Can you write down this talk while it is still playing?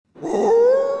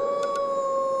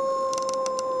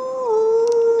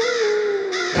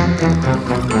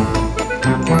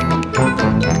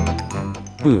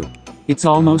Boo. It's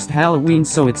almost Halloween,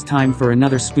 so it's time for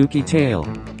another spooky tale.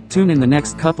 Tune in the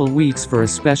next couple weeks for a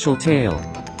special tale.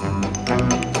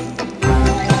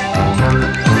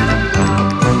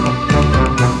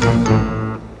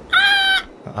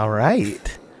 All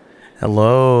right.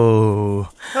 Hello.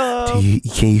 Hello.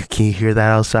 Can you hear that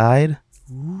outside?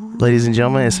 Ladies and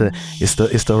gentlemen, it's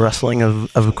the rustling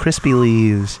of crispy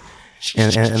leaves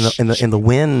and the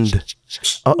wind.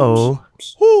 Uh-oh.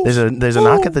 There's a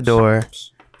knock at the door.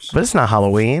 But it's not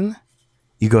Halloween.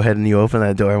 You go ahead and you open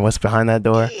that door, and what's behind that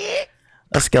door?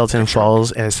 A skeleton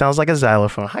falls, and it sounds like a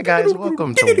xylophone. Hi guys,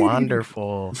 welcome to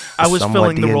Wonderful. I was Somewhat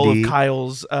filling the D&D. role of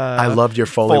Kyle's. I loved your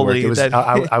Foley work. It was that-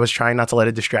 I was trying not to let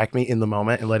it distract me in the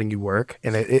moment and letting you work,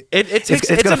 and It's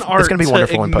gonna, an art it's gonna be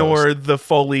wonderful to in post. ignore the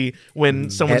Foley when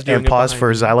someone's doing And pause it for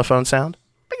behind you. xylophone sound.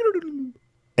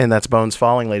 And that's Bones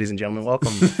Falling, ladies and gentlemen.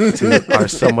 Welcome to our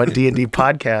Somewhat D&D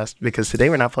podcast, because today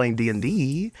we're not playing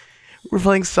D&D. We're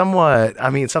playing somewhat. I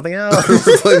mean, something else.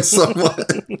 We're playing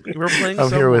somewhat. We're playing.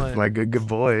 I'm here with somewhat. my good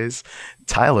boys,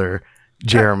 Tyler,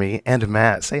 Jeremy, and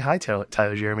Matt. Say hi, Tyler,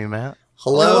 Jeremy, and Matt.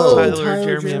 Hello. Tyler,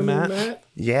 Jeremy, and Matt.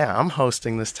 Yeah, I'm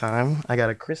hosting this time. I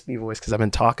got a crispy voice because I've been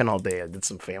talking all day. I did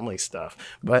some family stuff,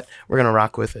 but we're going to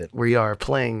rock with it. We are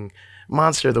playing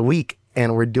Monster of the Week,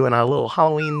 and we're doing our little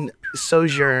Halloween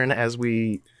sojourn as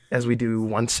we do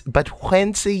once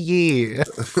a year.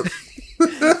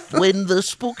 When the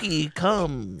spooky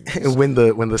comes. when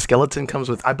the skeleton comes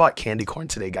with, I bought candy corn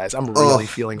today, guys. I'm really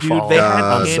feeling Dude, fall. they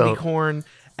had candy So- corn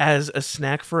as a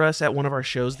snack for us at one of our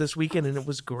shows this weekend, and it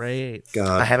was great. I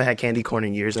God. haven't had candy corn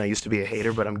in years, and I used to be a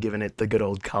hater, but I'm giving it the good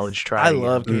old college try. I again.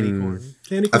 love candy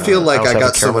corn. I feel like also I have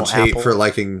got a so caramel much hate apple. for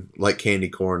liking candy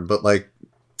corn, but like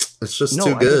it's just No, too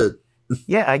I get good.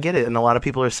 Yeah, I get it, and a lot of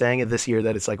people are saying it this year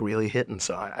that it's like really hitting,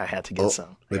 so I had to get Oh,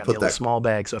 some. they I got put me a little that- small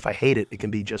bag, so if I hate it, it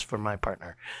can be just for my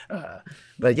partner.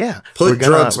 But yeah, Put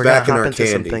drugs we're back gonna in hop our into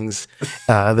some candy. things.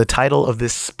 The title of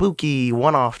this spooky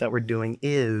one-off that we're doing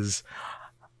is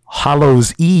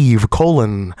Hallow's Eve: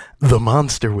 The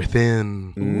Monster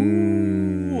Within.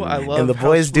 Ooh, I love. And the how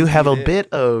boys do have a spooky it is.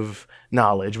 bit of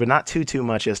knowledge, but not too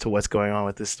much as to what's going on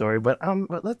with this story. But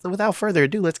without further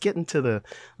ado, let's get into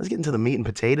the meat and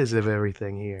potatoes of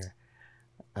everything here.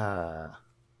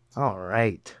 All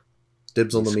right.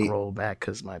 Dibs on the meat. Scroll back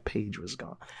because my page was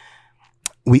gone.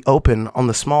 We open on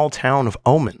the small town of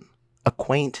Omen, a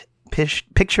quaint,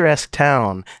 picturesque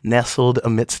town nestled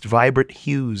amidst vibrant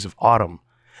hues of autumn.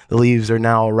 The leaves are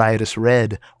now a riotous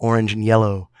red, orange, and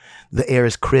yellow. The air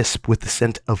is crisp with the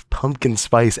scent of pumpkin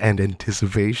spice and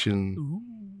anticipation.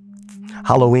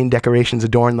 Halloween decorations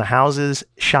adorn the houses,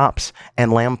 shops,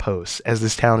 and lampposts, as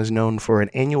this town is known for an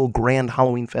annual grand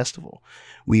Halloween festival.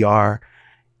 We are,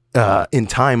 in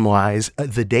time-wise,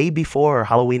 the day before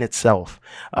Halloween itself,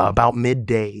 about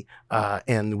midday,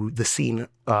 and the scene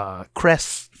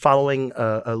crests following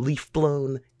a leaf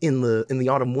blown in the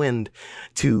autumn wind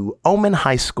to Omen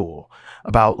High School,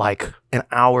 about like an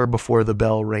hour before the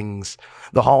bell rings.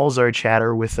 The halls are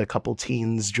chatter with a couple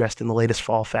teens dressed in the latest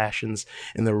fall fashions,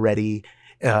 and they're ready.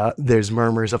 There's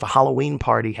murmurs of a Halloween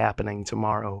party happening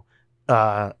tomorrow,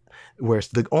 where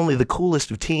only the coolest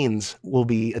of teens will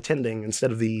be attending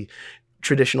instead of the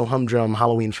traditional humdrum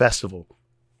Halloween festival.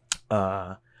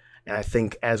 And I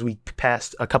think as we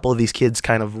passed a couple of these kids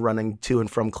kind of running to and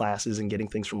from classes and getting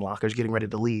things from lockers, getting ready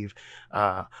to leave,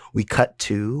 we cut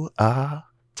to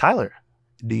Tyler.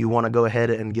 Do you want to go ahead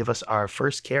and give us our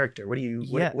first character? What is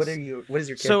your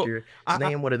character's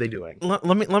name? What are they doing? Let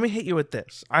me hit you with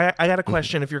this. I got a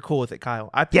question if you're cool with it, Kyle.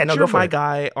 I picture Yeah, no, go for my it.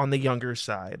 guy on the younger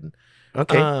side.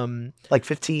 Okay. Like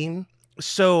 15?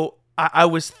 So I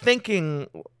was thinking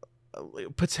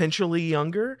potentially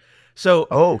younger. So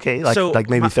Oh, okay. Like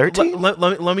maybe 13?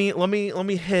 Let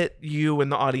me hit you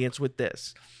and the audience with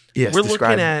this. Yes, We're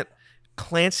describe looking at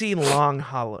Clancy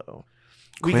Longhollow.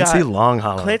 Clancy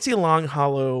Longhollow. Clancy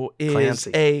Longhollow is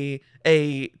Clancy.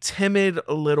 a timid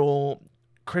little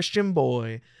Christian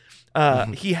boy.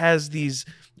 He has these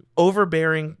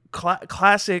overbearing,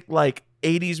 classic like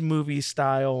 80s movie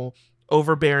style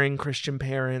overbearing Christian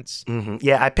parents. Mm-hmm.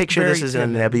 Yeah, I picture Very this as a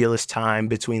timid. nebulous time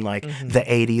between like Mhm. the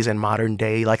 80s and modern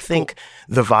day. Like think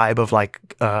the vibe of like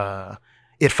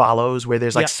It Follows, where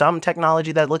there's like Yeah. some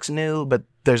technology that looks new, but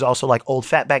there's also like old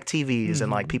fatback TVs and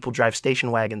like Mhm. people drive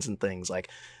station wagons and things. Like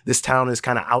this town is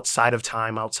kind of outside of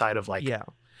time, outside of like Yeah.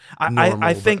 normal,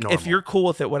 I but think if normal. you're cool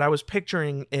with it, what I was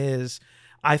picturing is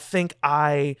I think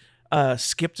I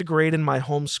skipped a grade in my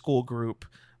homeschool group,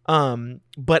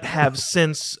 but have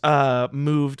since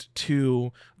moved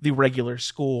to the regular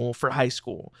school for high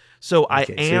school. So I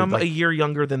Okay, so am like- a year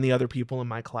younger than the other people in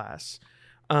my class.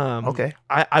 Okay.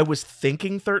 I was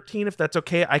thinking 13, if that's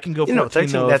okay. I can go 14.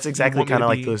 13, though, that's if you exactly want me kind to of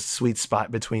like be- the sweet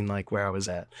spot between like where I was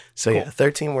at. So yeah, Cool.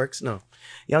 13 works. No.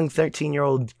 Young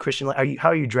 13-year-old Christian, how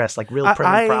are you dressed? Like real I- prim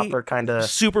and I- proper kind of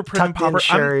super prim and tucked in proper.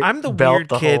 shirt, I'm the belt, weird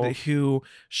the kid whole who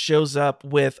shows up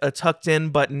with a tucked in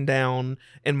button down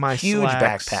in my huge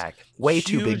slacks. backpack. Way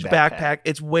too big Huge backpack.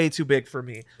 It's way too big for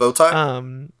me. Bow tie.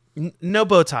 No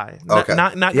bow tie. Okay.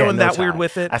 Not Yeah, going no that tie. weird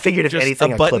with it. I figured if just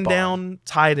anything, a a button clip-on. down,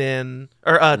 tied in,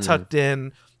 or tucked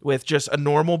in with just a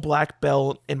normal black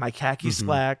belt and my khaki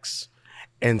slacks.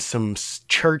 And some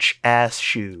church ass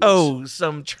shoes. Oh,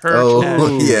 some church. Oh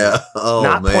ass- yeah. Oh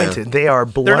not man. pointed. They are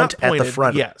They're not blunt at pointed. the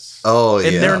front. Yes. Oh yeah.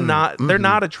 And they're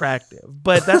not attractive,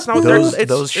 but that's not Those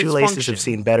it's shoelaces function. have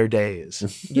seen better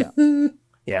days. Yeah.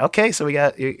 Yeah. Okay. So we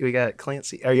got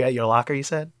Clancy. Are you at your locker? You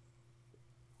said.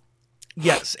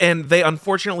 Yes, and they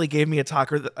unfortunately gave me a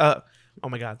locker. Oh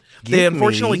my god! They Give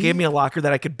unfortunately me- gave me a locker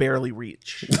that I could barely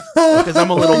reach because I'm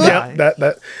a little guy. Yeah.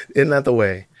 That isn't that the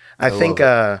way. I think.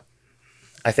 love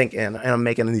I think, and I'm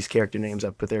making these character names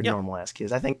up, but they're Yeah. normal ass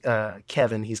kids. I think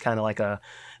Kevin. He's kind of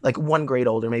like one grade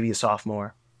older, maybe a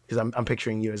sophomore. Because I'm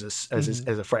picturing you as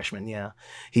a freshman. Yeah,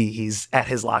 he's at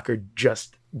his locker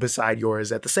just beside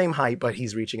yours at the same height, but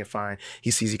he's reaching it fine.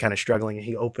 He sees you kind of struggling, and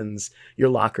he opens your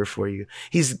locker for you.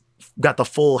 He's got the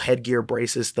full headgear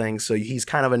braces thing, so he's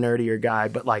kind of a nerdier guy,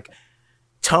 but like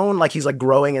tone, like he's like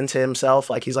growing into himself,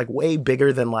 like he's like way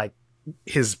bigger than like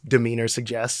his demeanor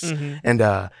suggests.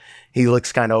 And he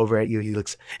looks kind of over at you. He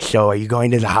looks. So, are you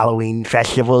going to the Halloween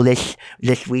festival this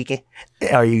weekend?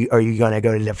 Are you going to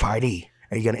go to the party?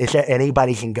 Is there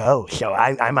anybody can go? So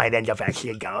I might end up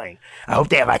actually going. I hope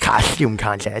they have a costume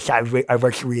contest. I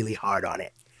worked really hard on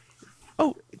it.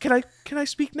 Oh, can I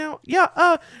speak now? Yeah.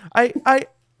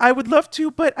 I would love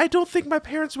to, but I don't think my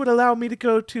parents would allow me to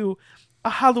go to a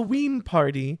Halloween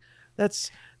party. That's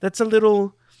a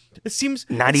little. It seems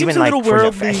Not it seems even a like little for the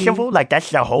worldly. festival. Like that's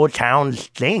the whole town's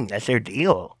thing. That's their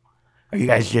deal. Are you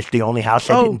guys just the only house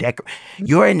that Oh. didn't decorate?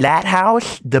 You're in that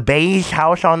house, the beige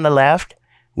house on the left,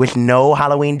 with no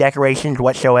Halloween decorations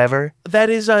whatsoever. That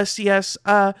is CS.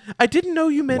 I didn't know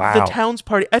you meant Wow. the town's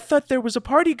party. I thought there was a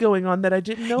party going on that I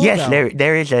didn't know Yes, about.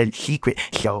 there is a secret.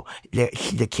 So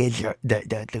the kids are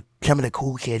the some of the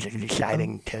cool kids are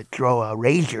deciding to throw a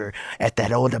razor at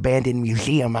that old abandoned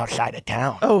museum outside of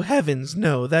town. Oh heavens,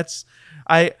 no! That's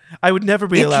I would never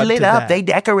be It's allowed lit to up. that. They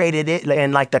decorated it,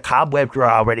 and like the cobwebs were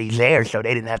already there, so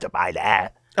they didn't have to buy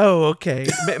that. Oh, okay.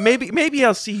 Maybe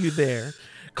I'll see you there.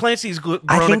 Clancy's grown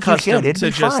I think you should. accustomed It'd to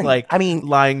be just fun. like I mean-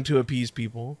 lying to appease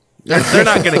people. They're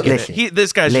not gonna get Listen, it.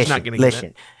 This guy's just not gonna listen.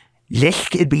 get it. This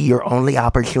could be your only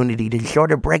opportunity to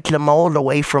sort of break the mold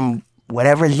away from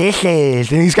whatever this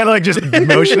is. And he's kind of like just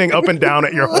motioning up and down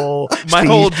at your whole My speech.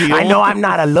 whole deal. I know I'm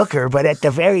not a looker, but at the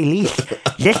very least,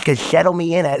 this could settle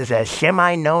me in as a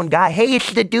semi-known guy. Hey,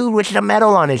 it's the dude with the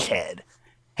medal on his head.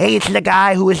 Hey, it's the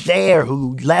guy who was there,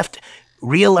 who left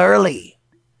real early.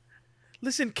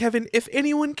 Listen, Kevin, if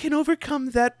anyone can overcome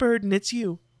that burden, it's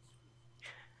you.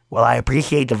 Well, I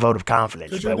appreciate the vote of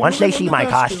confidence, but once they see my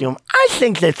costume, I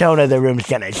think the tone of the room's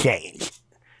gonna change.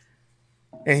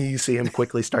 And you see him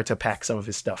quickly start to pack some of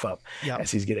his stuff up Yep.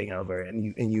 as he's getting over,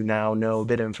 and you now know a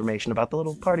bit of information about the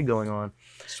little party going on.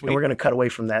 Sweet. And we're gonna cut away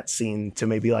from that scene to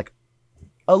maybe like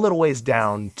a little ways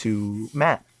down to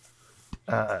Matt.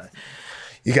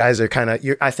 You guys are kind of,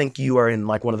 I think you are in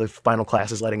like one of the final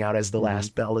classes letting out as the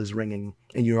last bell is ringing,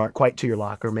 and you aren't quite to your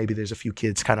locker. Maybe there's a few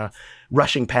kids kind of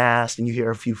rushing past, and you hear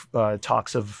a few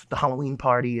talks of the Halloween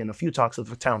party and a few talks of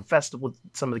the town festival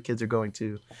some of the kids are going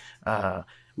to.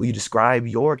 Will you describe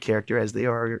your character as they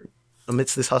are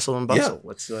amidst this hustle and bustle? Yeah.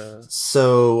 What's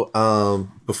So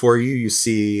before you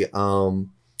see a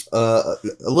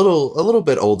little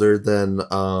bit older than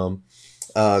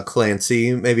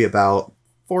Clancy, maybe about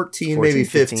 14 maybe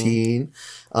 15. you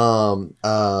want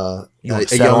A to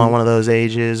settle young- on one of those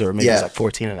ages, or maybe Yeah. it's like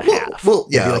 14 and a half? Well,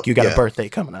 Maybe yeah, like you got yeah. a birthday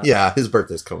coming up. Yeah, his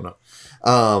birthday's coming up.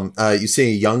 You see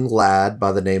a young lad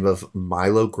by the name of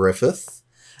Milo Griffith.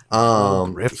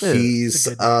 Griffith. He's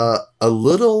That's a a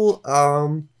little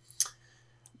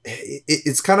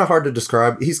it's kind of hard to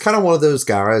describe. He's kind of one of those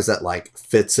guys that like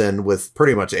fits in with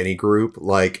pretty much any group.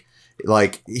 Like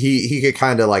he could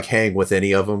kind of like hang with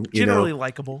any of them. You Generally know?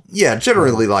 likable. Yeah,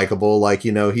 generally likable. Like,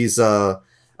 you know, he's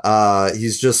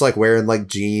just like wearing like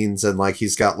jeans, and like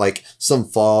he's got like some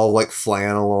fall like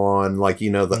flannel on, like,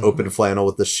 you know, the open flannel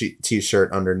with the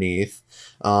t-shirt underneath.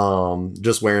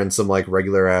 Just wearing some like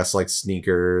regular ass like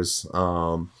sneakers.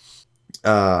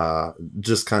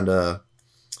 Just kind of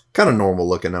normal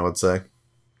looking, I would say.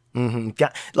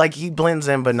 Like he blends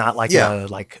in, but not like a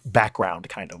like background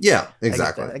kind of. Yeah,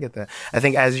 exactly. I get that. I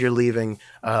think as you're leaving,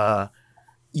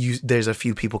 there's a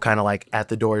few people kind of like at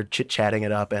the door chit chatting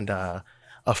it up, and a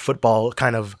football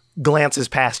kind of glances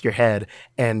past your head,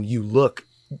 and you look.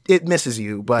 It misses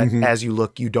you, but as you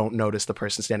look, you don't notice the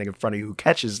person standing in front of you who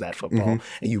catches that football,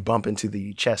 and you bump into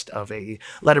the chest of a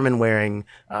Letterman wearing,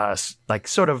 like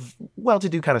sort of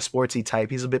well-to-do kind of sportsy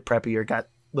type. He's a bit preppier, got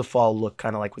the fall look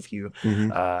kind of like with you.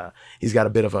 He's got a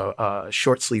bit of a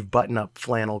short sleeve button-up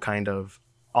flannel kind of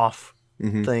off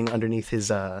thing underneath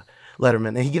his Letterman,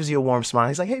 and he gives you a warm smile.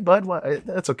 He's like, "Hey, bud,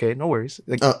 that's okay, no worries.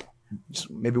 Like,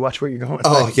 just maybe watch where you're going."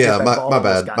 Oh like, yeah, my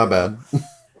bad.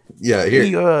 Yeah,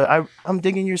 here. I'm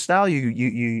digging your style.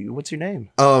 You. What's your name?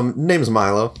 Name's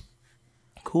Milo.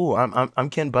 Cool. I'm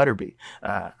Ken Butterby.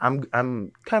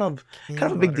 I'm kind of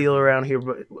a big deal around here,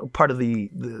 but part of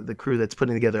the crew that's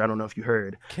putting together. I don't know if you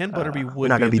heard. Ken Butterby would. We're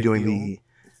not going to be doing deal.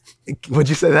 Would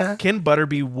you say that? Ken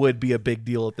Butterby would be a big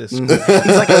deal at this. He's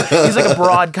like a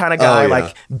broad kind of guy,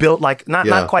 like built like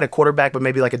not quite a quarterback, but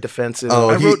maybe like a defensive.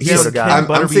 He's a guy.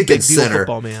 I'm thinking center.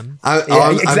 Football man.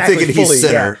 I'm thinking he's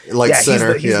center,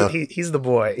 center. He's the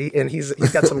boy, and he's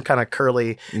got some kind of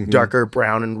curly, darker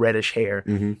brown and reddish hair,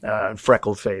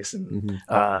 freckled face, and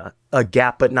a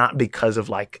gap, but not because of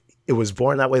like. It was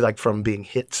born that way, like from being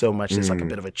hit so much. There's like a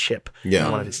bit of a chip in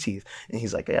one of his teeth. And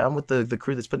he's like, "Yeah, I'm with the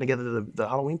crew that's putting together the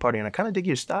Halloween party, and I kind of dig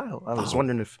your style. I was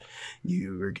wondering if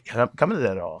you were coming to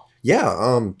that at all."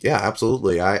 Yeah,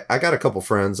 absolutely. I got a couple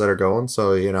friends that are going,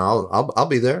 so I'll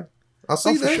be there. I'll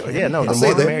see you there. Sure. Yeah, no, the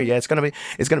more the merrier. Yeah, it's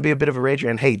gonna be a bit of a rager.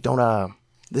 And hey, don't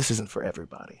this isn't for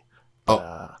everybody.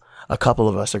 A couple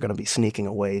of us are gonna be sneaking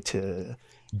away to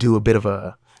do a bit of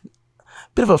a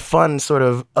fun sort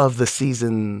of the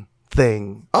season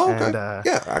thing. Oh, okay. And,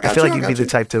 I feel like you'd be the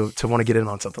type to want to get in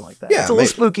on something like that. Yeah, it's a little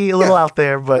spooky, a little out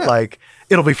there, but like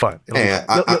it'll be fun.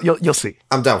 You'll see.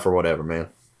 I'm down for whatever, man.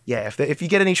 Yeah, if you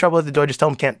get any trouble at the door, just tell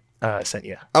them Kent sent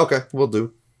you. Okay, we'll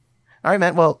do. All right,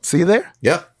 man. Well, see you there.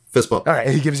 Yeah, fist bump. All right,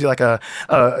 he gives you like a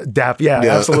dap. Yeah,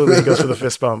 absolutely. He goes for the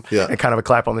fist bump and kind of a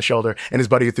clap on the shoulder. And his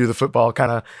buddy who threw the football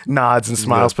kind of nods and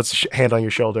smiles, puts a hand on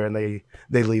your shoulder, and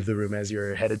they leave the room as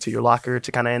you're headed to your locker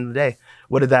to kind of end the day.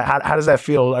 How does that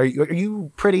feel? Are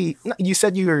you pretty? You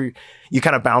said you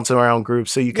kind of bounce around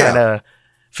groups, so you kind of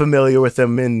familiar with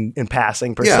them in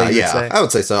passing per se. Yeah, I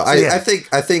would say so. I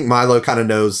think Milo kind of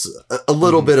knows a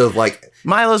little bit of like.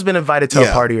 Milo's been invited to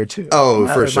a party or two. Oh,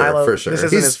 for sure. This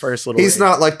isn't his first little. He's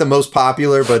not like the most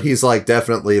popular, but he's like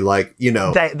definitely like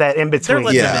that in between.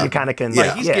 You kind of can.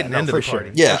 He's getting into the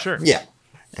party. Yeah, for sure. Yeah.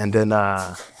 And then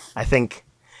I think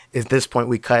at this point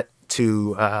we cut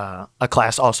to a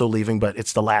class also leaving, but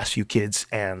it's the last few kids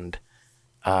and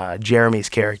Jeremy's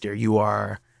character. You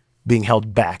are being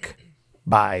held back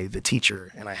by the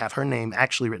teacher, and I have her name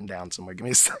actually written down somewhere. Give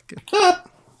me a second. The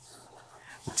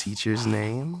teacher's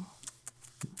name?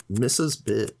 Mrs.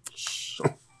 Bitch.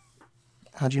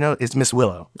 How'd you know? It's Miss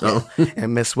Willow. Oh.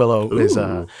 And Miss Willow is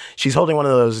she's holding one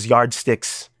of those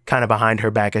yardsticks kind of behind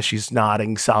her back as she's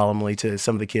nodding solemnly to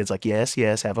some of the kids like, yes,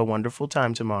 have a wonderful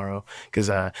time tomorrow.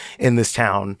 Because in this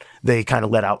town, they kind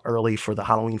of let out early for the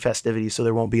Halloween festivities, so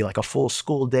there won't be like a full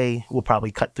school day. We'll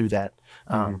probably cut through that.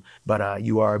 But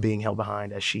you are being held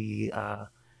behind as she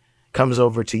comes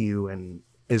over to you and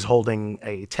is holding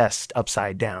a test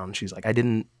upside down. She's like, I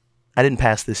didn't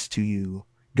pass this to you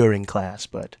during class,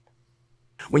 but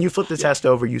when you flip the test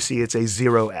over, you see it's a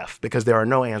 0F because there are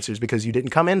no answers because you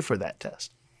didn't come in for that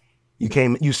test.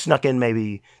 You snuck in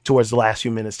maybe towards the last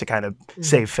few minutes to kind of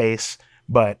save face,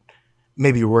 but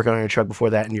maybe you're working on your truck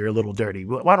before that and you're a little dirty.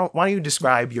 Why don't you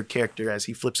describe your character as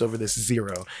he flips over this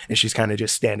 0 and she's kind of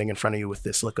just standing in front of you with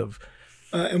this look of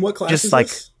and what class just is like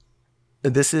this?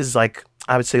 This is like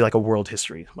I would say like a world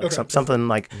history, like something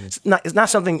like it's not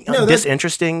something No,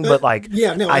 disinteresting, but like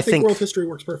I think world history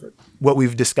works perfect. What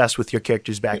we've discussed with your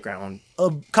character's background,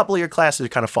 a couple of your classes are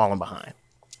kind of falling behind,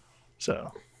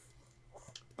 so.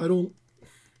 I don't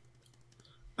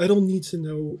need to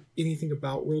know anything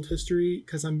about world history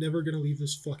because I'm never going to leave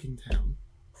this fucking town.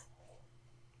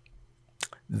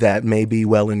 That may be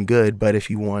well and good, but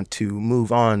if you want to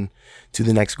move on to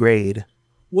the next grade.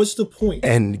 What's the point?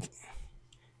 And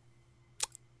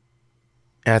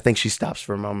I think she stops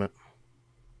for a moment.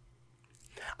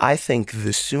 I think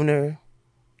the sooner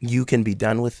you can be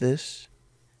done with this,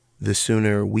 the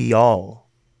sooner we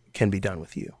all can be done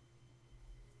with you.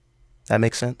 That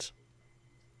makes sense?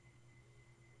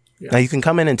 Yeah. Now you can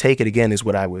come in and take it again is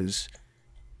what I was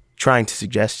trying to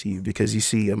suggest to you because you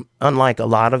see, unlike a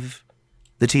lot of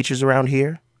the teachers around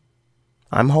here,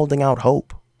 I'm holding out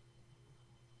hope.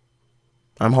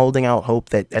 I'm holding out hope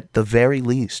that at the very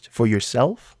least for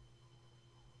yourself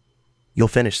You'll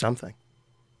finish something.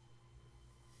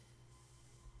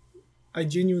 I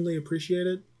genuinely appreciate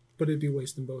it, but it'd be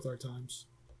wasting both our times.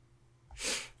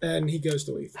 And he goes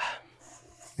to leave.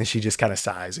 And she just kind of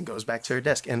sighs and goes back to her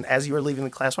desk. And as you are leaving the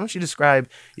class, why don't you describe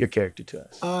your character to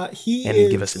us?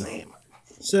 Give us a name.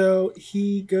 So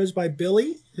he goes by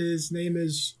Billy. His name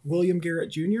is William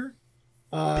Garrett Jr.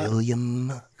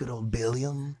 Billiam. Good old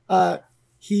Billiam.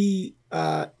 He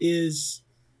is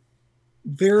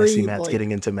very... I see Matt's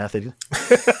getting into method.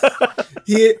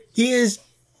 he is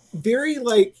very,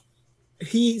 like...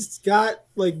 He's got,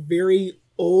 like, very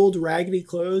old, raggedy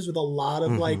clothes with a lot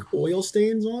of, like, oil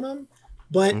stains on them.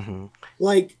 But,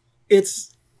 like,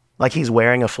 it's... Like he's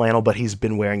wearing a flannel, but he's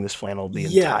been wearing this flannel the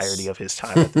entirety of his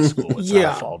time at the school. It's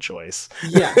not a fall choice.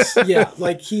 Yes, yeah.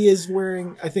 Like he is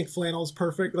wearing, I think flannel's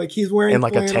perfect. Like he's wearing and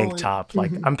like a tank top. Like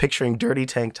I'm picturing dirty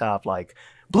tank top, like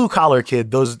blue collar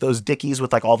kid. Those Dickies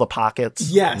with like all the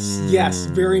pockets. Yes,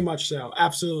 very much so.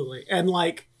 Absolutely. And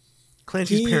like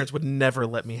Clancy's parents would never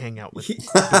let me hang out with him.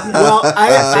 Well,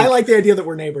 I like the idea that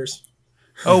we're neighbors.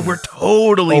 Oh, we're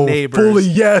totally neighbors. Fully,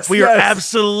 yes. We are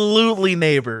absolutely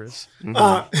neighbors.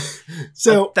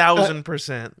 So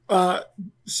 1,000%.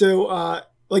 So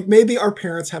like maybe our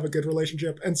parents have a good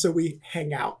relationship, and so we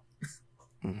hang out.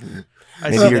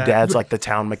 Maybe your dad's like the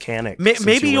town mechanic.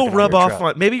 Maybe you'll rub off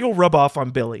on. Maybe you'll rub off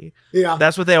on Billy. Yeah,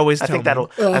 that's what they always tell me.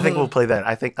 I think we'll play that.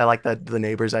 I like that the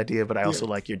neighbors idea, but I also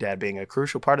like your dad being a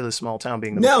crucial part of the small town.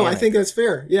 Being the mechanic. I think that's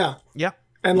fair. Yeah.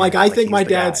 And like I think my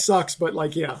dad sucks, but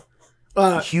like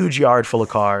huge yard full of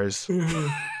cars.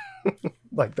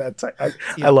 Like that.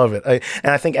 I love it.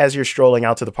 I think as you're strolling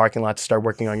out to the parking lot to start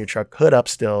working on your truck, hood up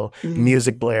still,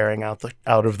 music blaring out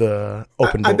of the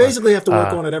open door. I basically have to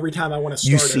work on it every time I want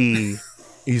to start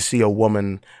You see a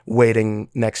woman waiting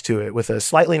next to it with a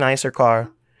slightly nicer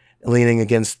car, leaning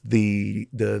against the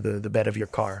bed of your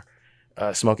car,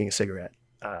 smoking a cigarette.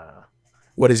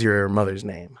 What is your mother's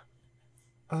name?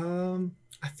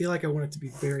 I feel like I want it to be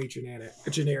very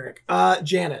generic.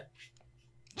 Janet.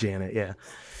 Janet, yeah.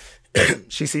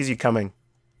 She sees you coming,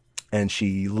 and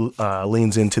she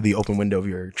leans into the open window of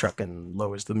your truck and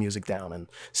lowers the music down and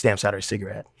stamps out her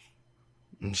cigarette.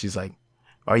 And she's like,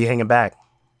 "Are you hanging back?"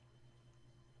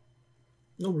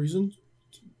 No reason.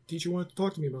 Teacher wanted to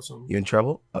talk to me about something. You in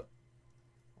trouble?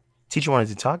 Teacher wanted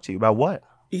to talk to you about what?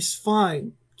 He's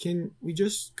fine. Can we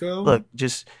just go? Look,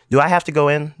 do I have to go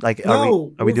in? Like,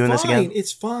 no, are we doing this again?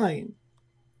 It's fine.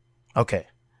 Okay.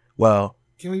 Well,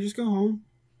 can we just go home?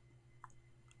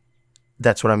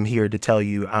 That's what I'm here to tell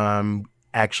you. I'm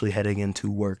actually heading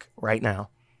into work right now.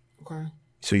 Okay.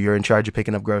 So you're in charge of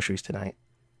picking up groceries tonight.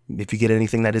 If you get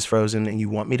anything that is frozen and you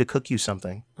want me to cook you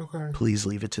something, please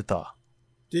leave it to thaw.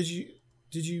 Do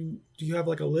you have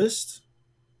like a list?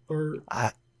 Or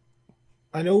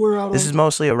I know we're out. This is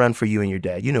mostly a run for you and your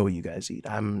dad. You know what you guys eat.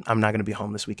 I'm not going to be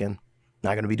home this weekend.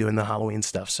 Not going to be doing the Halloween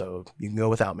stuff, so you can go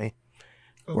without me.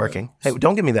 Working. Hey,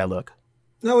 don't give me that look.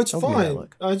 No, it's fine.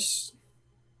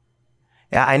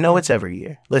 Yeah, I know it's every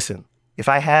year. Listen, if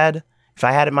I had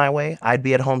it my way, I'd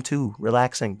be at home too,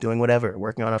 relaxing, doing whatever,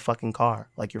 working on a fucking car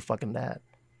like your fucking dad.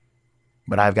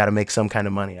 But I've got to make some kind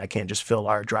of money. I can't just fill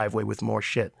our driveway with more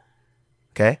shit.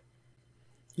 Okay?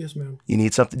 Yes, ma'am. You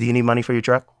need something? Do you need money for your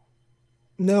truck?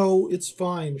 No, it's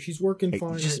fine. She's working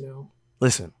fine right now.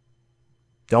 Listen,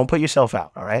 don't put yourself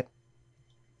out, all right?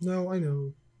 No, I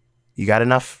know. You got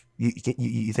enough?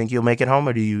 You think you'll make it home,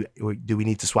 or do we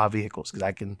need to swap vehicles? Because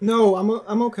I can. No,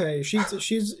 I'm okay.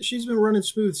 She's been running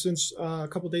smooth since a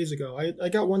couple days ago. I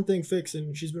got one thing fixed,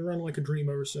 and she's been running like a dream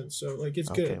ever since. So like it's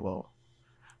good. Okay, well,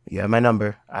 you have my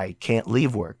number. I can't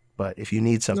leave work, but if you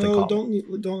need something, call me.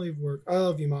 Don't leave work. I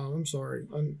love you, Mom. I'm sorry.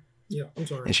 I'm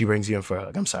sorry. And she brings you in for a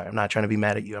hug. I'm sorry. I'm not trying to be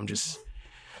mad at you. It's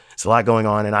a lot going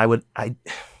on, and I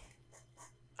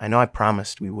know I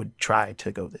promised we would try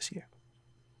to go this year.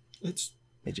 It's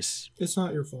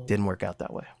not your fault. Didn't work out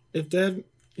that way. If Dad,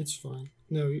 it's fine.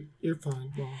 No, you're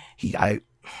fine. Well,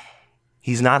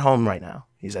 he's not home right now.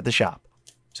 He's at the shop.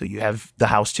 So you have the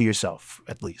house to yourself,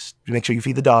 at least. Make sure you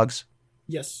feed the dogs.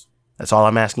 Yes. That's all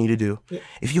I'm asking you to do. Yeah.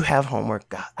 If you have homework,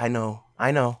 God, I know.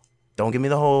 Don't give me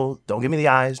don't give me the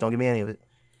eyes. Don't give me any of it.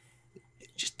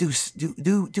 Just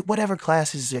do whatever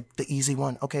class is the easy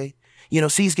one, okay?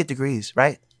 C's get degrees,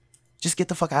 right? Just get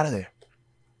the fuck out of there.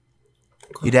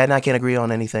 Okay. Your dad and I can't agree on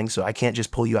anything, so I can't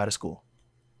just pull you out of school.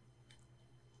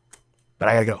 But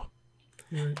I gotta go.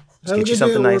 Right. Let's get you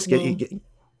something nice.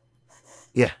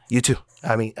 Yeah, you too.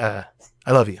 I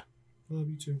love you. I love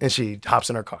you too. And she hops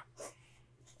in her car,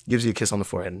 gives you a kiss on the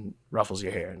forehead, and ruffles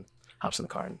your hair, and hops in the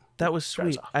car. And that was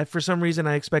sweet. For some reason,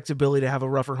 I expected Billy to have a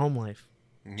rougher home life.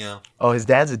 Yeah. Oh, his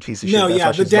dad's a piece of shit. No, That's yeah,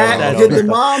 why the she's dad, going the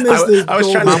mom is the I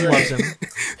was trying golden to- Mom loves him.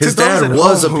 His To those dad at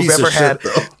was a home who've piece of ever had-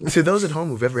 shit, though. To those at home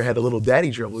who've ever had a little daddy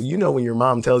trouble, you know when your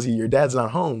mom tells you your dad's not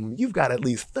home, you've got at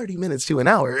least 30 minutes to an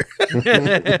hour.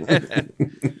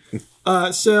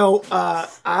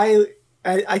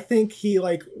 I think he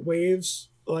like waves,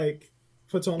 like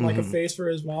puts on like a face for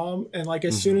his mom, and like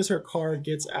as soon as her car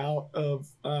gets out of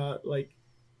like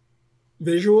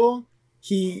visual,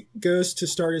 he goes to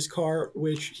start his car,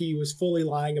 which he was fully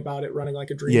lying about it running like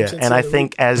a dream. Yeah, since and the I other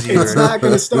think week. as It's you're not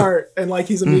going to start, and like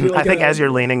he's immediately. I think gonna- as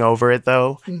you're leaning over it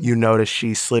though, you notice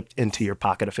she slipped into your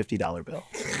pocket a $50 bill.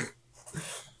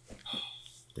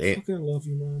 Damn. I fucking love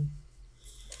you, mom.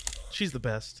 She's the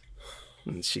best.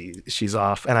 And she's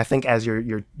off. And I think as you're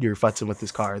futzing with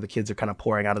this car, the kids are kind of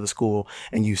pouring out of the school,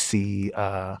 and you see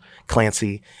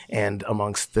Clancy, and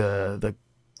amongst the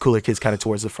cooler kids kind of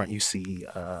towards the front, you see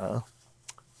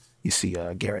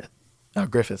Garrett.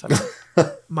 Griffith. I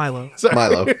mean. Milo. Sorry.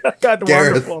 Milo. I got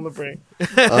Garrett. wonderful on the brain.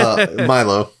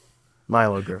 Milo.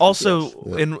 Milo Griffith. Also,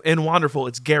 yes. in Wonderful,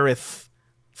 it's Gareth.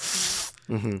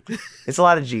 It's a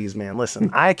lot of G's, man. Listen,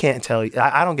 I can't tell you.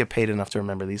 I don't get paid enough to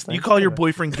remember these things. You call your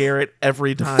boyfriend Garrett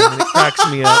every time, and it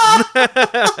cracks me up.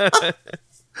 I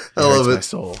love my it.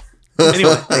 soul.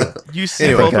 Anyway, you see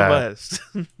Anyway, both of uh, us.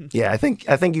 Yeah, I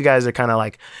think you guys are kind of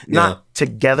like not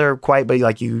together quite, but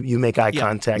like you make eye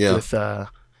contact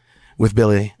with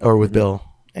Billy or with Bill,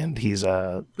 and he's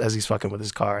as he's fucking with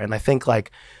his car, and I think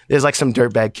like there's like some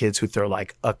dirtbag kids who throw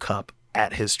like a cup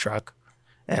at his truck,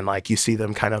 and like you see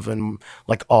them kind of in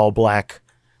like all black,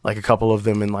 like a couple of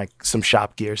them in like some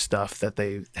shop gear stuff that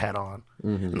they had on,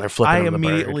 and they're flipping. I him the bird.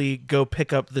 immediately go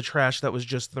pick up the trash that was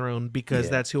just thrown because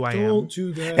that's who I am. Don't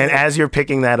do that. And as you're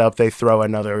picking that up, they throw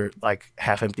another like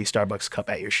half-empty Starbucks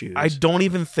cup at your shoes. I don't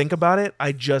even think about it.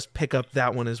 I just pick up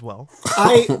that one as well.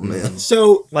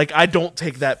 So Like I don't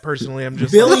take that personally. I'm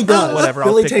just Billy like, does. whatever.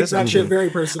 Billy I'll pick takes this that up. shit very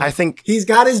personally. I think he's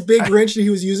got his big wrench that he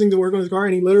was using to work on his car,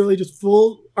 and he literally just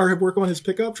work on his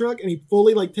pickup truck, and he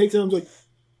fully like takes it and is like,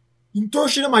 "You can throw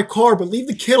shit at my car, but leave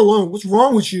the kid alone. What's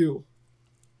wrong with you?"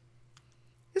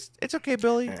 It's okay,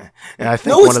 Billy. and I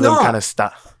think No, one it's of them not. kind of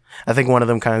stop. I think one of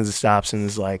them kind of stops and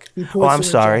is like, He points "Oh, I'm to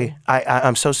the sorry. child.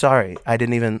 I'm so sorry. I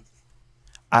didn't even.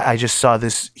 I just saw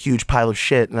this huge pile of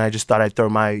shit, and I just thought I'd throw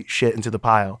my shit into the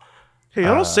pile." Hey,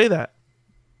 I don't say that.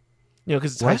 You know,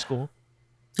 because it's high school.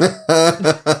 Sorry,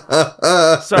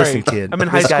 Listen, kid. I'm in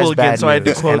high this guy's school again, bad so I had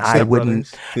to news, quote and I Step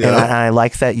wouldn't. Brothers. And I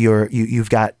like that you've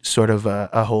got sort of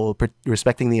a whole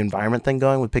respecting the environment thing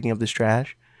going with picking up this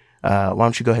trash. Why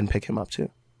don't you go ahead and pick him up too?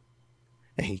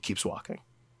 And he keeps walking.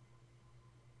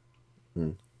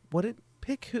 What did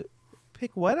pick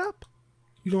what up?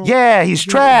 You don't. Yeah, he's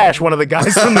trash. One of the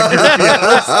guys from the group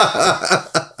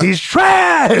yells. He's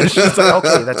trash. It's like,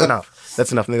 okay, that's enough.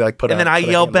 That's enough. And they like put. And a- then I put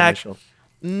a yell hand on back, his shoulder.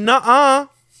 Nuh-uh.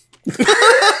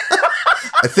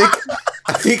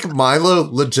 I think Milo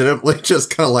legitimately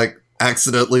just kind of like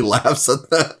accidentally laughs at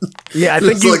that. Yeah, I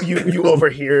think It's you, like- you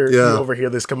overhear you Yeah. overhear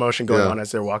this commotion going Yeah. on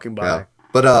as they're walking by. Yeah.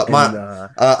 But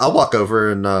I'll walk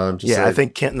over and just Yeah, say, I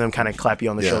think Kent and them kind of clap you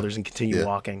on the Yeah. shoulders and continue Yeah.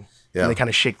 walking. Yeah. And they kind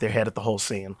of shake their head at the whole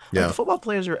scene. Like, Yeah. the football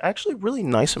players are actually really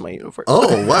nice in my uniform.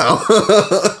 Oh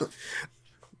wow.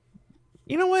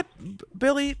 You know what,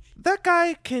 Billy? That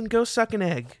guy can go suck an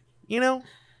egg. You know,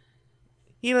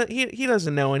 he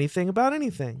doesn't know anything about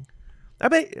anything. I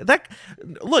bet that.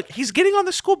 Look, he's getting on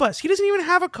the school bus. He doesn't even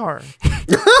have a car.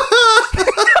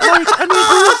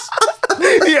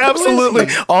 Yeah, absolutely.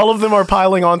 All of them are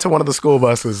piling onto one of the school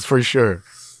buses for sure.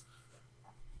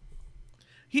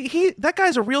 He that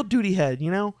guy's a real duty head. You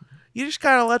know, you just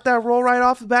gotta let that roll right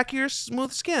off the back of your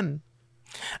smooth skin.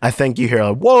 I think you hear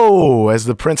a whoa as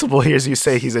the principal hears you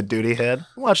say he's a duty head.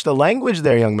 Watch the language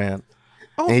there, young man.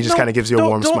 Oh, And he just no, kind of gives you a don't-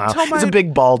 warm don't smile. tell He's a my-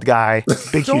 big bald guy,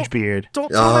 big Don't- huge beard.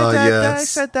 Don't tell my dad that I yes.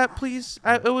 said that, please.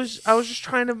 I was just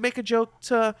trying to make a joke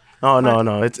to Oh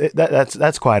no,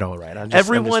 that's quite all right. I'm just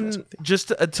everyone. messing with you.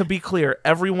 Just to be clear,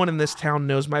 everyone in this town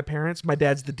knows my parents. My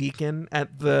dad's the deacon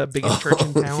at the biggest church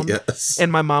in town, yes.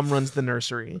 and my mom runs the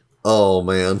nursery. Oh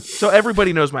man. So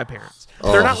everybody knows my parents.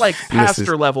 They're not like This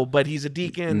pastor is- level, but he's a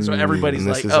deacon, so everybody's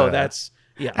this like, is "Oh, a- that's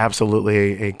yeah."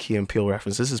 Absolutely a Key and Peele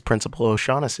reference. This is Principal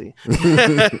O'Shaughnessy.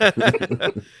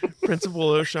 Principal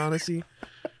O'Shaughnessy.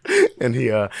 And he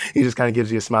just kind of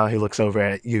gives you a smile. He looks over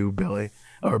at you, Billy,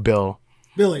 or Bill,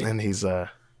 Billy. and he's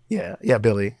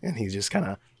Billy, and he's just kind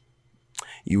of,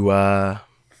 you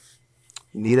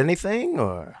need anything,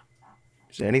 or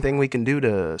is there anything we can do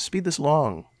to speed this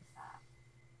along?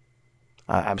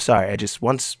 I'm sorry. I just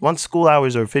once school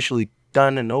hours are officially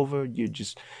done and over,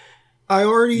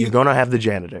 You're gonna have the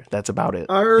janitor. That's about it.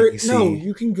 No,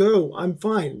 you can go. I'm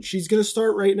fine. She's gonna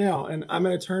start right now, and I'm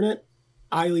gonna turn it.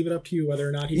 I leave it up to you whether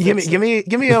or not he. Give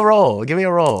me a roll. Give me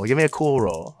a roll. Give me a cool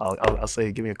roll. I'll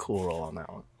say give me a cool roll on that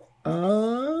one.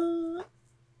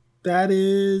 That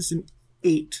is an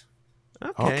 8.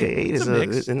 Okay, 8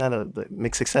 isn't that a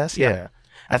mixed success? Yeah.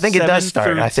 I think it does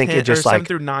start. I think it just 7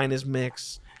 through 9 is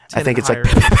mix. I think it's higher.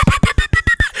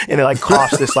 and it like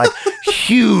coughs this like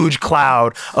huge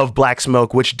cloud of black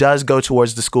smoke, which does go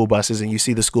towards the school buses, and you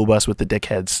see the school bus with the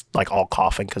dickheads like all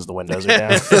coughing because the windows are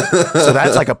down. So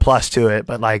that's like a plus to it.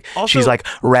 But like also, she's like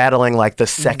rattling like the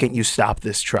second you stop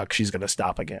this truck, she's gonna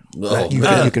stop again.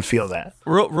 You can feel that.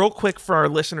 Real quick for our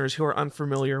listeners who are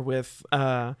unfamiliar with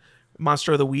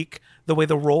Monster of the Week, the way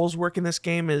the rolls work in this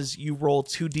game is you roll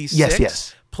 2d6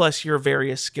 yes. plus your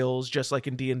various skills, just like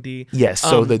in D&D. Yes,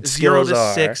 so the 0 skills to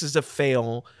are 6 is a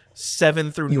fail,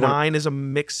 7 through 9 is a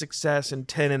mixed success, and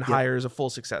 10 and higher is a full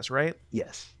success, right?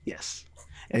 Yes.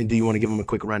 And do you want to give them a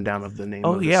quick rundown of the name?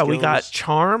 Oh of the yeah, we skills? got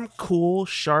charm, cool,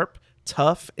 sharp,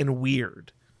 tough, and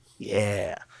weird.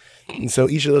 Yeah. And so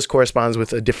each of those corresponds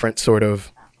with a different sort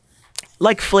of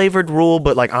like flavored rule,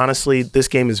 but like honestly, this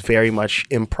game is very much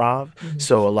improv. Mm-hmm.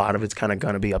 So a lot of it's kind of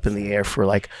going to be up in the air for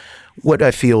like what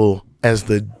I feel as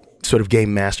the sort of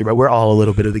game master, but we're all a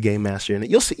little bit of the game master in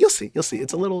it. You'll see.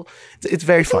 It's a little, it's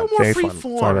very fun, very fun.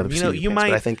 Form. You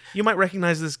might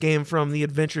recognize this game from the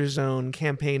Adventure Zone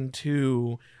campaign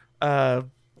 2,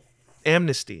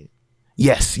 Amnesty.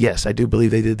 Yes, I do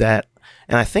believe they did that,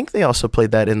 and I think they also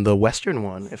played that in the Western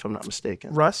one, if I'm not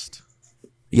mistaken. Rust.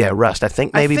 Yeah, Rust. I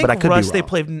think maybe, but I could Rust, be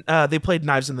wrong. They played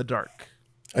Knives in the Dark.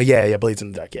 Yeah, Blades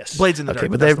in the Dark. Yes, Blades in the Dark.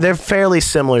 Okay, but they're fairly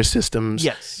similar systems.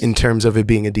 Yes. In terms of it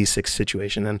being a D6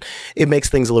 situation, and it makes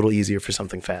things a little easier for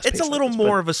something fast. It's a little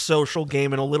more of a social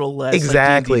game and a little less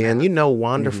exactly. Like and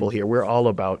wonderful here. We're all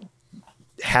about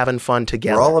having fun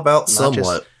together. We're all about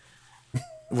somewhat.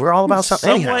 We're all about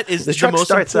something. Somewhat is the the truck most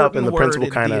starts up, and the important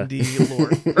principal kind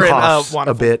of coughs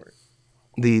a bit.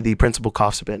 The principal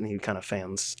coughs a bit, and he kind of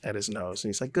fans at his nose, and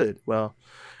he's like, "Good. Well,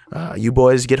 you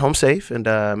boys get home safe, and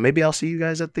maybe I'll see you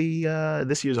guys at the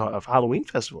this year's Halloween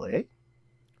festival, eh?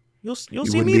 You'll you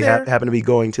see wouldn't me be there. Happen to be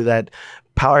going to that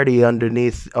party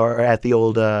underneath or at the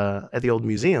old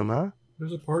museum, huh?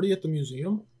 There's a party at the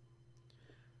museum.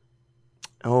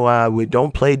 Oh, we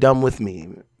don't play dumb with me,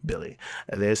 Billy.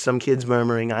 There's some kids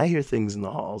murmuring. I hear things in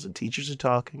the halls, and teachers are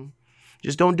talking.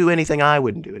 Just don't do anything I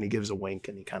wouldn't do. And he gives a wink,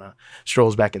 and he kind of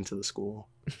strolls back into the school.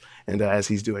 And as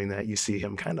he's doing that, you see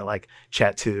him kind of like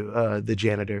chat to the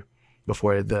janitor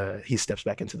before he steps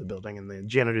back into the building. And the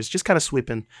janitor's just kind of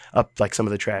sweeping up like some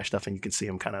of the trash stuff, and you can see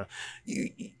him kind of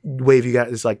wave you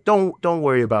guys. It's like, don't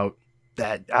worry about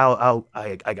that.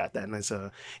 I got that. And he's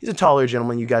a taller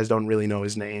gentleman. You guys don't really know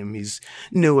his name. He's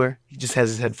newer. He just has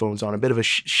his headphones on. A bit of a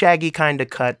shaggy kind of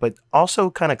cut, but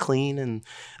also kind of clean and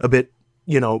a bit,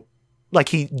 like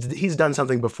he's done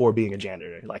something before being a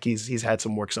janitor. Like he's had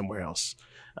some work somewhere else.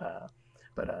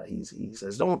 But he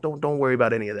says, don't worry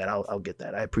about any of that. I'll get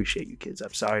that. I appreciate you kids.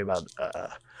 I'm sorry about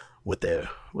what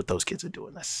those kids are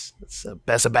doing.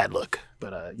 That's a bad look.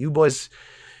 But you boys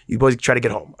try to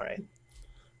get home. All right.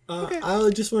 Okay. I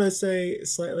just want to say,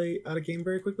 slightly out of game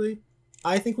very quickly,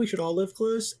 I think we should all live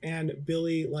close, and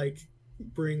Billy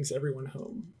brings everyone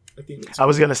home. I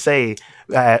was gonna say,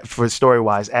 for story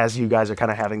wise, as you guys are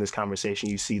kind of having this conversation,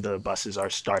 you see the buses are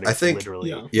starting.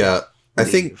 Yeah. I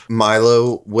think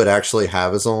Milo would actually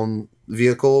have his own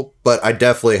vehicle, but I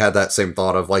definitely had that same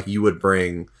thought of you would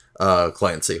bring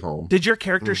Clancy home. Did your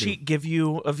character sheet give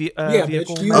you a vehicle?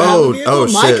 Bitch, do you have a vehicle?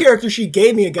 My character sheet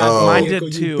gave me a goddamn Mine vehicle.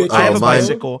 did too. I have a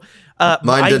bicycle.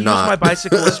 Mine did not. I use my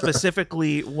bicycle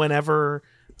specifically whenever.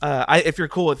 If you're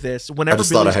cool with this, whenever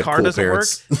Billy's car doesn't work,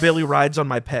 Billy rides on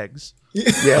my pegs.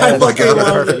 Yeah,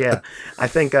 perfect. Yeah, I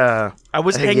think I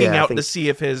was hanging out to see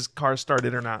if his car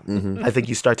started or not. Mm-hmm. I think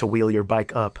you start to wheel your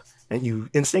bike up, and you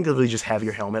instinctively just have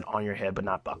your helmet on your head but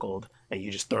not buckled, and you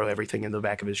just throw everything in the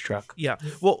back of his truck. Yeah.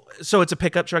 Well, so it's a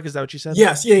pickup truck. Is that what you said?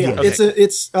 Yes. Yeah. Okay.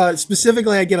 It's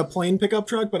specifically I get a plain pickup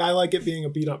truck, but I like it being a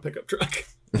beat up pickup truck.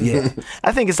 Yeah,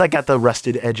 I think it's got the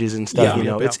rusted edges and stuff.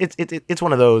 It's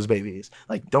one of those babies.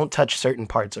 Don't touch certain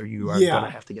parts, or you are gonna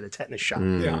have to get a tetanus shot.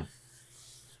 Yeah.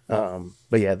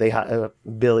 But yeah, they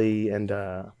Billy and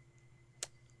what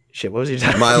was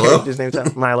your Milo? His name's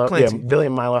Milo. Clancy. Yeah, Billy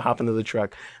and Milo hop into the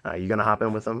truck. You gonna hop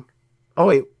in with them? Oh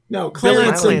wait, no,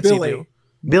 Clarence and Billy.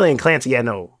 Billy and Clancy.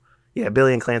 Yeah,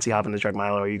 Billy and Clancy hop in the truck.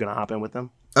 Milo, are you gonna hop in with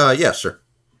them? Yeah, sure.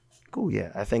 Cool.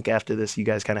 Yeah, I think after this, you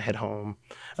guys kind of head home.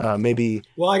 Maybe.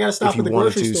 Well, I gotta stop at the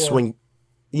grocery store.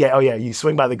 Yeah, oh yeah, you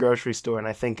swing by the grocery store, and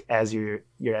I think as you're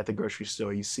at the grocery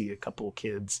store, you see a couple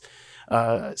kids,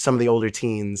 some of the older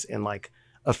teens, and like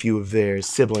a few of their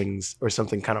siblings or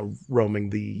something, kind of roaming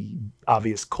the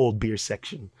obvious cold beer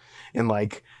section, and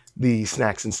like the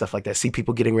snacks and stuff like that. See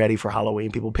people getting ready for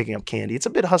Halloween, people picking up candy. It's a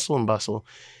bit hustle and bustle.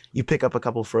 You pick up a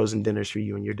couple frozen dinners for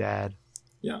you and your dad.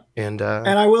 Yeah, and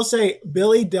I will say,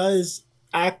 Billy does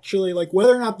actually, like,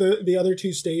 whether or not the other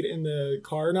two stayed in the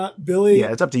car or not, Billy.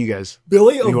 Yeah, it's up to you guys.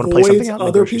 Billy If you wanna play something avoids out in the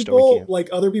other grocery store, we people, can. like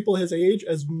other people his age,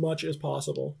 as much as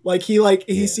possible. Like he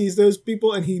Yeah. sees those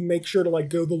people and he makes sure to like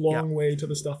go the long way to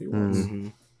the stuff he wants. Mm-hmm.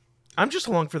 I'm just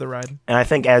along for the ride. And I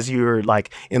think as you're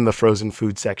like in the frozen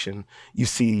food section, you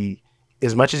see,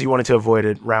 as much as you wanted to avoid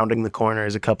it, rounding the corner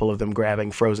is a couple of them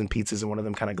grabbing frozen pizzas, and one of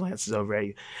them kind of glances over at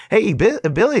you. Hey,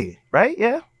 Billy, right?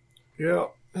 Yeah? Yeah.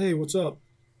 Hey, what's up?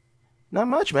 Not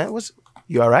much, man.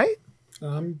 You all right?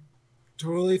 I'm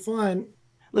totally fine.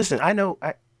 Listen, I know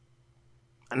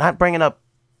I'm not bringing up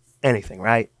anything,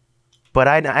 right? But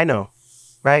I know,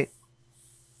 right?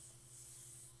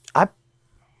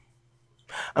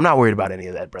 I'm not worried about any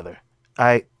of that, brother.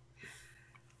 I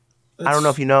don't know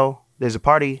if you know, there's a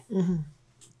party. Mm-hmm.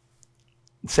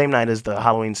 Same night as the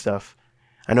Halloween stuff.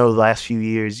 I know the last few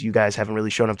years you guys haven't really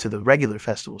shown up to the regular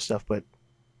festival stuff, but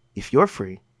if you're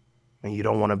free and you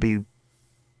don't want to be,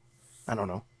 I don't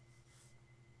know,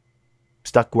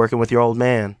 stuck working with your old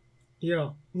man.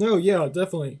 Yeah. No. Yeah.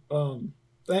 Definitely.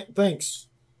 Thanks.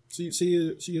 See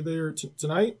you there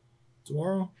tonight.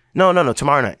 Tomorrow. No.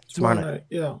 Tomorrow night. Tomorrow night.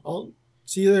 Yeah. I'll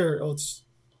see you there. Let's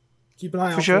keep an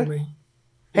eye out sure? for me.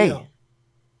 Hey. Yeah.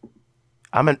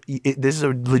 This is a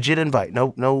legit invite.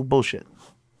 No bullshit.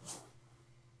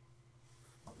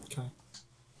 Okay.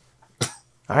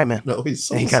 All right, man. No, he's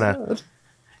so And sad.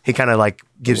 he kind of like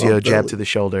gives you Love a jab Billy. to the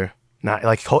shoulder. Not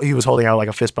like he was holding out like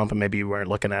a fist bump, and maybe you weren't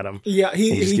looking at him. Yeah. He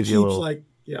just keeps gives you a little- like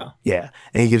yeah. Yeah,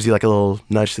 and he gives you like a little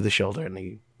nudge to the shoulder, and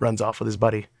he runs off with his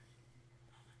buddy.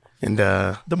 And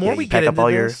The more we get pack up into all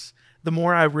this, the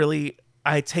more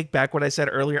I take back what I said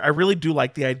earlier. I really do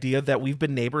like the idea that we've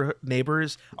been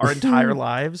neighbors our entire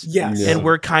lives. Yes. Yeah. And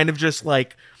we're kind of just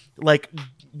like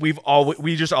we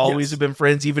just always Yes. have been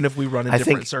friends, even if we run in I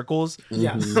different think- circles.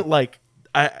 Yes. Like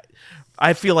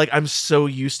I feel like I'm so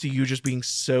used to you just being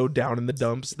so down in the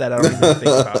dumps that I don't even think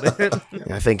about it.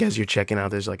 And I think as you're checking out,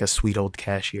 there's like a sweet old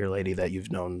cashier lady that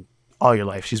you've known all your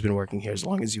life. She's been working here as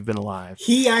long as you've been alive.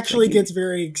 He actually gets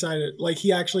very excited. Like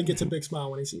he actually gets a big smile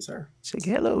when he sees her. It's like,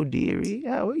 hello, dearie.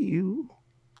 How are you?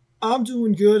 I'm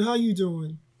doing good. How you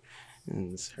doing?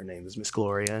 And her name is Miss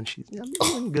Gloria, and she's I'm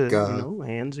doing good. God. You know,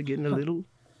 hands are getting a little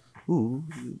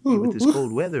with this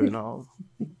cold weather and all.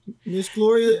 Miss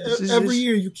Gloria, This is every just-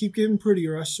 year you keep getting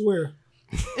prettier, I swear.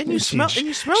 And you smell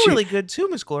really good too,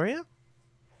 Miss Gloria.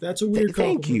 That's a weird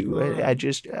Thank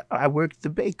compliment. you. I worked the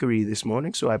bakery this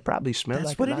morning, so I probably smell That's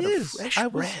like what a it lot is. of fresh I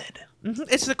was- bread. Mhm.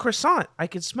 It's the croissant. I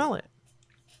can smell it.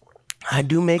 I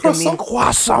do make a mean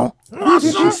croissant.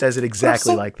 She says it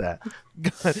exactly like that.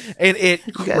 And it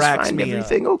You guys cracks find me up.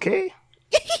 everything okay?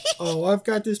 Oh, I've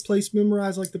got this place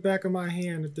memorized like the back of my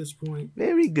hand at this point.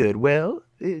 Very good. Well,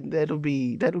 that'll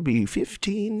be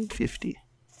 $15.50.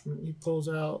 He pulls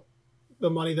out the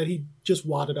money that he just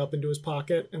wadded up into his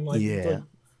pocket and like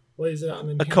lays it out. And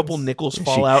then A couple hands- nickels And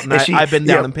fall she- out, and and she- I bend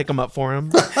down yeah. and pick them up for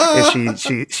him. And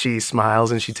she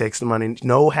smiles and she takes the money.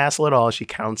 No hassle at all. She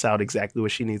counts out exactly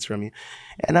what she needs from you.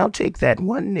 And I'll take that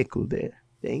one nickel there.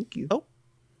 Thank you. Oh.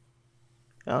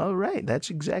 All right, that's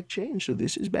exact change. So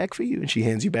this is back for you. And she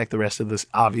hands you back the rest of this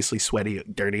obviously sweaty,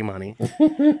 dirty money.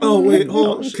 Oh wait,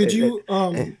 hold on.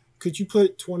 No, Could you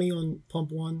put 20 on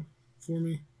pump one for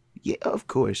me? Yeah, of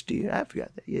course, dear. I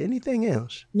forgot that. Yeah, anything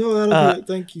else? No, that'll do it.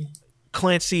 Thank you.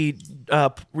 Clancy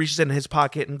reaches in his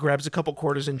pocket and grabs a couple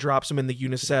quarters and drops them in the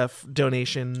UNICEF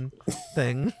donation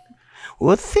thing.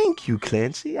 Well, thank you,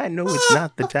 Clancy. I know it's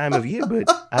not the time of year, but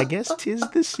I guess 'tis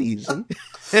the season.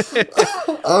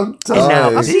 I'm now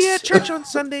dying. I'll see you at church on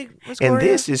Sunday, Miss And Gloria.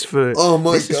 this is for Oh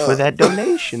my this is for God. that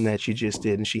donation that you just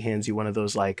did. And she hands you one of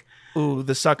those like Ooh,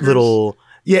 the suckers. little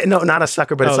no, not a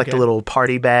sucker, but it's like Okay. the little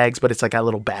party bags, but it's like got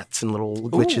little bats and little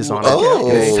witches on it. Oh.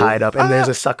 And it's tied up, and there's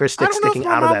a sucker I stick don't know if sticking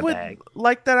my out of mom that would bag.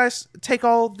 like that. Take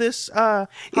all this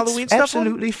Halloween It's stuff.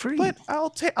 absolutely free. But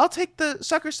I'll take the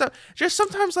sucker stuff. Just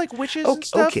sometimes like witches and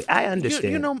stuff. Okay, I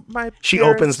understand. You know my. She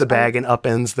parents, opens the bag and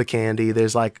upends the candy.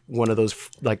 There's like one of those,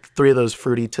 like 3 of those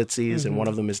fruity Tootsies, and one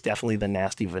of them is definitely the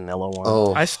nasty vanilla one.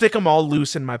 Oh, I stick them all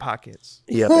loose in my pockets.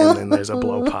 Yep, and then there's a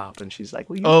blow pop, and she's like,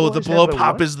 well, you Oh, the boys blow have a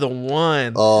pop one? is the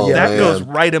one. Oh, that man. goes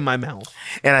right in my mouth.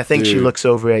 And I think she Dude. looks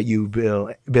over at you,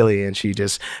 Billy, and she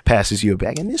just passes you a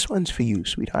bag. And this one's for you,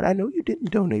 sweetheart. I know you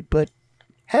didn't donate, but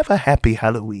have a happy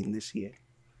Halloween this year.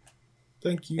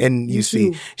 Thank you. And you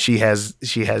see too. she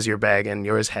has your bag, and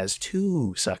yours has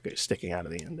 2 suckers sticking out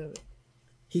of the end of it.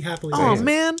 He happily Oh takes it.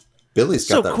 man, Billy's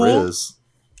got So that cool. riz.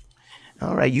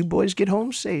 All right, you boys get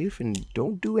home safe and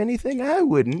don't do anything I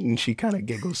wouldn't. And she kind of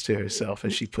giggles to herself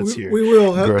as she puts We, your we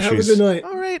will. Have a groceries. good night.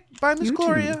 all right, bye, Miss You too.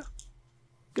 Gloria.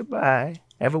 Goodbye.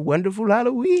 Have a wonderful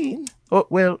Halloween. Oh,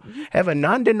 well, have a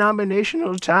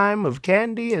non-denominational time of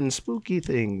candy and spooky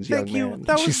things, Thank young you. man.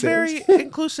 That she was says. very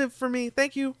inclusive for me.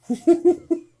 Thank you.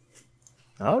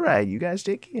 All right, you guys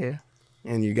take care.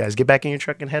 And you guys get back in your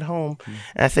truck and head home.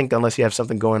 And I think unless you have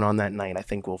something going on that night, I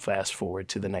think we'll fast forward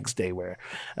to the next day where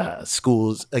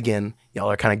schools, again, y'all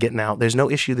are kind of getting out. There's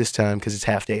no issue this time because it's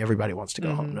half day. Everybody wants to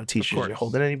go home. No teachers are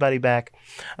holding anybody back.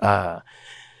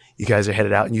 You guys are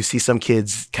headed out and you see some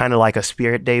kids kind of like a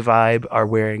Spirit Day vibe are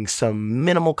wearing some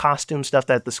minimal costume stuff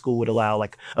that the school would allow,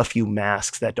 like a few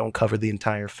masks that don't cover the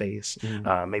entire face,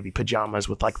 maybe pajamas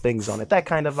with like things on it, that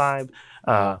kind of vibe.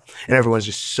 And everyone's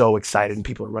just so excited and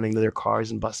people are running to their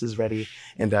cars and buses ready.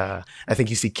 And I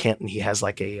think you see Kent and he has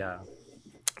like a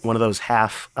one of those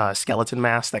half skeleton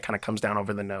masks that kind of comes down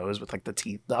over the nose with like the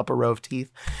teeth, the upper row of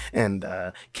teeth. And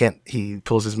Kent, he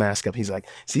pulls his mask up. He's like,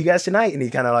 "See you guys tonight." And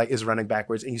he kind of like is running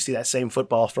backwards. And you see that same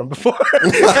football from before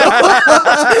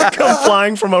come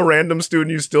flying from a random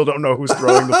student. You still don't know who's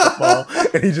throwing the football.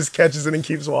 And he just catches it and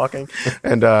keeps walking.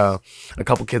 And a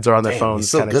couple kids are on their phones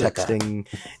so kind of good at that. texting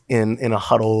in a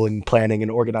huddle and planning and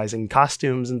organizing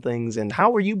costumes and things. And how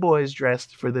were you boys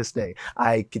dressed for this day?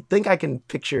 I think I can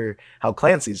picture how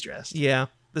Clancy's dressed. Yeah,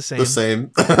 the same. The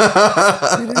same. You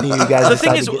guys The decide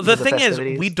thing is, to get into the thing is,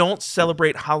 festivities? we don't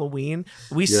celebrate Halloween.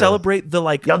 We Yeah. celebrate the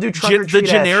like Y'all do trunk or the treat ass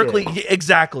generically shit.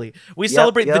 exactly. We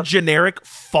celebrate the yep. generic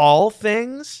fall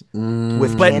things,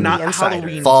 with but candy not and cider.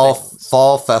 Halloween fall things.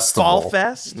 fall festival. Fall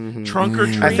fest, trunk or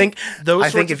treat. I think those. I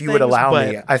think sorts if of you would things, allow but-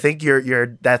 me, I think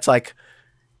you're that's like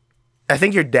I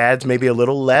think your dad's maybe a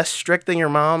little less strict than your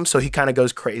mom, so he kind of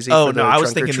goes crazy. Oh for the no, I was trunk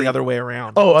or thinking treat. the other way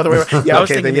around. Oh, other way around. Yeah, I was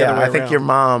okay, thinking then the other yeah. way I think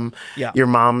around. your Yeah.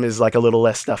 mom is like a little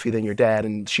less stuffy than your dad,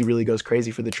 and she really goes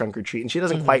crazy for the trunk or treat. And she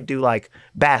doesn't quite do like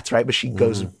bats, right? But she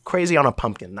goes crazy on a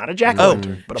pumpkin, not a jack o' Oh,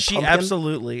 lantern, but a she pumpkin.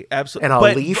 absolutely. And a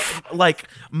leaf. like,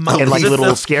 And, like, little Here's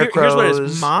what it scarecrows.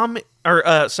 is.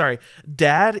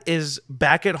 Dad is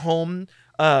back at home,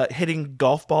 hitting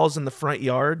golf balls in the front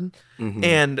yard,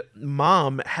 and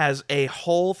mom has a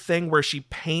whole thing where she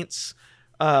paints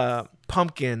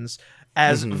pumpkins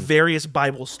as various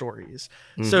Bible stories.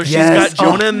 So she's Yes. got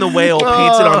Jonah and the whale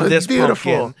painted on this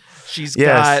beautiful. pumpkin. She's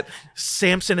Yes. got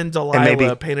Samson and Delilah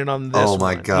maybe- painted on this. Oh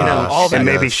my one. You know, gosh. all that. And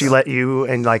maybe Yes. she let you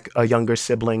and like a younger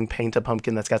sibling paint a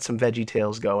pumpkin that's got some Veggie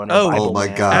Tales going. or Oh. Bible Oh my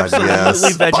Man. god, Absolutely, yes.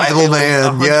 Veggie Bible Tales, Man,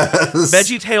 100 yes.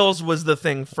 Veggie Tales was the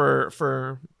thing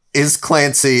for Is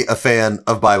Clancy a fan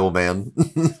of Bible Man?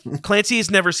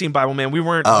 Clancy's never seen Bible Man. We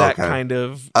weren't Oh, that okay. kind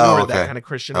of Oh, weren't that okay. kind of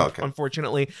Christian. Oh, okay.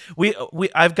 Unfortunately,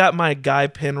 I've got my Guy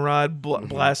Penrod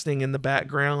blasting in the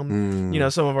background. You know,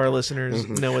 some of our listeners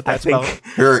know what that's think- about.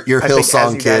 Your I think as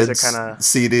Hillsong you guys are Kids kinda-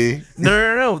 CD?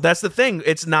 No. That's the thing.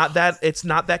 It's not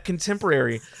that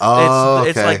contemporary. Oh,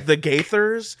 It's okay. like the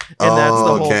Gaithers, and that's the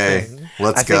whole okay. thing.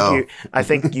 Let's I go.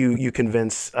 think you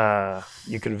convinced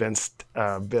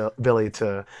Billy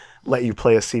to let you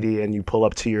play a CD, and you pull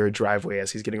up to your driveway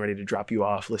as he's getting ready to drop you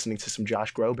off, listening to some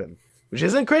Josh Groban, which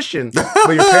isn't Christian, but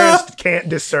your parents can't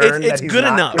discern It's that he's good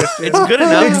not enough. Christian. It's good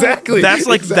enough. Exactly. That's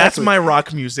that's Exactly. my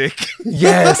rock music.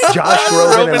 Yes, Josh Groban,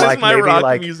 Roman and is like my maybe rock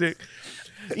like music.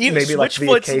 Even maybe, like, the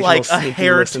Switchfoot's occasional like a sneaky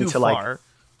hair listen too to, like, far.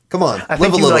 Come on, I live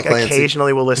think a you little, like Clancy.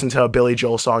 occasionally will listen to a Billy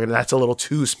Joel song, and that's a little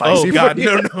too spicy. Oh for God,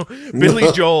 you. no.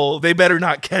 Billy Joel, they better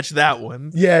not catch that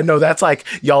one. Yeah, no, that's like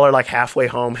y'all are like halfway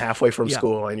home, halfway from Yeah.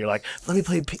 school, and you're like, let me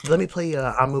play.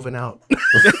 I'm moving out.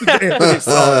 As, Let me play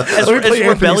as Anthony's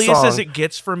rebellious song. as it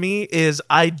gets for me is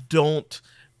I don't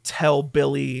tell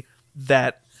Billy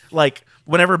that, like,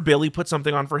 whenever Billy puts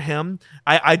something on for him,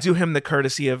 I do him the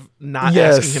courtesy of not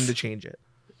Yes. asking him to change it.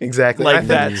 Exactly. Like I think,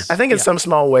 that's- I think in yeah. some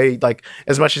small way, like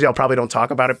as much as y'all probably don't talk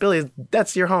about it, Billy,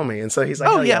 that's your homie, and so he's like,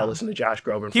 Oh, oh yeah, yeah. I'll listen to Josh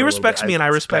Groban. For He a little respects bit. me and I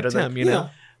It's respect better than- him, you know?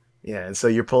 Yeah, and so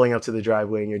you're pulling up to the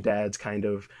driveway, and your dad's kind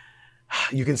of,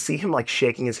 you can see him like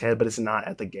shaking his head, but it's not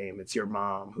at the game. It's your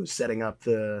mom who's setting up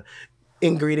the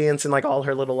ingredients and like all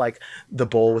her little like the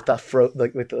bowl with the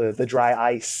like with the dry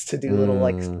ice to do little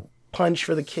like punch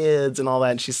for the kids and all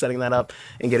that, and she's setting that up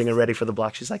and getting it ready for the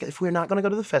block. She's like, if we're not going to go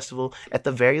to the festival, at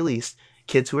the very least,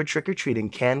 kids who are trick-or-treating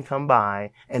can come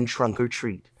by and trunk or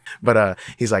treat. But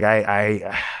he's like,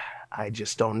 I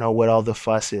just don't know what all the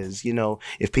fuss is. You know,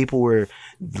 if people were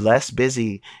less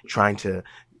busy trying to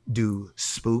do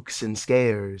spooks and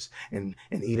scares and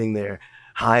eating their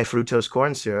high fructose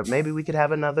corn syrup, maybe we could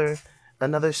have another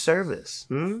service.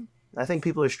 I think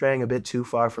people are straying a bit too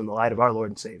far from the light of our Lord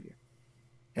and Savior.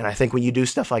 And I think when you do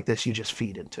stuff like this, you just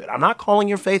feed into it. I'm not calling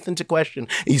your faith into question.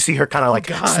 You see her kind of like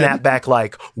snap back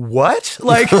like, what?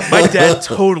 Like My dad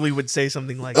totally would say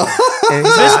something like that. and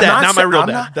he's This like, dad, "I'm not my real I'm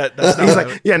dad. That's not He's my-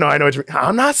 like, yeah, no, I know what you mean.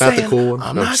 I'm not saying. the cool one.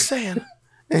 I'm No. not saying.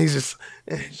 And he's just,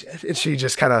 and she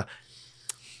just kind of,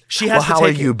 she has well, to how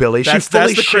take are you, it. Billy? That's, She fully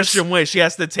that's the shifts- Christian way. She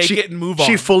has to take it and move on.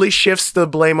 She fully shifts the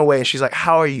blame away. And she's like,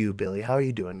 how are you, Billy? How are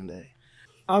you doing today?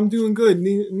 I'm doing good.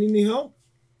 Need any help?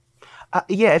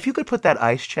 Yeah, if you could put that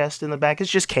ice chest in the back. It's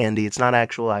just candy. It's not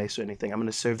actual ice or anything. I'm going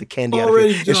to serve the candy out of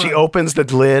Already here. And she done. opens the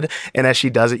lid, and as she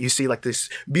does it, you see like this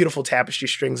beautiful tapestry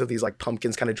strings of these like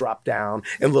pumpkins kind of drop down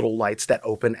and little lights that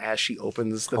open as she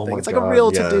opens the Oh thing. my It's like a God,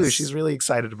 real to-do. yes. She's really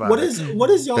excited about What it. is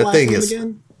y'all That last thing name is-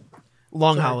 again?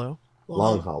 Long Sorry. Hollow.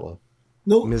 Long Hollow.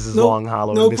 No, Mrs. no,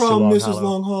 Longhollow No and Mr. problem, Mrs. Longhollow.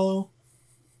 Longhollow.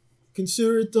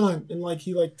 Consider it done. And like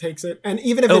he like takes it. And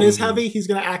even if it is heavy, he's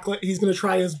gonna act like he's gonna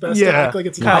try his best to Yeah. act like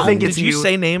it's I not. think Did it's you you.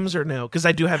 say names or no? Because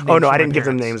I do have names. Oh, no, for I my didn't give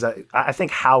them parents. names. I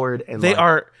think Howard and They like,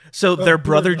 are so they're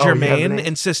brother Oh, you have the Jermaine names?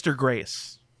 and sister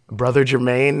Grace. Brother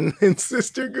Jermaine and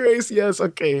Sister Grace. Yes,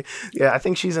 okay. Yeah, I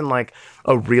think she's in like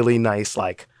a really nice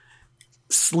like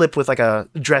slip with like a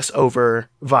dress over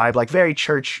vibe, like very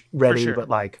church ready, sure. but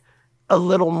like a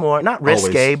little more not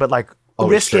risque, Always- but like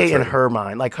always risque church in ready. her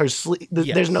mind. Like her Yes.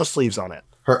 there's no sleeves on it,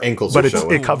 Her ankles but are it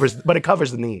showing.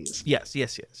 covers the knees. Yes.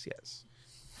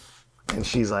 And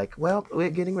she's like, well, we're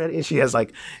getting ready. And she has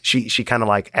like, she kind of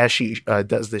like, as she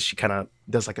does this, she kind of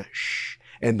does like a shh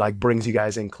and like brings you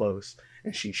guys in close.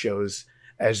 And she shows,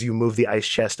 as you move the ice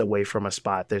chest away from a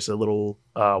spot, there's a little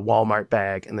Walmart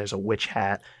bag and there's a witch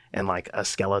hat and like a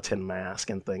skeleton mask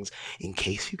and things. In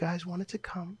case you guys wanted to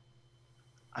come,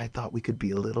 I thought we could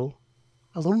be a little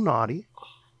naughty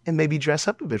and maybe dress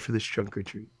up a bit for this trunk or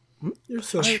treat. You're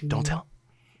so Shh, don't tell.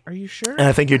 Are you sure? And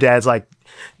I think your dad's like,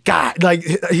 God, like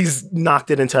he's knocked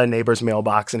it into a neighbor's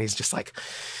mailbox and he's just like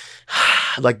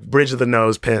bridge of the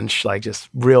nose pinch, like just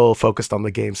real focused on the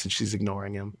game since she's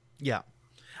ignoring him. Yeah,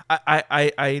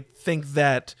 I think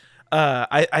that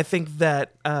I think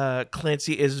that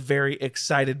Clancy is very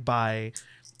excited by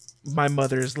my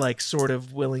mother's like sort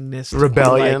of willingness to be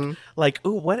Rebellion. like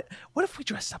ooh, what if we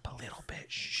dress up a little bit?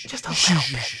 Shh, Just a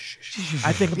little bit.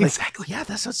 I think like, Exactly. yeah,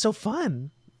 that sounds so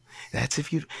fun. That's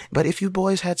but if you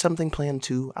boys had something planned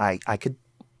too, I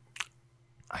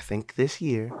think this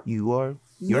year you're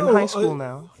No, in high school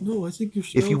now. No, I think you're.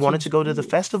 If you wanted to go to the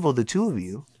festival, the two of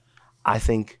you, I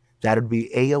think that would be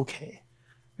A-okay.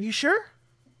 Are you sure?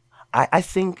 I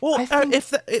think. Well, I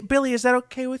think Billy, is that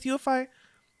okay with you if I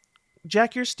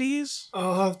jack your steez?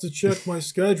 I'll have to check my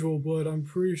schedule, but I'm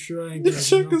pretty sure I ain't gonna.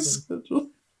 Check do his nothing. schedule.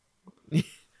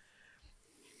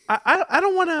 I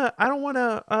don't want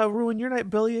to ruin your night,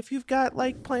 Billy. If you've got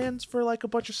like plans for like a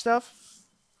bunch of stuff,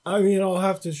 I mean, I'll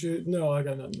have to shoot. No, I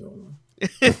got nothing going on.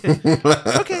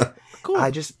 okay, cool.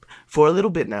 I just for a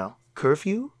little bit now.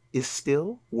 Curfew is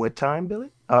still what time, Billy?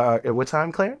 What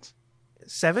time, Clarence?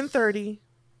 7:30.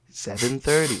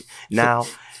 7:30. Now,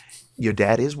 your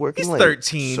dad is working He's late.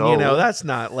 13. so- You know, that's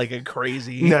not like a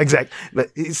crazy. No, exactly.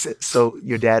 But so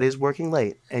your dad is working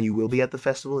late, and you will be at the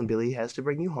festival, and Billy has to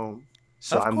bring you home.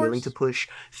 So Of I'm willing course. to push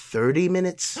 30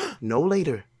 minutes, no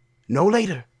later. No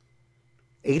later.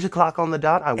 8 o'clock on the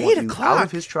dot. I want 8 you out o'clock?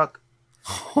 of his truck.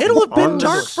 It'll have On been the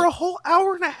dark bus. for a whole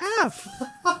hour and a half.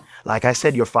 Like I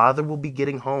said, your father will be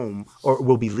getting home or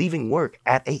will be leaving work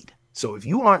at 8. So if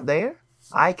you aren't there,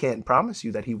 I can't promise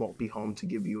you that he won't be home to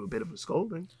give you a bit of a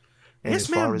scolding. And Yes, as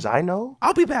far ma'am. as I know,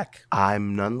 I'll be back.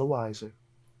 I'm none the wiser.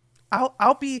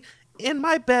 I'll be in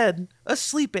my bed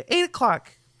asleep at 8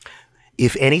 o'clock.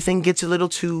 If anything gets a little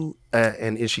too,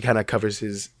 and she kind of covers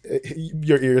his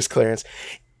your ears, Clarence,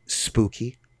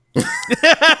 spooky.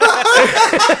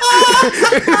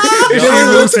 Billy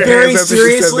looks very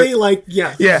seriously like,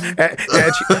 yeah. Yeah,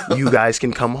 you guys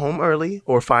can come home early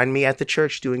or find me at the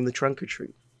church doing the trunk or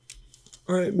treat.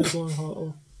 All right, Miss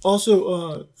Longhollow.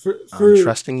 Also, for I'm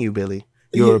trusting you, Billy.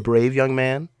 You're Yeah. a brave young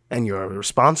man, and you're a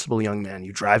responsible young man.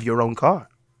 You drive your own car.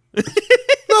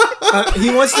 he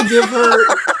wants to give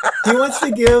her. He wants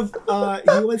to give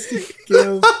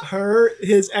her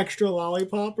his extra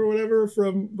lollipop or whatever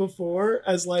from before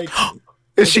as like.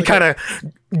 And she kind of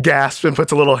gasps and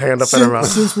puts a little hand up in her mouth.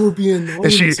 Since we're being And naughty,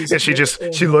 she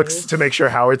Mrs. she looks to make sure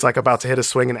Howard's like about to hit a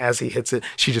swing, and as he hits it,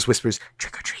 she just whispers,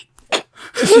 "Trick or treat."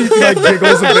 She like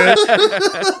giggles a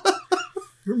bit,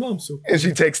 Your mom's so. and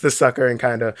she takes the sucker and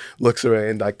kind of looks away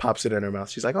and like pops it in her mouth.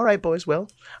 She's like, "All right, boys. Well,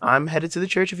 I'm headed to the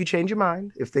church. If you change your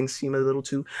mind, if things seem a little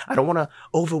too, I don't want to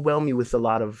overwhelm you with a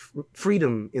lot of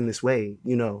freedom in this way,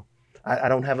 you know. I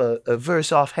don't have a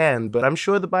verse offhand, but I'm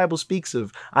sure the Bible speaks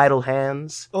of idle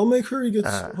hands. I'll make sure he gets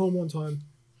home on time.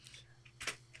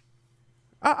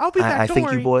 I'll be back. Don't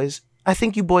worry. I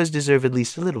think you boys deserve at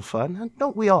least a little fun,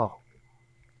 don't we all?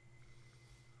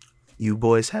 You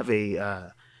boys have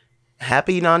a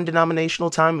happy non-denominational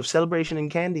time of celebration and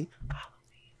candy.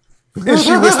 And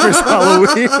she whispers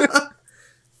Halloween.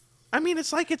 I mean,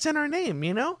 it's like it's in our name,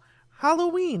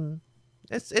 Halloween.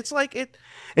 It's like it.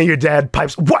 And your dad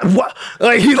pipes, what?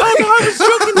 Like he I was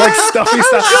joking, like Dad. stuffy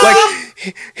stuff.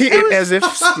 Like as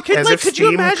if could you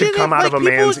steam imagine could come if, out of a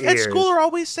people man's at ears. school are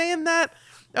always saying that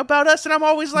about us, and I'm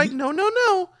always like,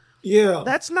 no. Yeah.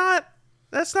 That's not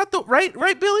the right,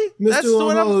 Billy? Mr. That's the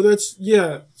one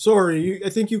Longhollow, sorry. I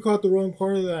think you caught the wrong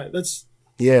part of that. That's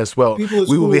Yes, well, we people at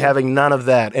will be school. having none of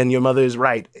that, and your mother is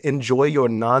right. Enjoy your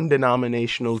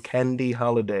non-denominational candy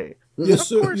holiday. yes,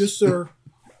 sir. course. Yes, sir.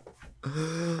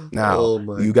 Now, Oh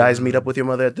my you guys meet up with your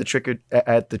mother at the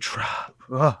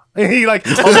he like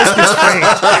almost gets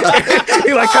faint.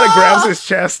 He like kind of grabs his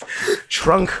chest.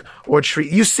 Trunk or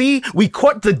treat. You see, we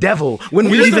caught the devil when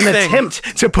we Here's the even thing.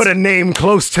 attempt to put a name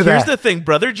close to Here's that. the thing,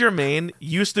 Brother Jermaine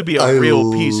used to be a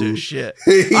real piece of shit.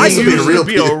 He I used to be a used real to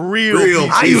be a piece- real real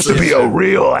piece I of used to shit. be a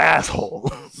real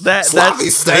asshole. That's Sloppy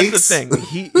the steaks. thing.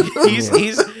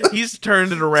 He's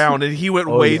turned it around, and he went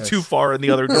way yes. too far in the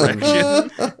other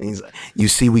direction. And he's like, you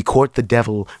see, we court the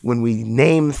devil when we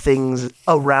name things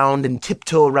around and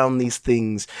tiptoe around these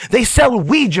things. They sell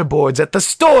Ouija boards at the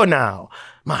store now.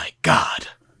 My God.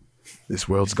 This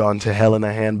world's gone to hell in a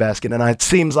handbasket, and it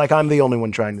seems like I'm the only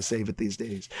one trying to save it these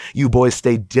days. You boys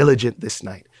stay diligent this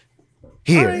night.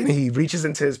 Here, and he reaches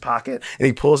into his pocket, and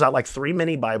he pulls out like 3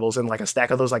 mini Bibles and like a stack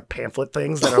of those like pamphlet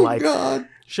things that are like, God.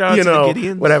 Shout out to the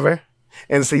Gideons. whatever.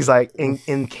 And so he's like,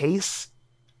 in case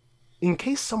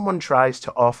someone tries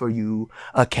to offer you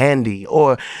a candy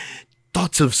or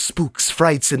thoughts of spooks,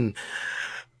 frights, and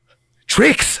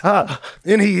tricks,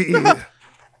 and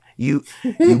you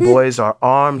boys are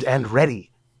armed and ready.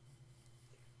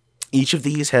 Each of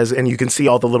these has, and you can see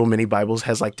all the little mini Bibles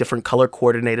has like different color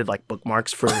coordinated like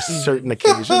bookmarks for certain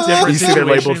occasions. Different You see they're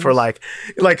labeled for situations.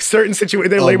 like certain situations.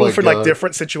 They're Oh labeled my for like God.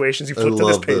 different situations. You flip to this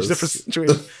love page, this. different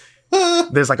situations.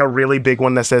 There's like a really big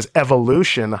one that says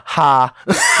evolution. Ha.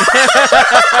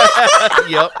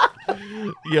 Yep.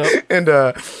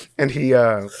 And he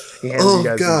hands Oh, you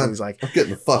guys God. and he's like, I'm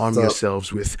getting fucked arm up.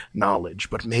 yourselves with knowledge,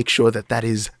 but make sure that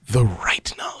is the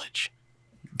right knowledge.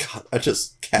 God, I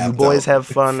just capped You boys out. have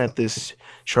fun at this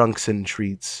Trunks and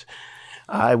Treats.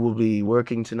 I will be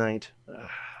working tonight.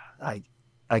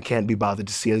 I can't be bothered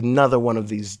to see another one of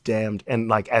these damned. And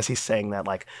like as he's saying that,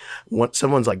 like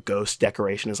someone's like ghost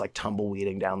decoration is like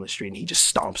tumbleweeding down the street, and he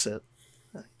just stomps it.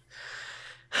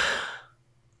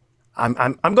 I'm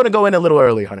gonna go in a little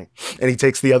early, honey. And he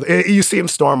takes the other. You see him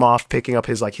storm off, picking up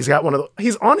his like. He's got one of the.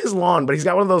 He's on his lawn, but he's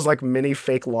got one of those like mini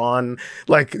fake lawn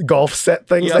like golf set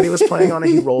things that he was playing on.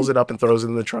 And he rolls it up and throws it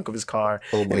in the trunk of his car.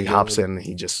 Oh and my he hops God. in. And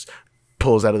he just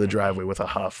pulls out of the driveway with a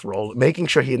huff, making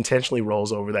sure he intentionally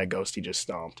rolls over that ghost he just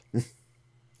stomped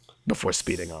before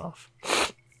speeding off.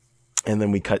 And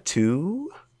then we cut to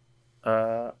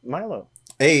Milo.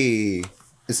 Hey,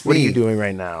 it's What me. are you doing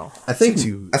right now? I think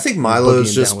Boogieing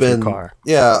Milo's down just with your been car.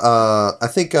 I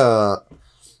think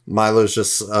Milo's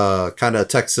just kind of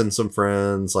texting some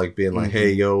friends, like being like,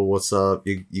 "Hey, yo, what's up?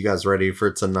 You guys ready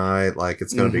for tonight? Like,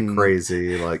 it's gonna be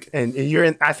crazy." Like, And you're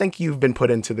in. I think you've been put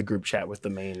into the group chat with the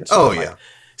main. Oh, like, yeah.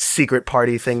 secret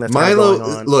party thing that's kinda going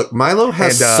Milo, on. look, Milo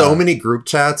has And, so many group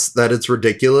chats that it's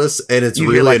ridiculous and it's You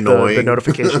really hear, like, annoying. The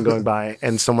notification going by,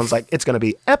 and someone's like, "It's gonna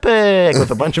be epic" with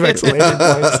a bunch of exclamation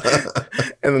points,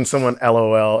 and then someone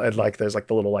LOL, and like there's like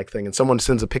the little like thing, and someone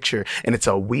sends a picture, and it's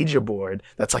a Ouija board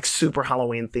that's like super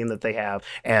Halloween themed that they have,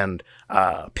 and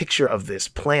a picture of this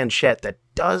planchette that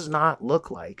does not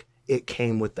look like it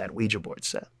came with that Ouija board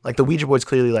set. Like the Ouija board's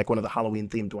clearly like one of the Halloween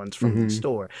themed ones from the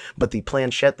store, but the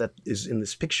planchette that is in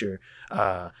this picture,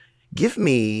 give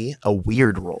me a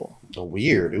weird roll. Oh,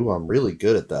 weird. Ooh, I'm really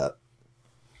good at that.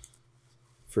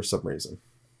 For some reason.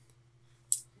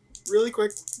 Really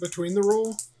quick, between the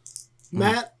roll,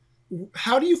 Matt,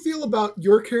 how do you feel about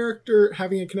your character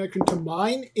having a connection to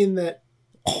mine in that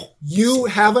you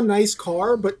have a nice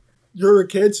car, but you're a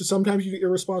kid, so sometimes you get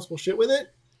irresponsible shit with it,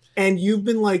 and you've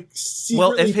been like secretly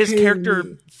Well, if his paying character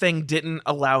me. thing didn't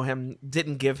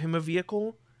give him a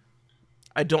vehicle,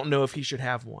 I don't know if he should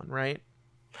have one, right?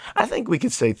 I think we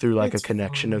could say through like It's a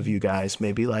connection fine. of you guys,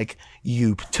 maybe like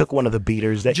you took one of the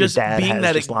beaters that Just your dad being has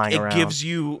that just lying it around. gives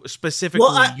you specifically,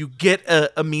 you get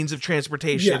a means of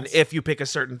transportation Yes. if you pick a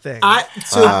certain thing.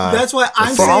 That's why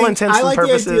I'm for all saying intents I and like the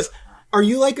idea. purposes- Are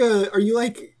you like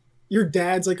your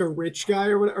dad's like a rich guy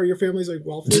or what, or your family's like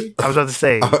wealthy. I was about to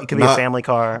say it could be a family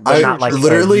car, but I not like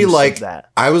literally like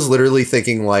that. I was literally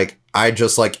thinking like I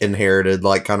just like inherited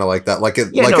like kind of like that like a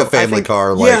Yeah, like no, a family I think-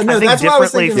 car like Yeah, no, I think that's what I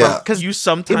was differently thinking. from Yeah. because You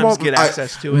sometimes get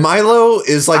access to it. Milo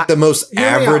is like the most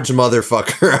hear me average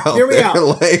motherfucker out Hear me there.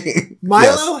 out. Like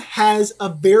Milo has a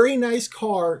very nice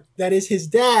car that is his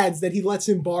dad's that he lets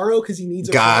him borrow because he needs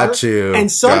a car. Got you. And I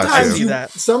sometimes see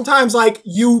that. sometimes like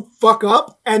you fuck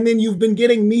up and then you've been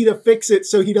getting me to fix it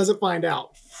so he doesn't find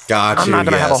out. Got you. I'm not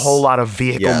going to have a yes. whole lot of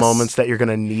vehicle Yes. moments that you're going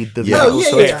to need the Yeah. vehicle, Oh, yeah,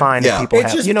 so yeah. it's fine Yeah. if people It's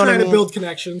have. just You know what I trying mean? to build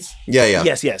connections. Yeah, yeah.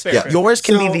 Yes. Yeah. Yours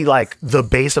can So- be the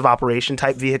base of operation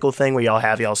type vehicle thing where y'all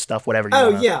have y'all stuff, whatever you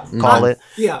Oh wanna yeah. call it.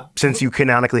 Yeah. Since you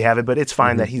canonically have it, but it's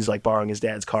fine that he's like borrowing his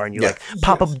dad's car and you Yeah. like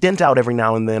pop a dent out every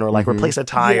now and then or like replace a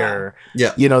tire,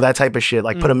 Yeah. you know, that type of shit.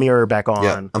 Like put a mirror back on.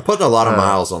 Yeah. I'm putting a lot of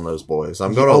miles on those boys.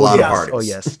 I'm going to a lot yes. of parties. Oh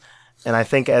yes. And I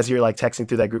think as you're like texting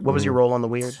through that group, what was your roll on the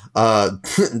weird?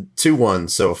 2-1,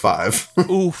 so 5.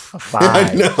 Oof. A 5.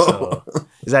 I know. So-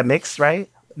 is that mixed, right?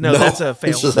 No, that's a fail.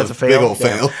 It's just That's a a fail? big old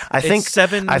Yeah. fail. I think It's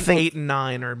 7, I think 8, and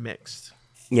 9 are mixed.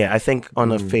 Yeah, I think on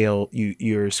the fail,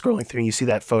 you're scrolling through and you see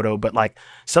that photo, but like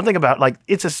something about like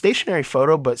it's a stationary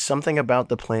photo, but something about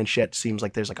the planchette seems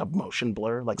like there's like a motion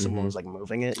blur, like someone was like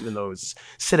moving it, even though it's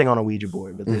sitting on a Ouija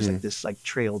board. But there's like this like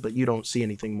trail, but you don't see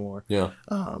anything more. Yeah.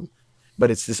 But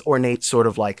it's this ornate sort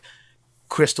of like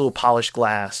crystal polished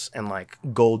glass and like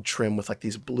gold trim with like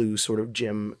these blue sort of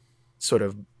gem sort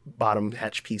of bottom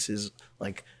hatch pieces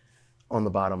like on the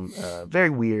bottom. Very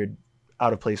weird.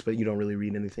 Out of place, but you don't really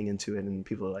read anything into it, and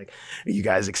people are like, "Are you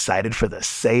guys excited for the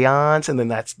seance?" And then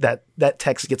that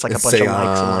text gets like a bunch of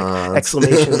likes and like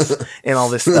exclamations and all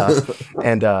this stuff.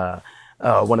 And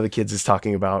one of the kids is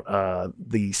talking about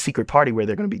the secret party where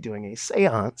they're going to be doing a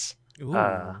seance,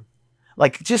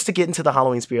 like just to get into the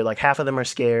Halloween spirit. Like half of them are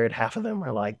scared, half of them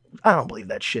are like, "I don't believe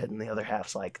that shit," and the other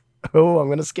half's like, "Oh, I'm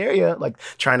going to scare you," like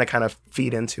trying to kind of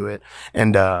feed into it.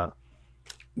 And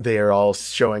they are all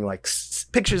showing like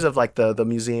pictures of like the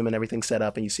museum and everything set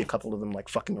up, and you see a couple of them like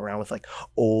fucking around with like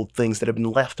old things that have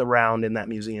been left around in that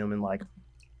museum. And like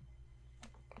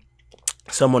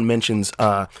someone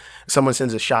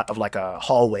sends a shot of like a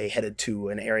hallway headed to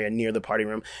an area near the party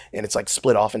room, and it's like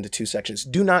split off into 2 sections.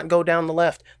 Do not go down the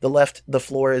left. The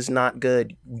floor is not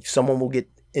good. Someone will get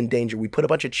in danger. We put a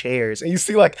bunch of chairs, and you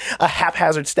see like a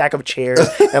haphazard stack of chairs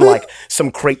and like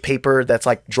some crepe paper that's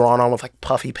like drawn on with like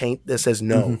puffy paint that says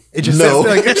no. It just No,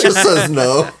 says like, it just says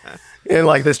no. and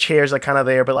like this chairs are kind of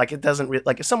there, but like it doesn't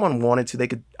like if someone wanted to, they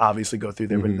could obviously go through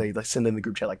there, but they like send in the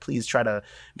group chat like, please try to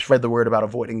spread the word about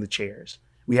avoiding the chairs.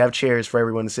 We have chairs for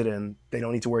everyone to sit in. They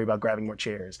don't need to worry about grabbing more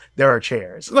chairs. There are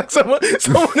chairs. Like someone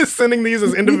is sending these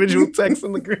as individual texts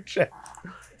in the group chat.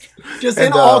 Just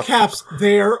in all caps,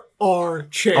 there are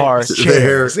chairs. Are There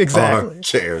chairs, exactly. are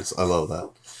chairs. I love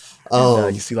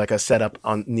that. You see like a setup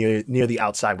on near the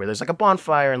outside where there's like a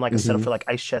bonfire and like a setup for like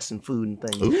ice chests and food and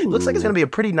things. It looks like it's gonna be a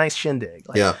pretty nice shindig.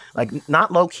 Like, Yeah. Like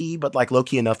not low key, but like low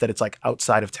key enough that it's like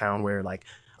outside of town where like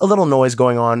a little noise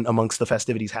going on amongst the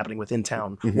festivities happening within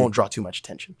town won't draw too much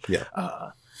attention. Yeah.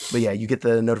 But yeah, you get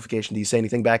the notification. Do you say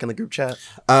anything back in the group chat?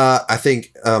 I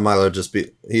think Milo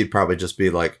he'd probably just be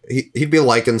like he'd be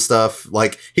liking stuff.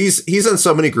 Like he's in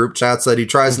so many group chats that he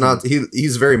tries not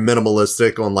he's very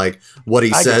minimalistic on like what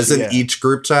he says in each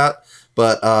group chat.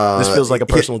 But This feels like a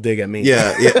personal dig at me.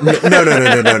 Yeah. No,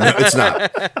 it's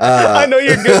not. I know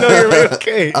you're good. No, you're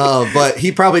okay. But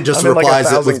he probably just I'm in, like, replies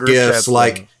it 1,000 with group gifs. chats,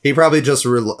 Like though. he probably just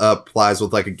replies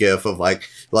with like a gif of like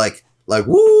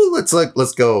woo, let's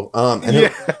go.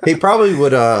 And he probably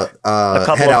would a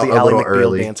couple head of out the a Ally little McBeal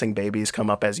early. dancing babies come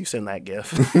up as you send that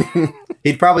gif.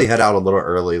 He'd probably head out a little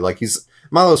early. Like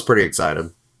Milo's pretty excited.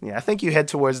 Yeah, I think you head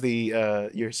towards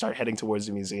you start heading towards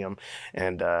the museum,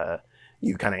 and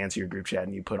you kind of answer your group chat,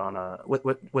 and you put on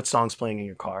what song's playing in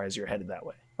your car as you're headed that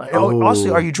way. Like,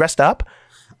 also, are you dressed up?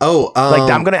 Oh,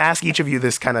 Like I'm gonna ask each of you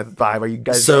this kind of vibe. Are you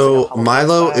guys? so dressing up Milo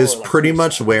Halloween is style or, like, pretty full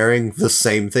much style? wearing the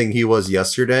same thing he was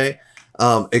yesterday,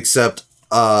 except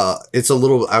it's a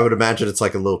little. I would imagine it's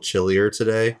like a little chillier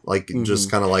today. Like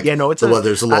just kind of like it's the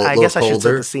weather's a little. I guess I should set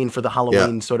colder. the scene for the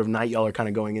Halloween sort of night y'all are kind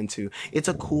of going into. It's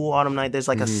a cool autumn night. There's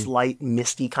like a slight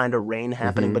misty kind of rain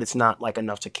happening, but it's not like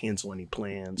enough to cancel any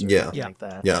plans or anything like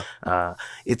that. Yeah.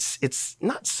 It's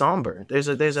not somber. There's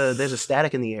a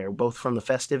static in the air, both from the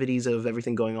festivities of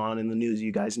everything going on in the news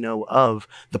you guys know of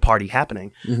the party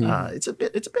happening. It's a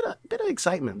bit of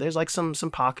excitement. There's like some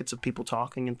pockets of people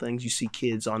talking and things. You see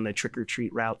kids on their trick or treat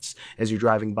routes as you're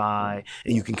driving by,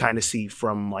 and you can kind of see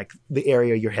from like the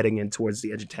area you're heading in towards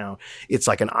the edge of town. It's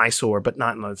like an eyesore, but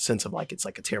not in the sense of like it's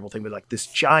like a terrible thing, but like this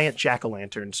giant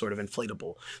jack-o'-lantern sort of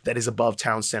inflatable that is above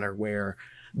town center where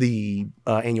the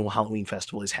annual Halloween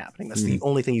festival is happening. That's the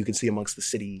only thing you can see amongst the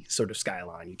city sort of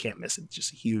skyline. You can't miss it. It's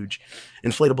just a huge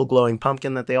inflatable glowing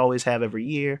pumpkin that they always have every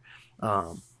year.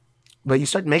 But you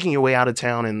start making your way out of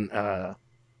town, and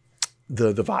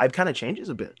the vibe kind of changes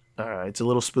a bit. It's a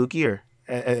little spookier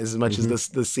as much as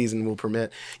this season will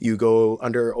permit. You go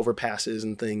under overpasses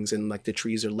and things, and like the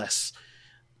trees are less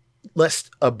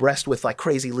abreast with like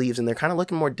crazy leaves, and they're kind of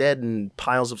looking more dead, and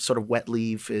piles of sort of wet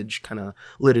leafage kind of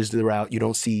litters the route. You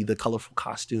don't see the colorful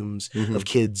costumes of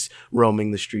kids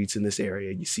roaming the streets in this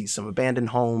area. You see some abandoned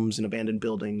homes and abandoned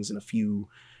buildings and a few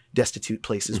destitute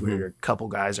places where a couple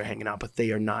guys are hanging out, but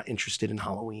they are not interested in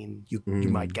Halloween. You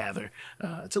might gather.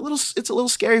 It's a little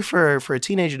scary for a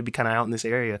teenager to be kind of out in this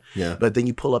area. Yeah. But then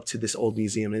you pull up to this old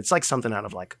museum, and it's like something out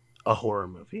of like a horror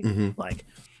movie. Like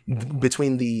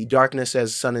between the darkness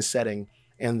as sun is setting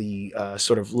and the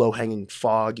sort of low-hanging,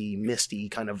 foggy, misty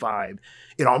kind of vibe,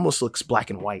 it almost looks black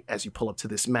and white as you pull up to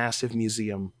this massive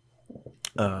museum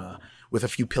with a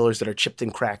few pillars that are chipped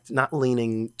and cracked, not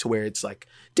leaning to where it's like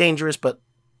dangerous, but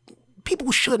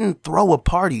people shouldn't throw a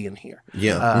party in here.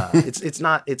 Yeah. It's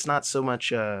not so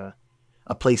much a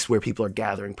place where people are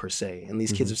gathering per se. And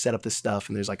these kids have set up this stuff,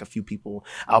 and there's like a few people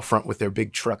out front with their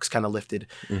big trucks kind of lifted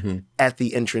at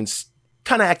the entrance,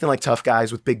 kind of acting like tough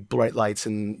guys with big bright lights,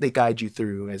 and they guide you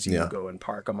through as you go and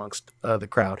park amongst the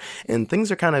crowd. And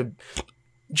things are kind of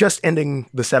just ending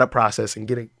the setup process and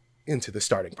getting into the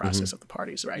starting process of the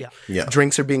parties, right? Yeah.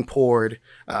 Drinks are being poured,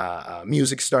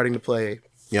 music's starting to play.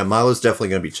 Yeah, Milo's definitely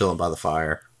going to be chilling by the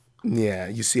fire. Yeah,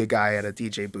 you see a guy at a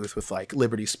DJ booth with like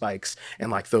Liberty spikes and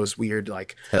like those weird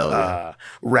like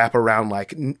wrap around like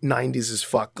 90s as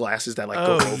fuck glasses that like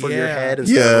go over your head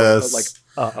instead of like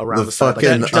around the side.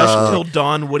 Like Dusk Till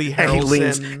Dawn, Woody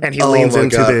Harrelson. And he leans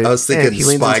into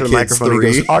the microphone.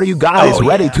 He goes, "Are you guys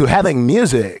ready to having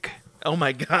music? Oh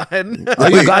my God. Are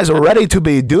you guys ready to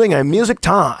be doing a music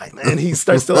time?" And he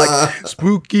starts to like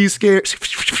spooky scare,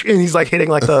 and he's like hitting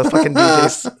like the fucking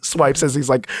DJ swipes as he's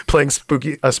like playing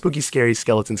spooky scary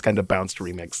skeletons kind of bounced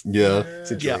remix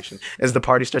situation. As the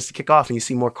party starts to kick off and you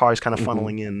see more cars kind of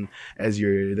funneling in as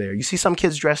you're there. You see some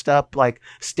kids dressed up like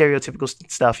stereotypical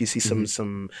stuff. You see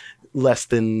some less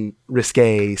than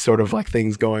risque sort of like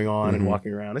things going on and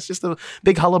walking around. It's just a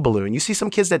big hullabaloo. And you see some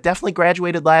kids that definitely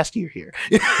graduated last year here.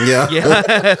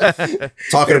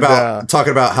 Talking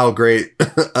about how great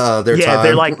their time.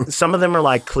 They're like, some of them are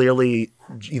like clearly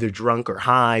either drunk or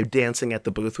high, dancing at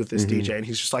the booth with this DJ, and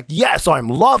he's just like, "Yes, I'm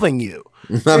loving you."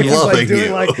 I'm loving like doing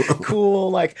you. like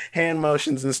cool like hand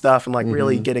motions and stuff, and like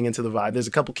really getting into the vibe. There's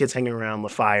a couple kids hanging around the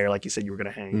fire, like you said you were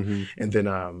gonna hang, and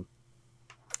then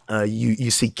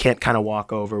you see Kent kind of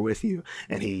walk over with you,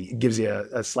 and he gives you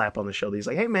a slap on the shoulder. He's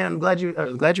like, "Hey man, I'm glad you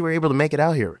were able to make it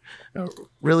out here.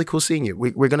 Really cool seeing you.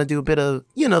 We're gonna do a bit of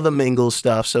the mingle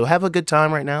stuff, so have a good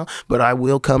time right now. But I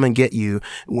will come and get you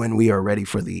when we are ready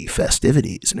for the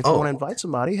festivities. And if you want to invite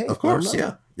somebody, hey, of course,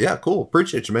 yeah, cool.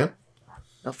 Appreciate you, man."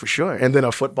 Oh, for sure. And then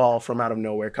a football from out of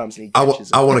nowhere comes and he catches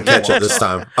it. I want to catch it this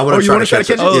time. I want to try to catch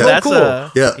it. Oh, that's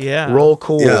cool. Roll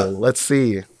cool. Yeah. Let's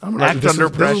see. Act under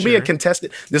pressure.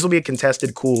 This will be a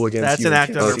contested cool against that's you.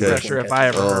 That's an act under pressure if I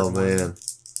ever heard one. Man.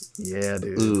 Yeah,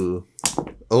 dude. Ooh.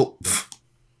 Oh.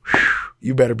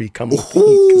 You better be coming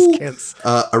clean, 'cause Kent's.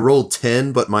 I rolled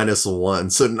 10, but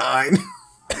 -1, so 9.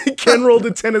 Ken rolled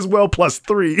a 10 as well,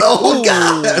 +3. Oh,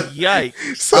 God.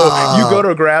 Yikes. So you go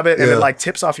to grab it, and it like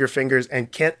tips off your fingers,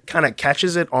 and Kent kind of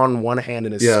catches it on one hand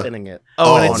and is spinning it.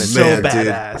 Oh, and it's so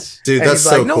badass. Dude, and that's he's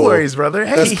so like, "No cool. worries, brother.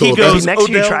 Hey," that's cool. He goes, "Next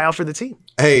year, try out for the team."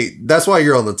 Hey, that's why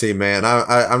you're on the team, man.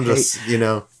 I'm just,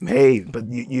 Hey,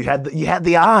 but you had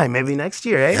the eye. Maybe next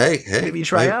year, eh? Hey, maybe you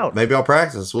try out. Maybe I'll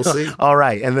practice. We'll see. All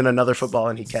right, and then another football,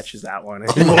 and he catches that one.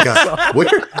 Oh my God, where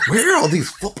are all these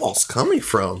footballs coming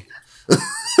from?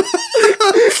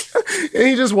 And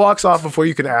he just walks off before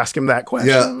you can ask him that question.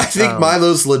 Yeah, I think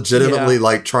Milo's legitimately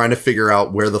like trying to figure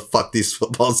out where the fuck these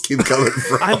footballs keep coming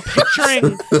from.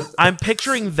 I'm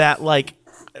picturing that like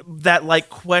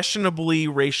questionably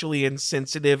racially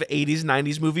insensitive 80s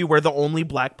 90s movie where the only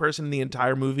black person in the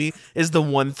entire movie is the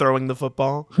one throwing the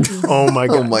football. Oh my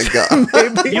God. Oh my God.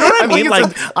 You know what I mean?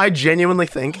 Like, I genuinely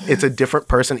think it's a different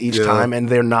person each time, and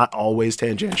they're not always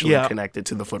tangentially connected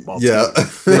to the football team.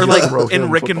 Or like in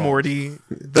Rick and Morty,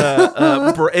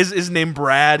 is his name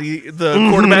Brad? The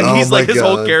quarterback. He's like his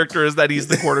whole character is that he's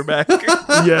the quarterback.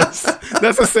 Yes,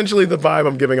 that's essentially the vibe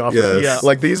I'm giving off. Of. Yeah.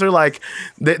 Like these are like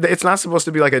it's not supposed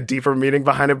to be like a deeper meaning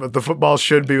behind it, but the football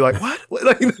should be like what?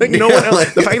 Like no one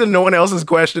else. The fact that no one else is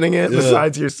questioning it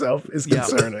besides yourself is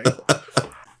concerning.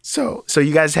 So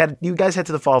you guys head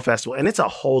to the fall festival, and it's a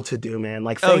whole to do, man.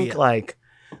 Like think like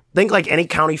think like any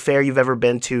county fair you've ever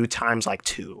been to times like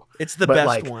 2. It's the But, best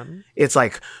like, one. It's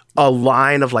like a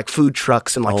line of like food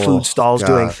trucks and like Oh, food stalls God.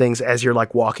 doing things as you're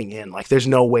like walking in. Like there's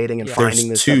no waiting and finding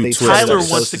There's this two stuff. They twists. said Tyler they're wants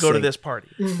supposed to go to sing. this party.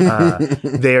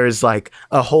 There's like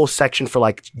a whole section for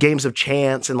like games of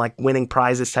chance and like winning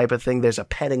prizes type of thing. There's a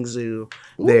petting zoo.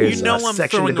 There's You know a I'm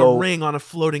section throwing to go a ring on a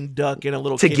floating duck in a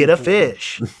little to kiddie get a pool.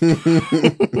 fish.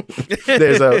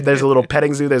 there's a little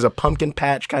petting zoo. There's a pumpkin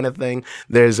patch kind of thing.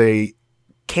 There's a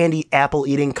candy apple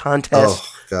eating contest.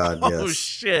 Oh God, Oh yes.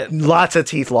 shit! Lots of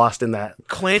teeth lost in that.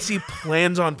 Clancy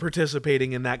plans on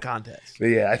participating in that contest. But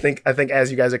yeah, I think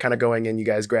as you guys are kind of going in, you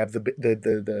guys grab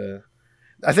the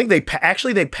I think they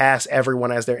pass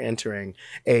everyone as they're entering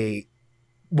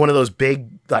one of those big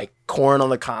like corn on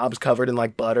the cobs covered in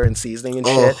like butter and seasoning and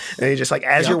shit. And you just like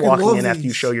as you're Fucking walking love in after you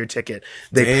these. show your ticket,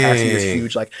 they pass you this Dang.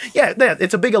 huge like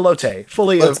it's a big elote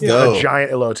fully Let's of go. a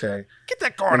giant elote. Get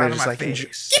that corn And out they're of just my like,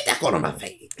 face. Get that one on my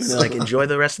face. And they're like, enjoy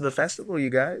the rest of the festival, you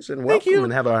guys, and Thank welcome you.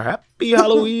 and have a happy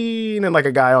Halloween. And like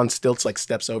a guy on stilts like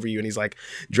steps over you and he's like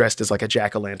dressed as like a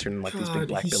jack-o'-lantern and like these big God,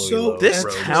 black he's billowy so This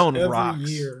robes. town every rocks.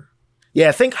 year.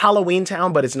 Yeah, think Halloween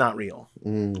Town, but it's not real.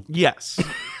 Yes,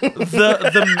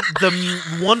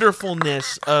 the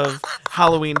wonderfulness of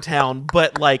Halloween Town,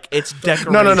 but like it's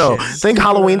decorations. No. Think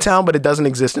Halloween ass. Town, but it doesn't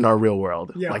exist in our real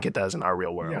world Yeah. like it does in our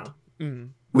real world. Yeah.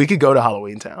 We could go to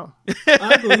Halloween Town.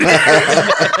 I believe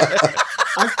it.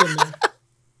 I've been there.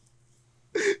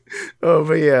 Oh,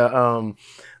 but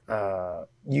yeah,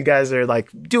 you guys are like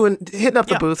hitting up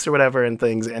the Yeah. booths or whatever and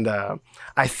things, and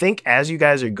I think as you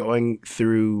guys are going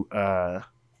through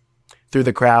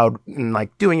the crowd and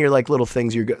like doing your like little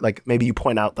things, you're like maybe you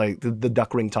point out like the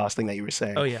duck ring toss thing that you were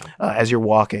saying. Oh, yeah. As you're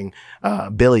walking,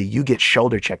 Billy, you get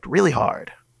shoulder checked really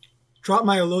hard. Drop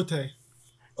my elote.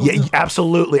 Yeah,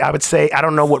 absolutely. I would say I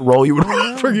don't know what roll you would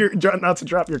roll for your not to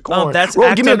drop your corn. That's Roll,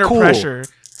 act give me a under cool. pressure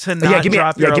to not give me-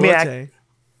 drop yeah, your give me elote.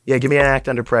 give me an act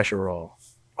under pressure roll.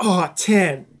 Oh,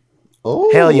 10.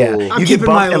 Oh, Hell yeah. I'm You get keeping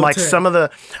my bumped and like elote. some of the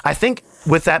I think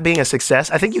with that being a success,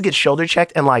 I think you get shoulder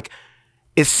checked and like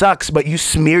it sucks, but you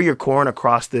smear your corn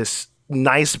across this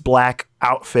nice black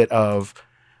outfit of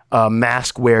a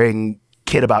mask wearing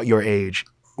kid about your age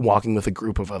walking with a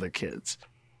group of other kids.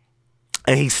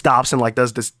 And he stops and like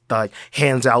does this like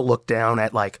hands out look down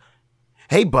at like,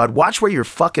 hey bud, watch where you're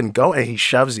fucking going. And he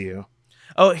shoves you.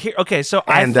 Oh, here. Okay, so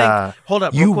And, I think. Hold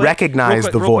up. you real quick, recognize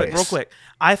the real quick, voice. Real quick.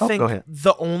 I go think ahead.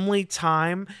 the only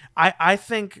time I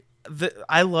think that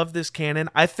I love this canon.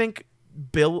 I think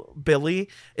Billy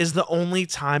is the only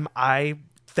time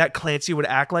that Clancy would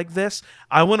act like this.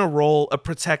 I want to roll a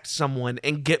protect someone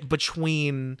and get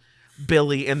between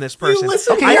Billy and this person. You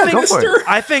listen, Okay, yeah, go for it. minister.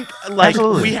 I think like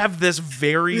Absolutely. we have this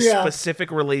very Yeah.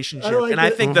 specific relationship, I like and I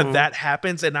it. think that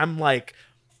happens, and I'm like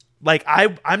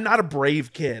I'm not a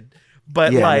brave kid,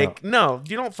 but Yeah, like no,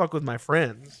 you don't fuck with my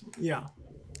friends. Yeah.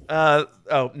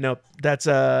 Oh no, that's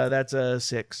a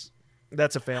 6.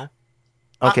 That's a fail.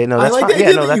 Okay, no, I that's like fine. the Yeah,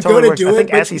 idea no, that that you totally go to works. do I it,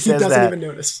 think but as he he says doesn't that, even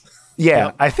notice.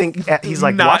 yeah, I think he's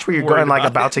like, Not watch where you're worried going, like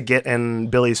about about it. to get in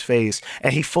Billy's face,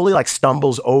 and he fully like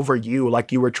stumbles over you,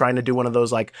 like you were trying to do one of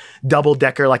those like double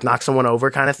decker, like knock someone over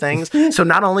kind of things. So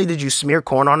not only did you smear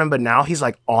corn on him, but now he's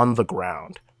like on the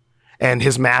ground, and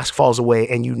his mask falls away,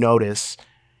 and you notice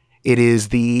it is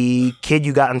the kid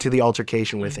you got into the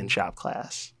altercation with in shop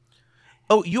class.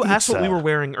 Oh, you asked what we uh, were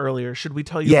wearing earlier. Should we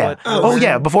tell you Yeah. what? Oh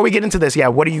yeah. Before we get into this, yeah,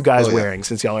 what are you guys Oh, yeah. wearing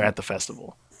since y'all are at the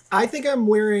festival? I think I'm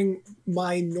wearing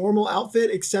my normal outfit,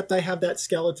 except I have that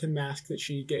skeleton mask that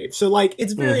she gave. So, like,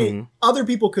 it's very. Other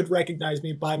people could recognize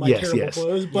me by my Yes, terrible yes.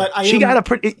 clothes, but I She am. got a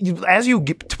pretty. As you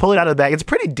get to pull it out of the bag, it's a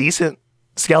pretty decent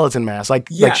skeleton mask. Like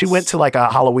she Yes. went to like a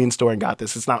Halloween store and got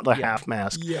this. It's not the half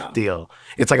mask Yeah. deal.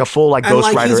 It's like a full like and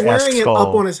Ghost like he's Rider esque wearing it up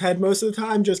skull. on his head most of the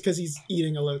time, just because he's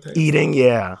eating elote. Eating,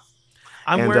 yeah.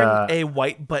 I'm And, wearing a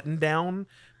white button-down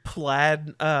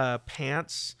plaid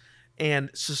pants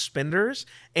and suspenders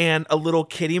and a little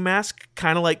kitty mask,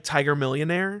 kind of like Tiger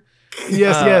Millionaire.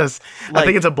 Yes. I Like,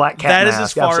 think it's a black cat That is mask.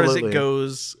 as far absolutely. as it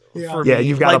goes. Yeah. For Yeah, me.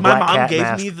 you've got like a my black mom cat gave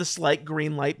mask. me the slight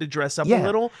green light to dress up a Yeah,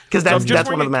 little because so I'm that's just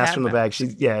one of the wearing a masks cat from the bag.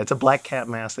 mask. It's a black cat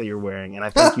mask that you're wearing, and I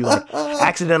think you like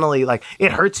accidentally like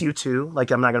it hurts you too. Like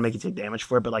I'm not gonna make you take damage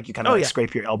for it, but like you kind of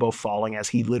scrape your elbow falling as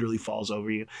he literally falls over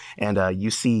you, and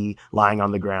you see lying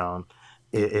on the ground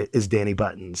is Danny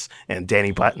Buttons, and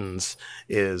Danny Buttons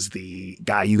is the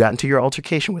guy you got into your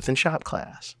altercation with in shop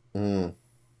class.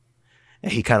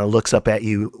 And he kind of looks up at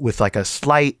you with like a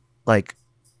slight like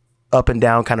up and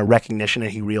down kind of recognition,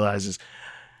 and he realizes,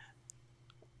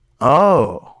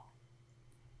 oh,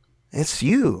 it's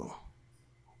you,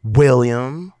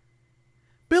 William.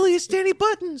 Billy, it's Danny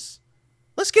Buttons.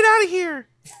 Let's get out of here.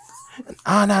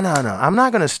 Oh, no. I'm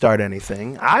not going to start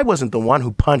anything. I wasn't the one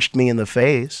who punched me in the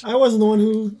face. I wasn't the one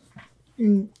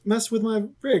who messed with my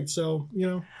rig, so, you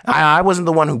know. I wasn't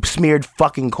the one who smeared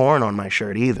fucking corn on my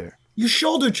shirt either. You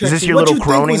shoulder checked. Is this your what little you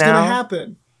crony think was now? gonna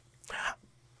happen?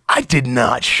 I did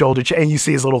not shoulder check. And you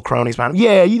see his little cronies behind him.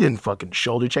 Yeah, you didn't fucking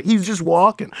shoulder check. He was just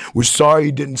walking. We're sorry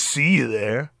he didn't see you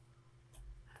there.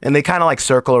 And they kind of like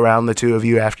circle around the two of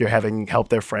you after having helped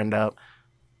their friend out.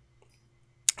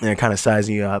 And they're kind of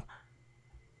sizing you up.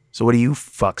 So what are you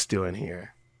fucks doing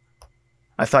here?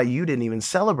 I thought you didn't even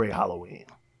celebrate Halloween.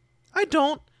 I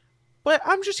don't, but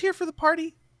I'm just here for the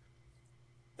party.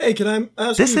 Hey, can I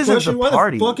ask This you a isn't question? the Why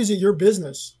party. the fuck is it your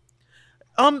business?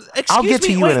 Excuse I'll get me,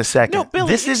 to you wait, in a second. No, Billy,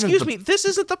 This isn't excuse the- me. This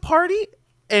isn't the party.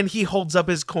 And he holds up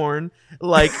his corn.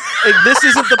 Like, this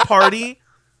isn't the party.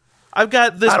 I've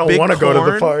got this I don't big want to go to the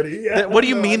corn. party. Yeah. What do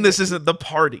you mean this isn't the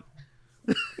party?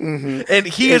 And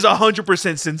he is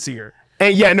 100% sincere.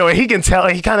 And yeah, no, he can tell.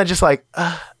 He kind of just like,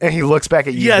 and he looks back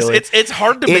at you. Yes, Billy. it's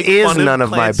hard to make It is fun of none of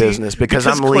my Clancy business because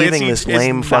I'm Clancy leaving this is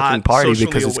lame not fucking party socially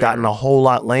because it's aware. gotten a whole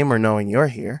lot lamer knowing you're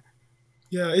here.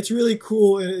 Yeah, it's really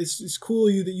cool, and it's cool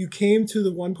that you came to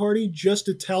the one party just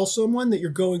to tell someone that you're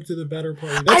going to the better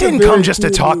party. I That's a didn't very come just to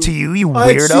cool talk move. to you, you It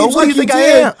weirdo. seems What do you like think I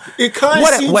did. am? It kind of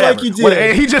seems Whatever. like you did.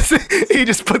 Whatever. He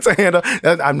just puts a hand up.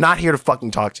 I'm not here to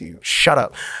fucking talk to you. Shut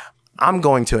up. I'm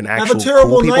going to an Have actual a terrible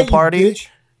cool people night, party. you bitch.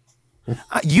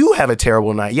 You have a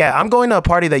terrible night. Yeah, I'm going to a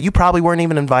party that you probably weren't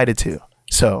even invited to.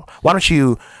 So why don't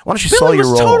you slow Billy your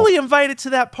was roll? totally invited to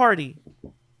that party.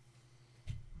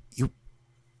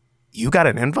 You got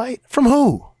an invite from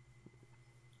who?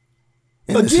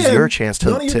 And this is Again, your chance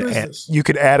none of your to add, business. you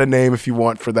could add a name if you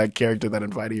want for that character that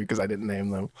invited you because I didn't name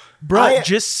them. Bro,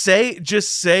 just say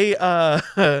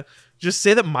that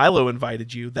Milo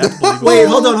invited you. That's believable. Wait,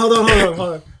 hold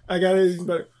on. I got it even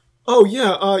better. Oh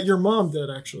yeah, your mom did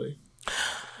actually.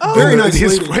 Oh, Very nice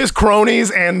lady. His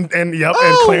cronies and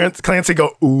Clancy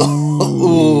go ooh.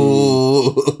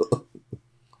 Ooh.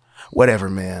 Whatever,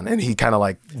 man. And he kind of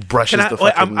like brushes the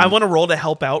fucking I want to roll to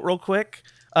help out real quick.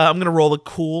 I'm gonna roll a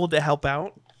cool to help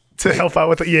out. to help out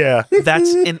with it. Yeah.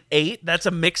 That's an 8. That's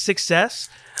a mixed success.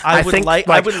 I would think, like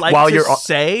like, while to you're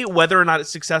say whether or not it's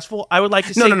successful. I would like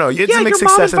to say No. It's yeah, a mixed your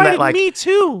mom success in that, invited like- me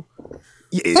too.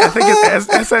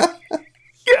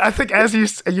 I think as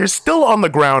you're still on the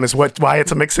ground is why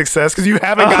it's a mixed success because you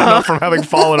haven't gotten up from having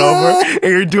fallen over and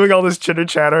you're doing all this chitter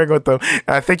chattering with them. And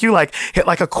I think you like hit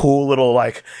like a cool little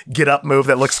like get up move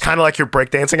that looks kind of like you're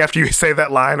breakdancing after you say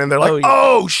that line and they're like,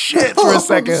 oh shit for a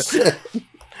second. Shit.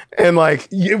 And like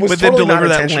it was But then totally deliver not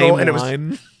that intentional lame and it was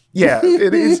line. yeah,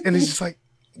 it is, and he's just like,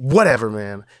 whatever,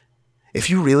 man. If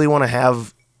you really want to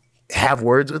have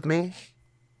words with me,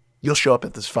 you'll show up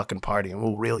at this fucking party and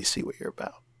we'll really see what you're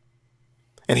about.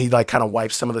 And he like kind of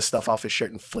wipes some of the stuff off his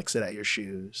shirt and flicks it at your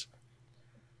shoes.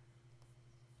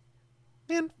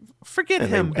 Man, forget And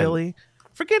him, Billy.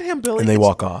 Forget him, Billy. And they It's-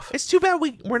 walk off. It's too bad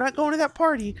we're not going to that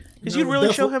party because you'd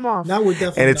really show him off. Now we're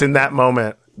definitely. And it's in not. that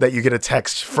moment that you get a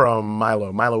text from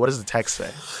Milo. Milo, what does the text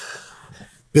say?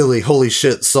 Billy, holy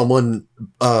shit, someone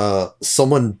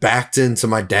backed into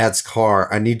my dad's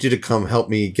car. I need you to come help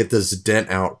me get this dent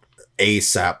out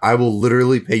ASAP. I will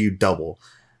literally pay you double.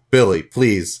 Billy,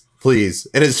 please.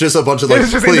 And it's just a bunch of like,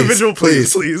 It's just please, individual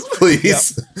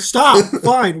please. Stop.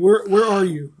 Fine. Where are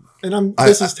you? And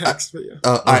this is text, but yeah.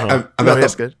 I'm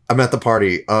at the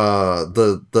party.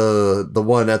 The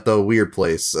one at the weird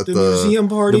place at The museum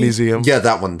party. The museum. Yeah,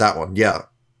 that one. Yeah.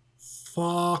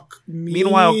 Fuck me.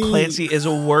 Meanwhile, Clancy is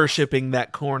worshipping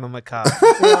that corn on the cob.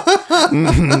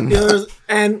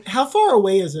 And how far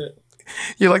away is it?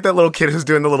 You're like that little kid who's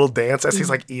doing the little dance as he's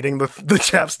like eating the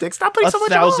chapstick. Stop putting so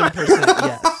much on. 1,000%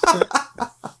 yes.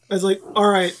 I was like, all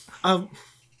right, I'll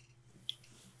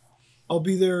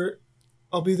be there.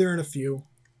 I'll be there in a few.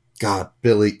 God,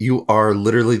 Billy, you are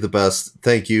literally the best.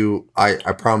 Thank you. I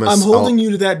promise. I'm holding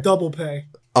you to that double pay.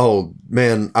 Oh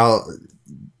man, I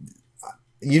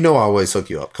always hook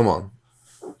you up. Come on.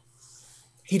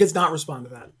 He does not respond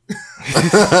to that.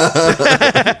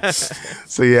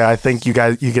 So yeah, I think you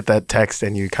get that text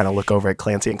and you kind of look over at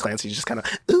Clancy and Clancy's just kind of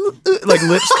like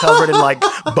lips covered in like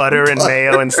butter and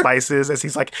mayo and spices as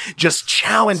he's like just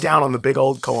chowing down on the big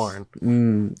old corn.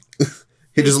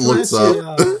 He just looks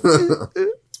up.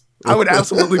 I would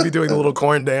absolutely be doing the little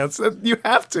corn dance. You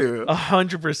have to.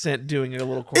 100% doing a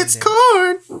little corn It's dance.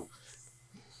 corn.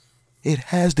 It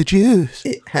has the juice.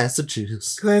 It has the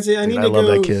juice. Clancy, I need I to love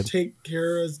that go kid. take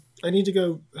care of. I need to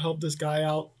go help this guy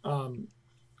out. Do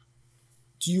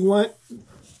you want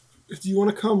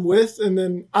to come with? And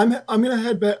then I'm gonna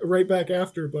head right back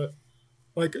after. But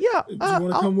like, Yeah, do you want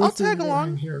to come I'll with? tag or along.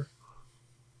 hang here.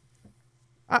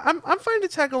 I'm fine to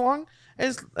tag along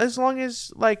as long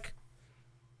as like.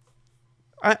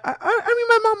 I mean,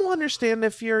 my mom will understand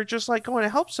if you're just like going to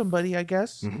help somebody, I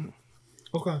guess. Mm-hmm.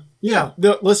 Okay. Yeah.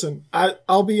 Listen,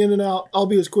 I'll be in and out. I'll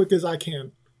be as quick as I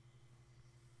can.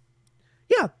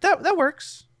 Yeah, that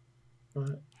works. All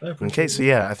right. Okay, so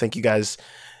yeah, I think you guys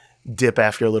dip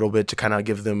after a little bit to kind of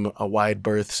give them a wide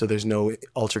berth so there's no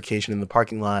altercation in the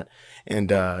parking lot. And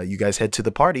you guys head to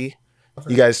the party.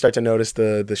 You guys start to notice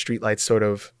the street lights sort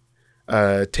of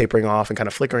tapering off and kind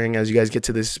of flickering as you guys get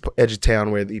to this edge of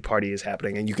town where the party is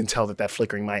happening. And you can tell that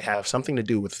flickering might have something to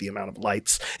do with the amount of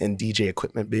lights and DJ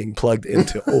equipment being plugged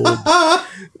into old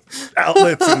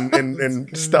outlets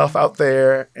and stuff out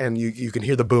there. And you can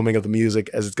hear the booming of the music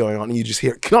as it's going on. And you just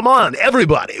hear, come on,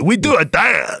 everybody, we do a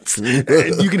dance.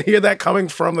 And you can hear that coming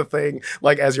from the thing.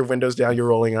 Like as your window's down, you're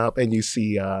rolling up and you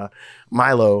see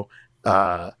Milo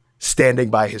standing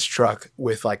by his truck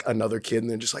with like another kid, and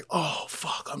then just like, oh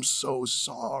fuck, I'm so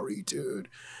sorry, dude.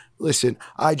 Listen,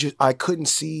 I couldn't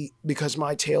see because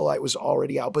my taillight was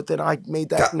already out, but then I made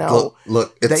that now.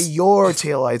 Look, that your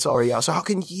taillight's already out. So how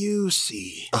can you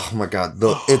see? Oh my god,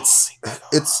 look, it's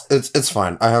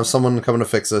fine. I have someone coming to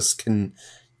fix this. Can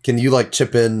you like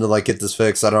chip in to like get this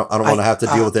fixed? I don't want to have to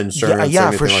deal with insurance.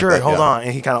 Yeah, for sure. Hold on,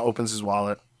 and he kind of opens his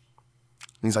wallet.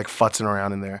 And he's like futzing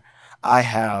around in there.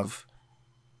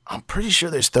 I'm pretty sure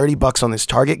there's $30 on this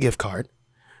Target gift card,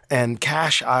 and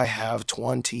cash I have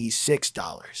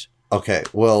 $26. Okay,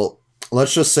 well,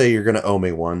 let's just say you're gonna owe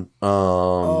me one.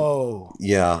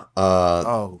 Yeah.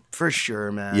 For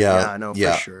sure, man. Yeah, no,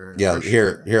 yeah, for sure. Yeah, for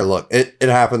here. sure. Look, it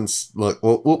happens. Look,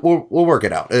 we'll work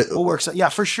it out. We'll work. Yeah,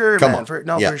 for sure, Come man. on.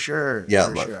 For sure. Yeah,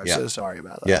 for look, sure. I'm yeah. so sorry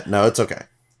about that. Yeah, no, it's okay.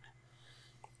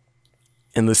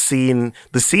 And the scene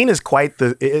is quite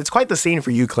the scene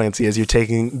for you, Clancy, as you're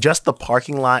taking just the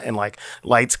parking lot and like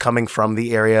lights coming from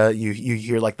the area. You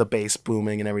hear like the bass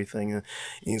booming and everything. And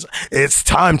he's like, it's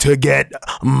time to get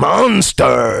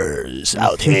monsters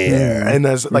out here. And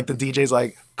there's like the DJ's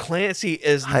like, Clancy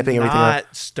is hyping everything not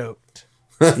up. stoked.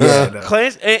 yeah, no.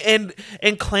 Clancy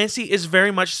and Clancy is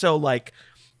very much so like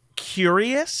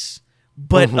curious,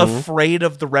 but afraid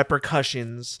of the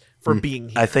repercussions for being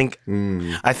here. I think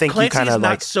you Clancy kind is of not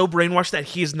like so brainwashed that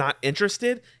he is not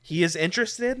interested. He is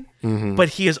interested, but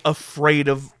he is afraid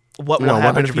of what will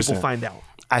happen if people 100%. find out.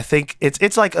 I think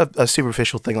it's like a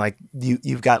superficial thing. Like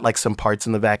you've got like some parts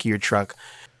in the back of your truck.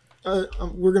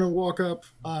 We're gonna walk up,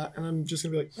 and I'm just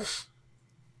gonna be like,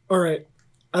 all right,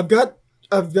 I've got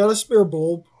a spare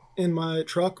bulb in my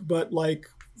truck, but like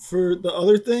for the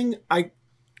other thing,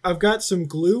 I've got some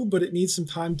glue, but it needs some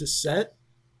time to set.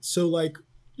 So like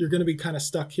you're gonna be kind of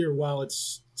stuck here while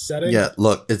it's setting. Yeah,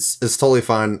 look, it's totally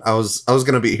fine. I was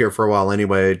gonna be here for a while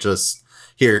anyway. Just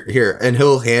here, and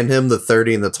he'll hand him the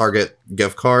 30 and the Target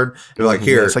gift card. You're like,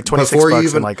 here, it's like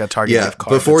 $26 and like a Target gift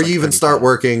card. Before It's you like even start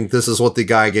working, this is what the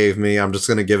guy gave me. I'm just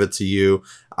gonna give it to you.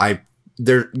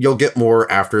 You'll get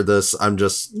more after this.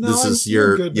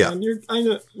 You're good, yeah. Man. I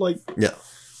know, like, Yeah.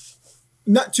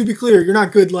 Not to be clear, you're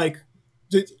not good. Like,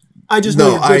 I just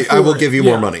know you're good I will for give it. you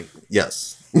more money.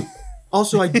 Yes.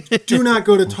 Also, I do not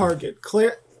go to Target.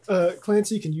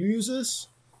 Clancy, can you use this?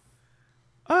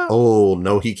 Oh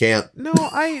no, he can't. No,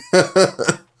 I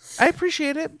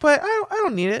appreciate it, but I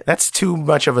don't need it. That's too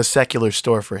much of a secular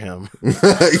store for him.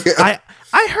 I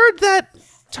heard that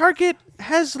Target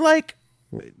has like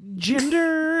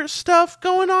gender stuff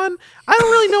going on. I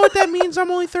don't really know what that means.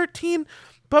 I'm only 13,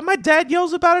 but my dad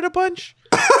yells about it a bunch.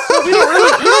 So we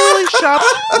don't really shop.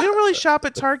 We don't really shop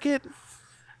at Target.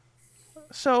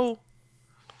 So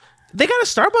they got a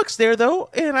Starbucks there though,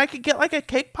 and I could get like a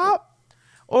cake pop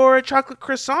or a chocolate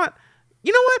croissant.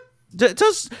 You know what?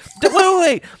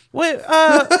 Wait.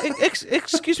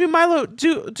 Excuse me, Milo.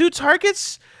 Do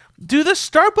Targets? Do the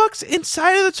Starbucks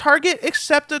inside of the Target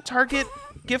accept a Target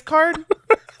gift card?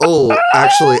 Oh,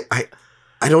 actually, I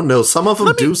don't know. Some of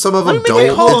them do, some of them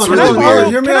don't. Hold It's on, really weird.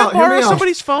 Hear me Can I out, hear borrow me out.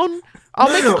 somebody's phone? I'll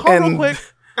make a call real quick.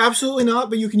 Absolutely not,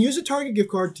 but you can use a Target gift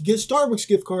card to get Starbucks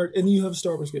gift card, and then you have a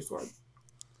Starbucks gift card.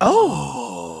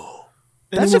 Oh,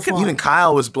 And that's then okay. we're fine. Even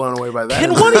Kyle was blown away by that.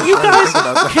 Can one of you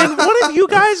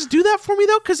guys do that for me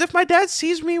though? Because if my dad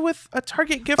sees me with a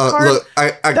Target gift card, Look,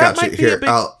 I that got might you. be a Here, big-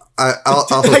 I'll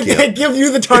hook you I up. give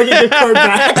you the Target gift card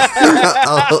back.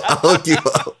 I'll hook you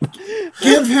up.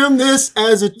 Give him this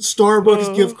as a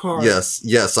Starbucks gift card. Yes,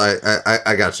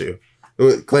 I got you.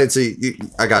 Clancy,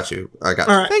 I got you. All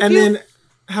right, Thank and you. then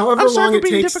however I'm sorry long for it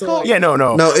being takes difficult. to Yeah, no.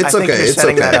 No, it's I think okay, you're it's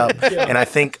setting that okay. up. And I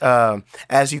think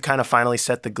as you kind of finally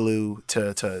set the glue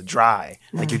to dry,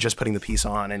 like you're just putting the piece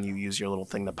on, and you use your little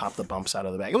thing to pop the bumps out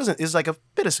of the bag. It was like a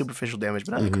bit of superficial damage,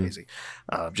 but nothing crazy.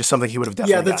 Just something he would have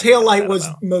definitely. yeah, the gotten tail upset light was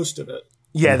about. most of it.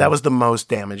 Yeah, that was the most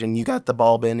damage. And you got the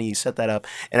bulb in and you set that up.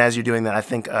 And as you're doing that, I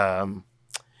think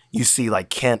you see like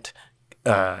Kent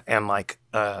and like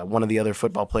one of the other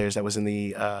football players that was in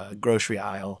the grocery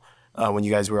aisle when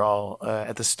you guys were all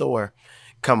at the store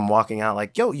come walking out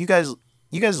like, yo, you guys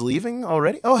leaving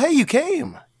already? Oh, hey, you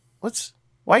came.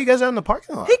 Why are you guys out in the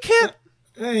parking lot? Hey, Kent.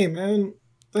 Hey, man.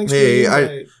 Thanks Hey, for the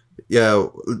invite. Yeah.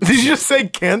 Did you just say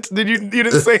Kent? You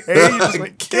didn't say hey, you just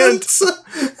went Kent.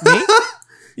 Me?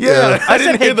 Yeah, I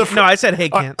didn't hear the No, I said, hey,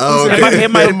 Kent. Oh, okay.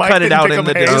 It might have Mike cut it didn't out pick in up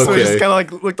the hey, day. so it just Okay. kind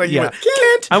of like looked like you Yeah. went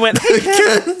Kent. I went, hey,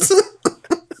 Kent.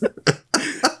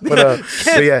 But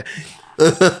yeah.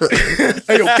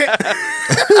 Hey, yo, Kent.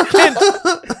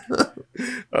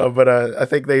 But I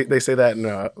think they say that,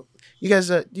 and you guys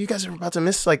are about to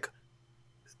miss like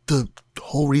the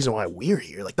whole reason why we're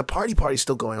here. Like the party's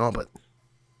still going on, but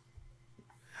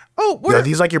are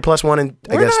these like your plus one and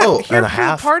I we're guess not here and a for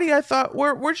half? the party. I thought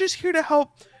we're just here to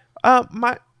help.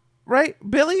 Right,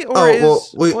 Billy, or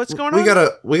what's going on?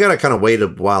 We gotta kind of wait a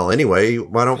while anyway.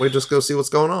 Why don't we just go see what's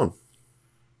going on?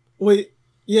 Wait,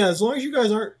 yeah, as long as you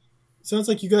guys aren't... Sounds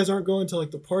like you guys aren't going to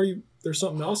like the party. There's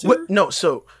something else here? No,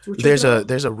 so We're there's checking out?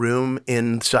 there's a room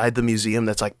inside the museum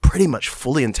that's like pretty much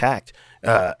fully intact,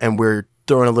 and we're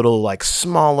throwing a little like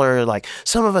smaller, like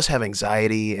some of us have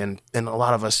anxiety and a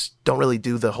lot of us don't really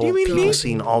do the whole you mean people me?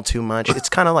 scene all too much. It's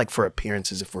kind of like for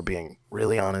appearances if we're being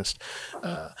really honest.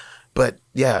 But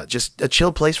yeah, just a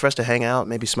chill place for us to hang out,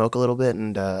 maybe smoke a little bit,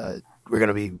 and we're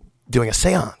gonna be doing a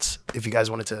seance if you guys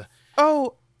wanted to.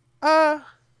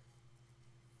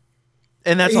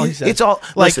 And that's all he said. It's all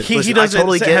like listen, he I doesn't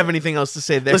totally have anything else to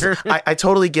say there. Listen, I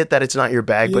totally get that it's not your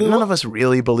bag, but You know none what? of us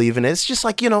really believe in it. It's just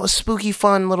like, a spooky,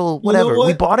 fun little know whatever. what?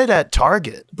 We bought it at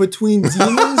Target. Between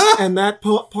demons and that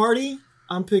party,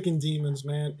 I'm picking demons,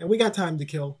 man. And we got time to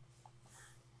kill.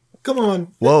 Come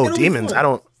on. Whoa, It'll be demons! fun. I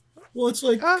don't. Well, it's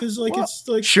like because it's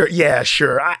like Sure, yeah,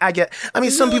 sure. I get. I mean,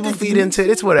 Isn't some it like people a feed demon into it.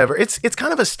 thing? It's whatever. It's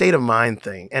kind of a state of mind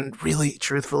thing. And really,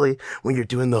 truthfully, when you're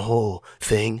doing the whole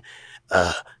thing,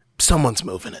 someone's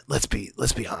moving it. Let's be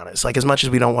honest. Like as much as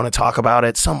we don't want to talk about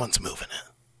it, someone's moving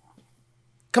it.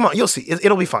 Come on, you'll see.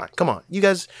 It'll be fine. Come on, you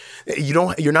guys.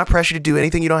 You're not pressured to do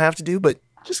anything you don't have to do, but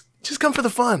just come for the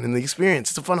fun and the experience.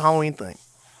 It's a fun Halloween thing.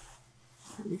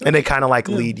 And they kind of like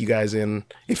lead you guys in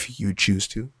if you choose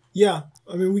to. yeah.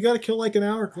 I mean, we got to kill like an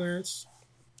hour, Clarence.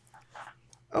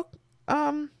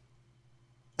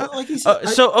 But like he said,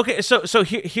 So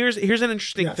here's an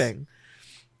interesting Yes. thing.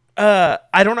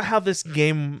 I don't know how this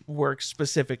game works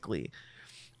specifically.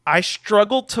 I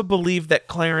struggle to believe that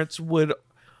Clarence would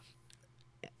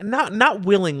not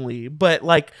willingly, but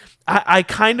like I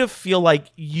kind of feel like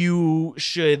you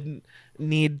should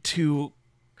need to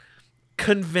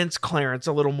convince Clarence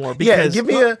a little more because give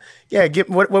me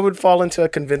what would fall into a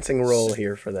convincing role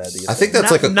here for that? I think that's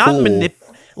like a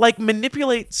cool.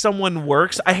 manipulate someone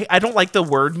works. I don't like the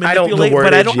word I don't- the manipulate,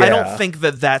 but I wordage, don't yeah. think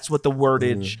that's what the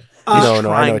wordage is No, I know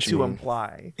trying what you to mean.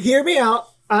 imply. hear me out.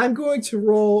 I'm going to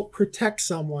roll protect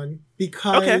someone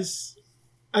because,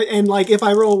 and like if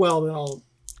I roll well, then I'll.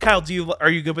 Kyle, are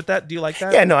you good with that? Do you like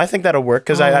that? Yeah, no, I think that'll work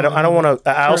because I don't want to.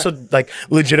 I also like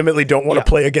legitimately don't want to Yeah.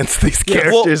 play against these Well,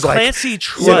 characters. Clancy like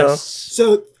trusts.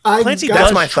 So I Clancy got,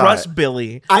 does my trust thought.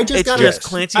 Billy. I just it's got just a-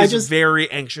 Clancy I is just-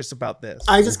 very anxious about this.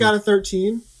 I just got a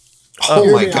 13. Oh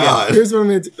Hear my me out. god! Here's what I'm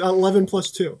going to do. 11 plus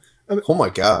 2. Oh my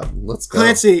god! Let's go.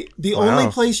 Clancy, the Wow.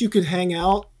 only place you could hang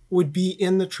out would be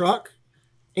in the truck,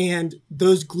 and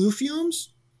those glue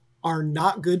fumes are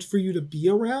not good for you to be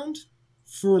around.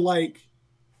 For like,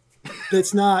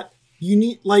 that's not you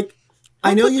need like.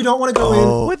 I know you don't want to go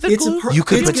Oh. in. With the It's glue- you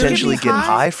could it's gonna potentially be get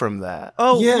high from that.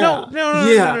 Oh Yeah. no!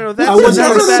 Yeah. That's I wasn't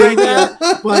never gonna a bad say idea.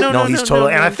 that, but No, No, he's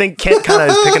totally. And I think Kent kind of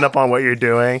is picking up on what you're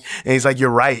doing, and he's like,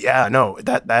 "You're right. Yeah, no,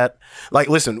 that like,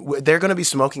 listen, they're gonna be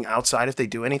smoking outside if they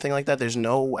do anything like that. There's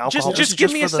no alcohol. This Just is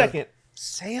give me for a the- second.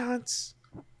 Seance,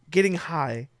 getting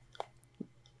high.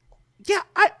 Yeah,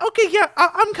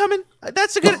 I'm coming.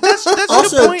 That's a good. That's a good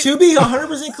also point. to be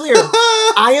 100% clear,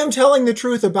 I am telling the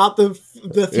truth about the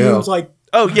fumes. Yeah. Like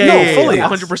Oh yeah, No, yeah, fully.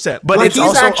 100%. But Like, it's he's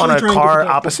also actually on a trying to car protect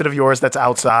them. opposite of yours that's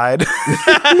outside.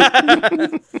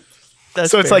 That's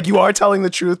So it's fair. like you are telling the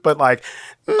truth, but like,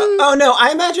 oh no,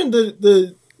 I imagine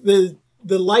the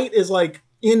light is like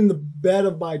in the bed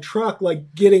of my truck,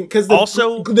 like getting because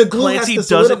Also, the glue Clancy has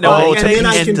to doesn't know solidify, how and to then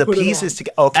I piece can the put pieces it on.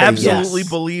 together. Okay, absolutely yes.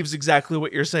 believes exactly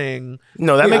what you're saying.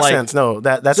 No, that makes Like- sense. No,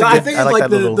 that's So a I good. think I it's like like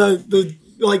that little. the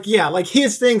like yeah, like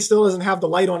his thing still doesn't have the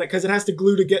light on it because it has to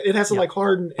glue to get it has to like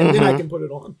harden and then I can put it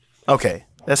on. Okay,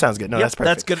 That sounds good. No, Yep, that's perfect.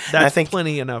 That's good. And That's I think,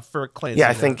 plenty enough for Clancy. yeah,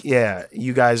 I think,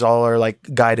 you guys all are like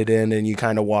guided in, and you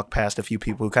kind of walk past a few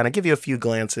people who kind of give you a few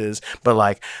glances, but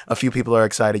like a few people are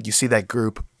excited. You see that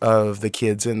group of the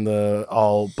kids in the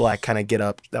all black kind of get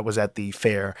up that was at the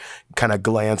fair, kind of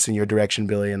glance in your direction,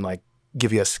 Billy, and like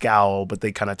give you a scowl, but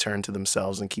they kind of turn to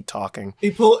themselves and keep talking.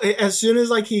 As soon as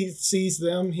like he sees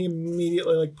them, he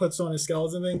immediately like puts on his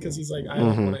skeleton thing because he's like, I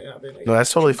don't want to have it. No,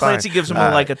 that's totally fine. Clancy gives him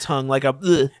like a tongue, like a.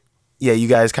 Ugh. Yeah, you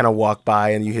guys kind of walk by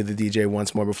and you hear the DJ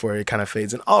once more before it kind of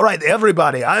fades in. All right,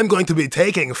 everybody, I'm going to be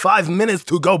taking 5 minutes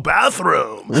to go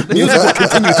bathroom. Music will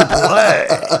continue to play.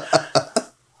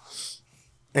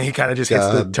 And he kind of just hits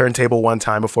the turntable one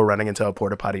time before running into a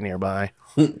porta potty nearby.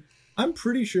 I'm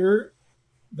pretty sure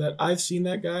that I've seen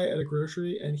that guy at a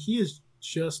grocery, and he is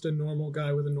just a normal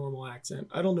guy with a normal accent.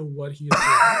 I don't know what he is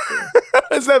doing.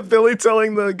 Is that Billy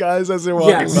telling the guys as they're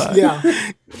walking by? Yeah.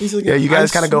 He's like, Yeah, you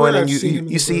guys kind of go in and you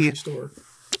you see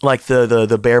like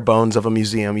the bare bones of a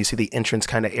museum. You see the entrance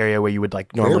kind of area where you would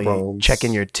like normally check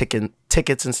in your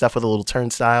tickets and stuff with a little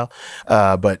turnstile,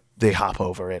 but they hop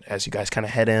over it as you guys kind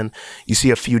of head in. You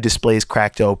see a few displays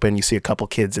cracked open. You see a couple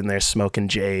kids in there smoking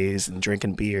J's and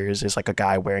drinking beers. There's like a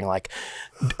guy wearing like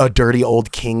a dirty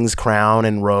old king's crown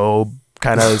and robe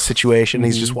kind of situation.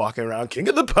 He's just walking around, king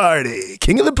of the party.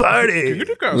 King of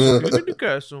the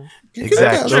castle.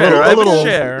 Exactly. I have a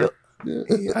chair.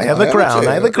 I have a crown.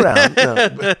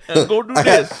 No. Go do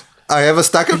this. I have a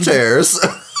stack of chairs.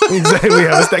 Exactly. We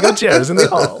have a stack of chairs in the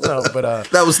hall. No, but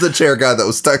that was the chair guy that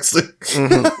was texting.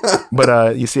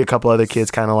 But you see a couple other kids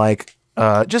kind of like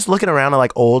just looking around at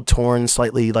like old, torn,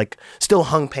 slightly like still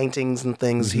hung paintings and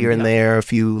things here and there. A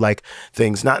few like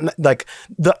things, not like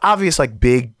the obvious like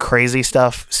big crazy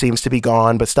stuff seems to be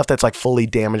gone, but stuff that's like fully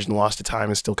damaged and lost to time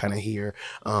is still kind of here.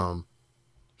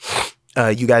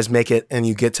 You guys make it and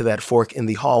you get to that fork in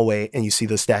the hallway and you see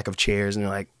the stack of chairs and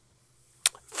you're like,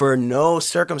 for no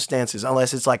circumstances,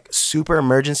 unless it's like super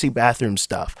emergency bathroom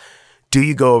stuff, do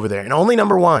you go over there? And only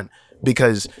number one,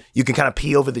 because you can kind of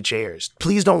pee over the chairs.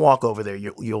 Please don't walk over there.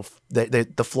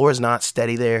 The floor is not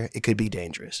steady there. It could be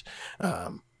dangerous.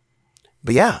 But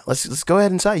yeah, let's go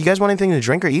ahead inside. You guys want anything to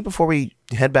drink or eat before we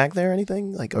head back there or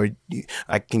anything?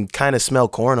 I can kind of smell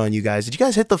corn on you guys. Did you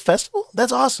guys hit the festival?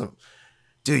 That's awesome.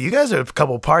 Dude, you guys are a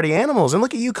couple party animals. And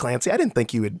look at you, Clancy. I didn't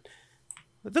think you would.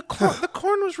 The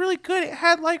corn was really good. It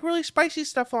had like really spicy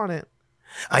stuff on it.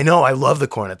 I know. I love the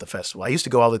corn at the festival. I used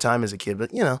to go all the time as a kid, but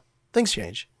things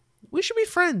change. We should be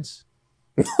friends.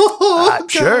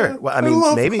 Sure. Well, I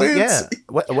mean, maybe, Clancy.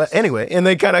 Yeah. Anyway, and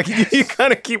they you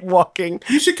kind of keep walking.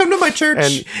 You should come to my church.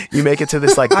 And you make it to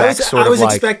this like I was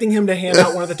like, expecting him to hand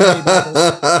out one of the tiny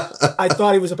Bibles. I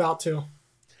thought he was about to.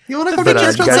 You want to come to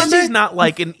church on Sunday? He's not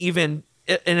like an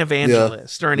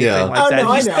evangelist or anything like that.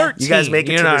 No, He's 13. You guys make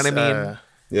it to this, what I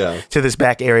mean? To this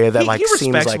back area that he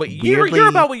seems like weirdly... You're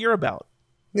about what you're about.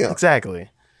 Yeah, exactly.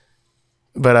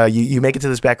 But you make it to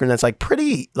this back room that's like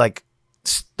pretty like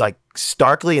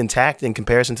starkly intact in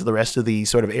comparison to the rest of the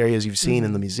sort of areas you've seen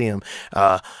in the museum.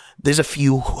 There's a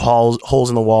few holes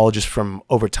in the wall just from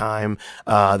over time.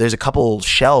 There's a couple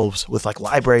shelves with like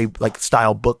library like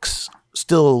style books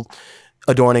still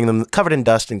adorning them, covered in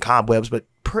dust and cobwebs, but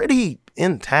pretty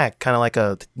intact, kind of like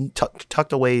a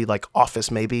tucked away like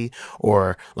office maybe,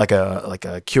 or like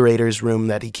a curator's room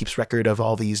that he keeps record of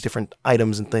all these different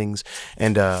items and things.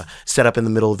 And set up in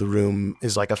the middle of the room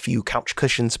is like a few couch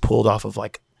cushions pulled off of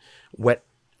like wet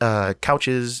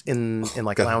couches in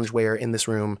like loungewear in this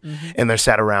room, and they're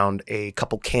sat around a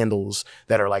couple candles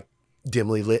that are like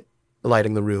dimly lit,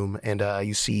 lighting the room. And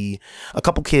you see a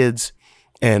couple kids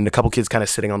kind of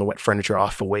sitting on the wet furniture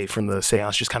off away from the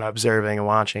seance, just kind of observing and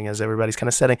watching as everybody's kind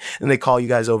of setting. And they call you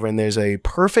guys over, and there's a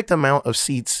perfect amount of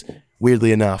seats,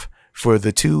 weirdly enough, for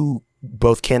the two,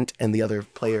 both Kent and the other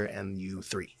player and you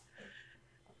three.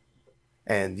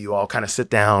 And you all kind of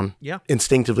sit down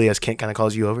instinctively as Kent kind of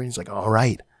calls you over. And he's like, all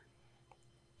right.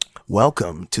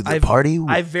 Welcome to the party.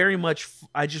 I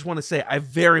just want to say, I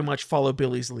very much follow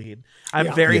Billy's lead.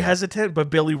 I'm very hesitant, but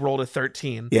Billy rolled a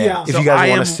 13. Yeah. If so you guys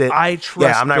want to sit. I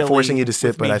trust I'm not Billy forcing you to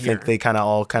sit, but I think they kind of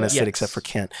all sit except for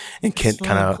Kent. And Kent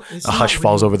kind of, a hush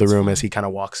falls over the room as he kind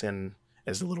of walks in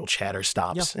as the little chatter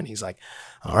stops. And he's like,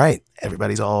 all right,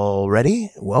 everybody's all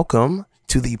ready. Welcome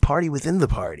to the party within the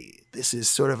party. This is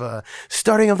sort of a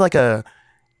starting of like a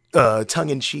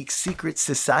tongue-in-cheek secret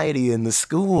society in the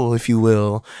school, if you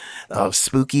will, of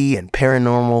spooky and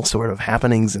paranormal sort of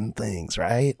happenings and things,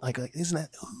 right? Like isn't that?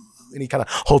 Ooh. And he kind of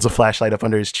holds a flashlight up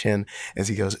under his chin as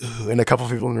he goes, ooh, and a couple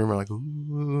of people in the room are like,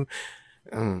 ooh.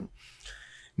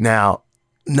 Now,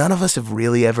 none of us have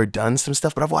really ever done some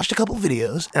stuff, but I've watched a couple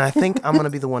videos, and I think I'm going to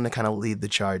be the one to kind of lead the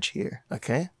charge here,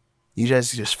 okay? You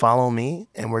guys just follow me,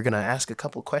 and we're going to ask a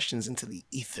couple questions into the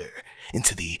ether,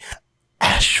 into the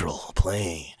astral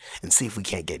plane, and see if we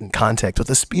can't get in contact with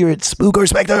a spirit, spook, or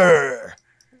specter.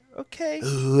 Okay.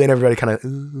 Ooh, and everybody kind of,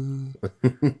 ooh.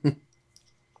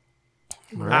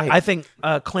 Right. I think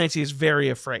Clancy is very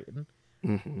afraid.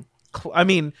 I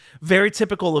mean, very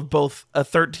typical of both a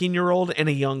 13-year-old and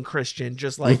a young Christian,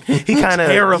 just like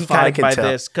terrified by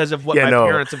this because of what my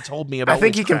parents have told me about. I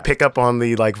think he can witchcraft. pick up on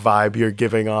the like vibe you're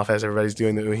giving off as everybody's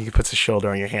doing that. He puts his shoulder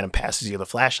on your hand and passes you the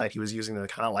flashlight he was using to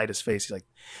kind of light his face. He's like,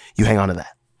 "You hang on to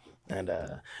that." And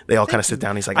they all kind of sit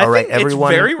down. He's like, "All right,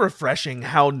 everyone." It's very refreshing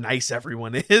how nice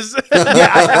everyone is.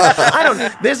 I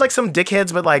don't. There's like some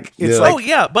dickheads, but like it's like. Oh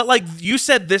yeah, but like you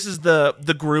said, this is the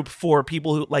group for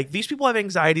people who like these people have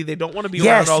anxiety. They don't want to be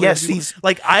around all these people.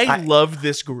 Like I love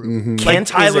this group. Like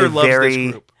Tyler loves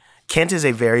this group. Kent is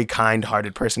a very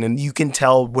kind-hearted person, and you can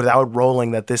tell without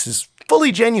rolling that this is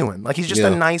fully genuine. Like he's just a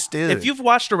nice dude. If you've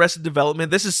watched Arrested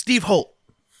Development, this is Steve Holt.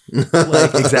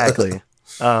 Like, exactly.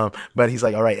 But he's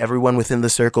like, all right, everyone within the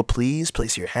circle, please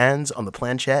place your hands on the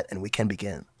planchette and we can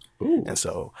begin. Ooh. And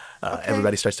so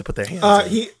everybody starts to put their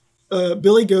hands in.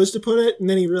 Billy goes to put it and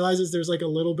then he realizes there's like a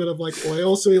little bit of like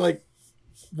oil. So he like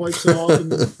wipes it off.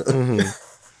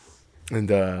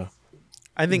 And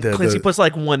I think Clancy puts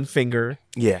like one finger.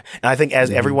 Yeah. And I think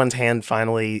as everyone's hand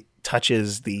finally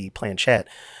touches the planchette,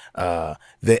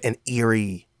 an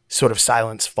eerie sort of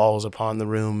silence falls upon the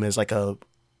room as like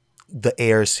the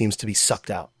air seems to be sucked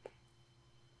out.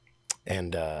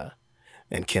 And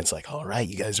Kent's like, all right,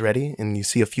 you guys ready? And you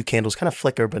see a few candles kind of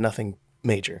flicker, but nothing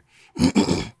major.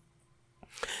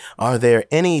 Are there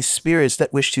any spirits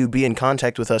that wish to be in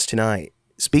contact with us tonight?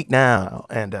 Speak now.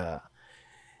 And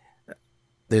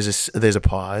there's a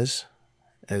pause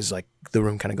as like the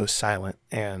room kind of goes silent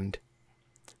and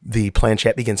the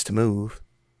planchette begins to move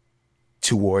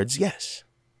towards yes.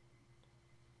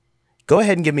 Go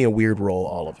ahead and give me a weird roll,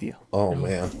 all of you. Oh,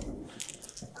 man.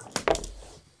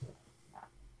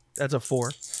 That's a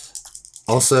 4.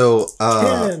 Also,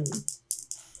 10.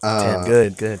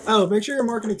 10. Good. Oh, make sure you're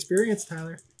marking experience,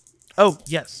 Tyler. Oh,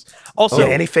 yes. Also,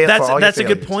 that's a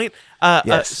good point.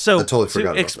 Yes. So I totally forgot to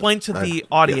about explain that. to the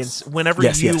audience, whenever you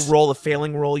yes. roll a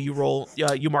failing roll,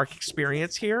 you mark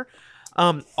experience here.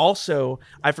 Also,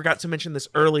 I forgot to mention this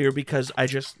earlier because I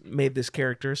just made this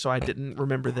character, so I didn't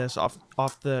remember this off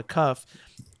the cuff.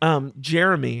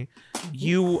 Jeremy,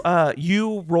 you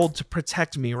rolled to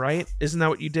protect me, right? Isn't that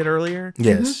what you did earlier?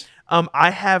 Yes.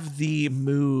 I have the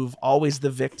move always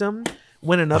the victim.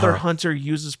 When another hunter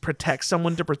uses protect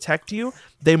someone to protect you,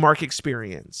 they mark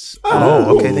experience.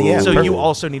 Oh, okay. Then so perfect. you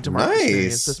also need to mark Nice.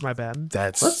 experience. That's my bad.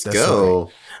 let's that's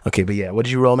go. Okay, but yeah, what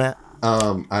did you roll, Matt?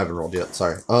 I haven't rolled yet.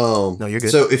 Sorry. No, you're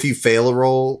good. So if you fail a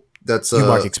roll, that's you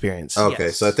mark experience. Okay,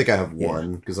 Yes. so I think I have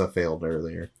one because I failed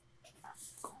earlier.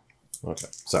 Okay,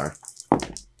 sorry.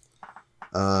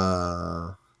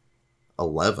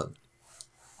 11.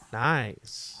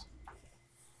 Nice.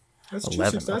 That's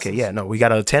 11. successes. Okay, yeah, no, we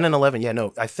got a 10 and 11. Yeah,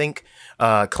 no, I think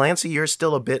Clancy, you're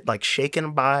still a bit like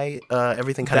shaken by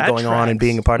everything kind of That going on and tracks.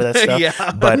 being a part of that stuff.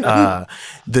 Yeah. But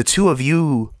the two of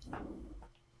you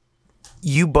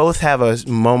both have a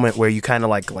moment where you kind of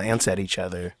like glance at each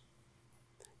other.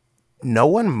 No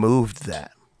one moved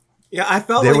that. Yeah, I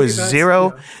felt There like was that's-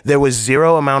 zero. yeah. There was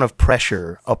zero amount of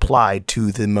pressure applied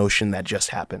to the motion that just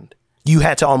happened. You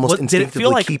had to almost Did it instinctively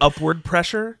feel like keep upward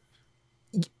pressure?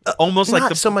 Almost not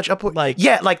like so much upward. like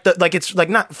It's like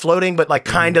not floating, but like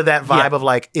kind of that vibe Yeah. of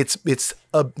like it's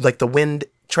like the wind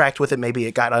tracked with it. Maybe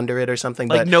it got under it or something.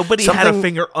 like but nobody had a something-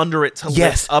 finger under it to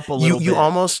Yes, lift up a little you bit.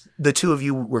 almost the two of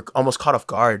you were almost caught off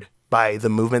guard by the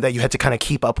movement that you had to kind of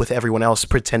keep up with everyone else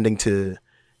pretending to,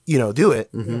 do it.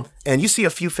 Mm-hmm. And you see a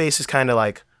few faces kind of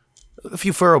like a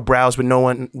few furrowed brows, but no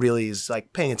one really is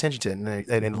like paying attention to it,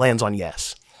 and it lands on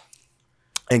yes.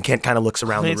 And Kent kind of looks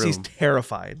around Clancy's the room.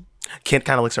 terrified. Kent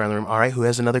kind of looks around the room. All right, who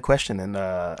has another question? And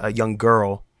a young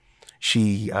girl,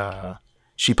 she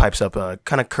pipes up a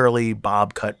kind of curly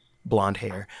bob cut blonde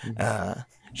hair.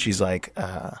 She's like,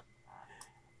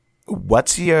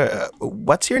 "What's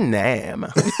your name?"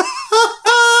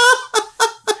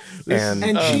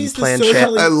 And she's the planchette.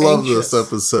 socially I love anxious. this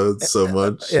episode so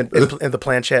much. and the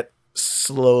planchette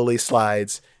slowly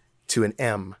slides to an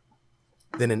M,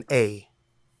 then an A,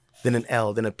 then an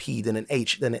L, then a P, then an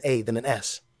H, then an A, then an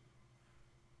S.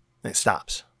 And it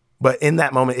stops. But in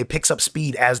that moment, it picks up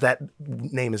speed as that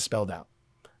name is spelled out.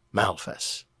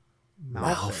 Malphas.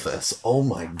 Malphas. Oh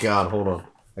my god, hold on.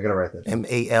 I gotta write that.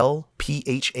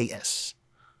 Malphas.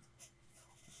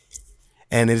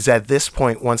 And it is at this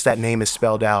point, once that name is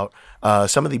spelled out,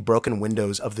 some of the broken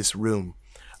windows of this room,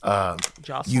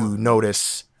 Jocelyn. you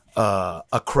notice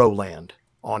a crow land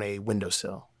on a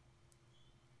windowsill,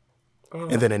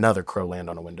 and then another crow land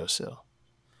on a windowsill.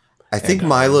 I think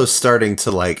Milo's starting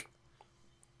to like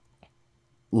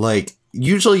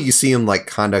usually you see him like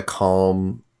kind of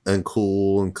calm and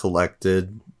cool and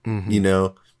collected, you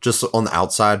know, just on the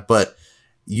outside, but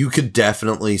you could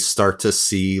definitely start to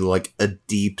see like a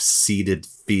deep-seated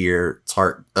fear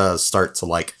start to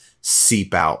like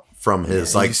seep out from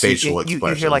his like facial expressions.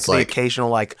 You hear like the occasional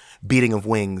like beating of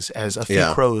wings as a few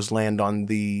crows land on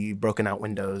the broken out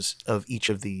windows of each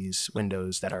of these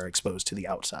windows that are exposed to the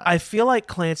outside. I feel like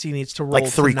Clancy needs to roll like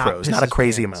 3 to not crows, piss not a his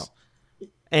crazy pants. amount.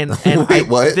 And Wait,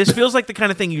 what? This feels like the kind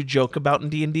of thing you joke about in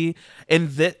D&D, and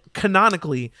that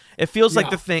canonically, it feels like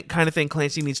the kind of thing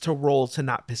Clancy needs to roll to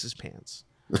not piss his pants.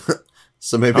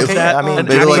 So maybe Okay, it's yeah, That I mean, an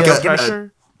maybe act like under a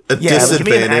pressure? Give me an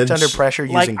disadvantage. act under pressure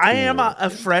Like using I am cool. a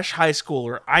fresh high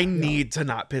schooler. I need to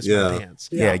not piss my pants.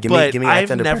 Yeah, give But me an act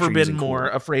I've under never pressure been using more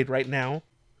cool. afraid right now.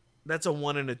 That's a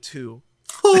 1 and a 2.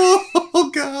 Oh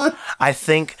God! I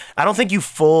don't think you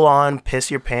full on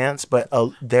piss your pants, but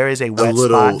there is a wet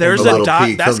little- spot. There's A a little dot.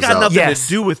 pee That's comes got out. nothing Yes. to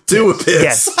do with Do a piss. piss.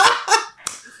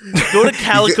 Yes. Go to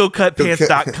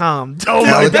calicocutpants.com. Oh my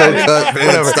Calico god. cut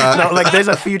pants. Whatever. No, like there's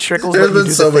a few trickles. There's but you been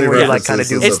do so the thing many where you like kind of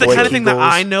references do It's the boy kind of thing that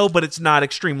kegels. I know, but it's not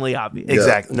extremely obvious.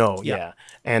 Exactly. No. Yeah. Yeah.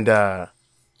 And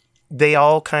they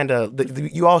all kind of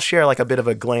you all share like a bit of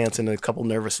a glance, and a couple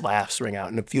nervous laughs ring out,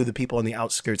 and a few of the people on the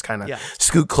outskirts kind of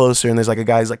scoot closer, and there's like a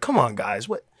guy who's like, "Come on, guys,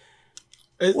 what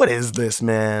is this,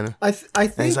 man?" I think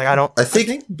And he's like, "I I I think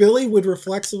think Billy would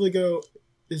reflexively go,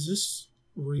 "Is this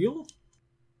real?"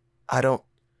 don't."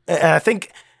 And I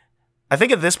think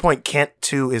at this point, Kent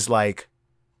too is like,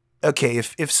 okay,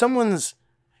 if someone's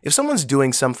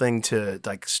doing something to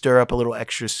like stir up a little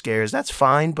extra scares, that's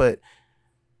fine, but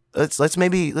let's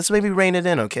maybe rein it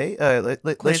in, okay? Let's,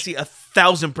 Clancy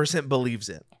 1,000% believes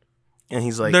it. and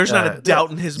he's like, There's not a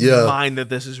doubt in his mind that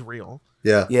this is real.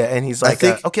 yeah. yeah, and he's like,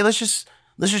 think- okay, let's just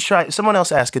try. Someone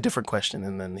else ask a different question,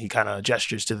 and then he kind of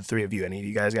gestures to the 3 of you. Any of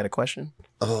you guys got a question?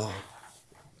 Oh.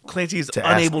 Clancy is To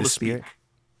ask unable the to spirit? speak.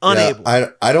 Unable. Yeah,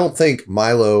 I don't think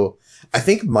Milo. I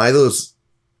think Milo's.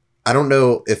 I don't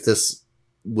know if this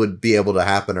would be able to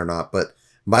happen or not, but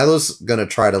Milo's gonna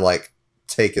try to like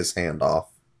take his hand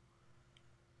off.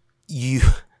 You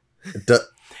D-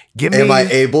 give me. Am I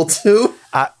able to?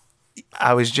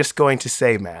 I was just going to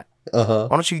say, Matt. Uh-huh.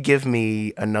 Why don't you give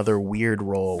me another weird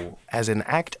roll as an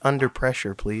act under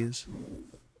pressure, please?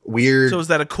 Weird. So is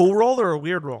that a cool roll or a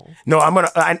weird roll? No, I'm gonna.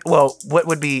 Well, what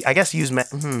would be? I guess use.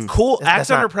 Cool. That's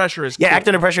Act under not- pressure is Yeah, cool. act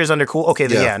under pressure is under cool. Okay,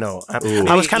 then Yeah. yeah, no. Ooh.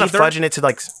 I was kind of Either? fudging it to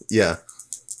like. Yeah.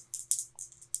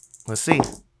 Let's see.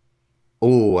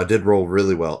 Oh, I did roll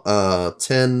really well.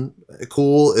 10.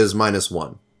 Cool is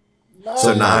 -1.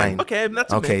 So 9. Okay,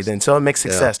 that's a Okay, mix. then so a mixed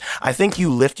success. I think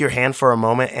you lift your hand for a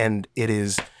moment, and it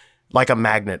is like a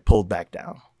magnet pulled back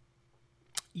down.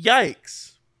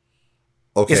 Yikes.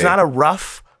 Okay. It's not a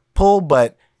rough pull,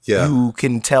 but Yeah. you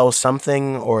can tell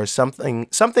something or some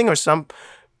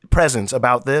presence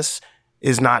about this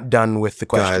is not done with the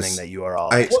questioning Guys, that you are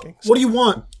all I- asking. What do you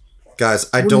want? Guys,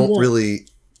 I What do you don't want? really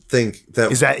think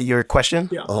that. Is that your question?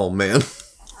 Yeah. Oh man.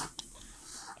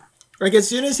 Like as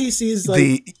soon as he sees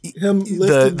like him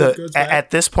lifting the goods back, at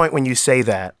this point when you say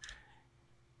that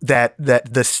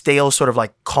the stale sort of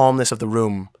like calmness of the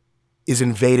room is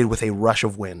invaded with a rush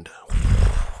of wind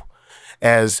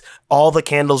as all the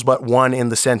candles but one in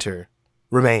the center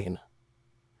remain.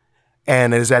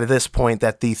 And it is at this point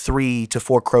that the 3 to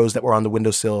 4 crows that were on the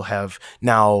windowsill have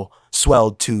now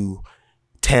swelled to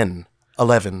 10,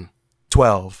 11,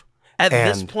 12. At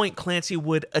this And- point, Clancy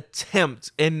would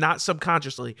attempt, and not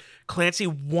subconsciously, Clancy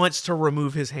wants to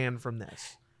remove his hand from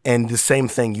this. And the same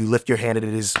thing, you lift your hand and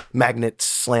it is magnet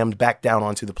slammed back down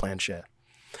onto the planchette.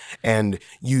 And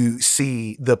you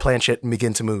see the planchette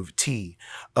begin to move. T,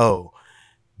 O,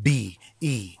 B,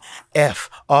 E, F,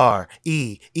 R,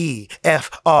 E, E, F,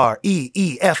 R, E,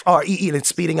 E, F, R, E, E. And it's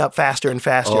speeding up faster and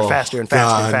faster and Oh, faster and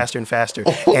faster and God. faster and faster.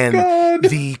 And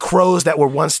the crows that were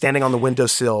once standing on the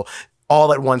windowsill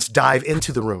all at once dive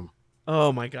into the room.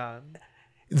 Oh my god.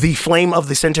 The flame of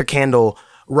the center candle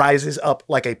rises up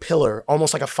like a pillar,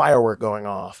 almost like a firework going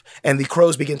off. And the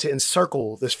crows begin to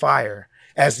encircle this fire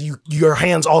as your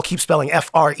hands all keep spelling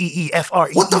F-R-E-E,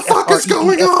 F-R-E-E. What the fuck is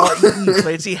going on?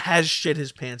 Clancy has shit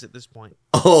his pants at this point.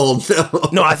 Oh no.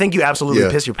 No, I think you absolutely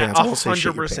Yeah. piss your pants. I won't say shit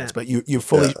your 100%. pants, but you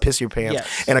fully piss your pants.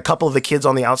 Yes. And a couple of the kids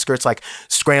on the outskirts like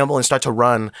scramble and start to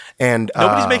run. And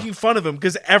Nobody's making fun of him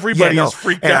because everybody is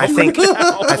freaked and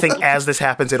out. I think as this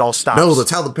happens, it all stops. No,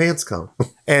 that's how the pants come.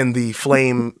 And the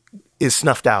flame is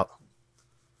snuffed out.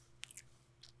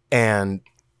 And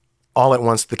all at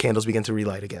once, the candles begin to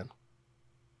relight again.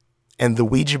 and the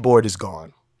Ouija board is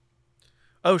gone.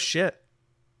 Oh shit.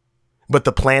 But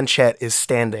the planchette is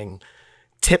standing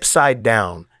tip side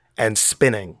down and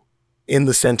spinning in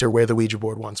the center where the Ouija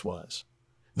board once was.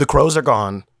 The crows are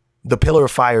gone. The pillar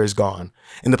of fire is gone.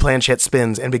 And the planchette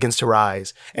spins and begins to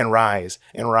rise and rise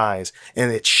and rise.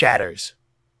 And it shatters.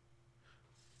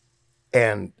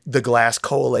 And the glass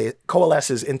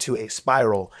coalesces into a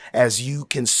spiral as you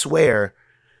can swear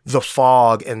the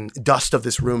fog and dust of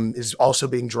this room is also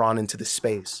being drawn into this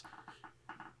space.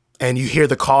 And you hear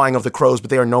the cawing of the crows, but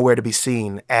they are nowhere to be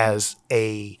seen as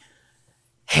a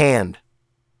hand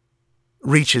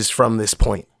reaches from this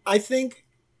point. I think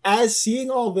as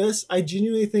seeing all this, I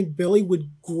genuinely think Billy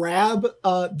would grab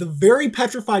the very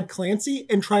petrified Clancy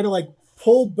and try to like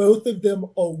pull both of them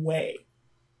away.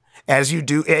 As you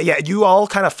do, you all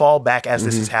kind of fall back as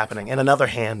this is happening, and another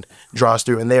hand draws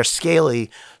through, and they're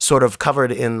scaly, sort of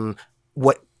covered in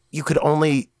what you could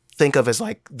only think of as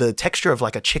like the texture of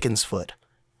like a chicken's foot.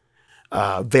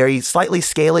 Very slightly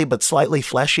scaly, but slightly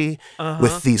fleshy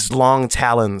with these long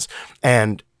talons,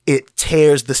 and it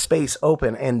tears the space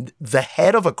open, and the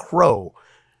head of a crow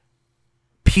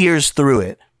peers through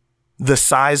it, the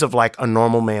size of like a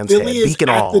normal man's Billy head, is beak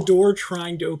and at all. the door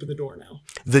trying to open the door now.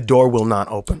 The door will not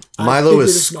open. Milo figured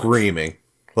is as much. screaming.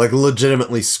 Like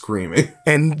legitimately screaming.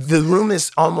 And the room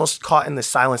is almost caught in the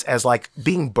silence as like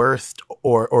being birthed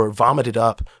or vomited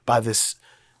up by this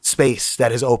space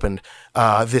that has opened.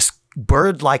 This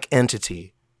bird-like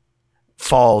entity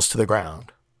falls to the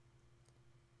ground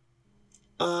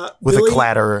with Billy a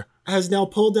clatter. has now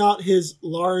pulled out his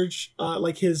large,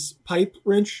 like his pipe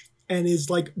wrench and is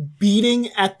like beating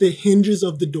at the hinges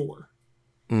of the door.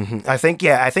 I think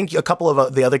a couple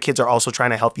of the other kids are also trying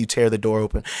to help you tear the door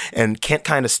open. And Kent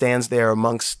kind of stands there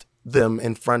amongst them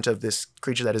in front of this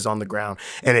creature that is on the ground.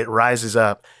 And it rises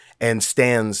up and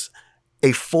stands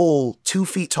a full 2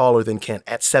 feet taller than Kent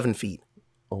at 7 feet.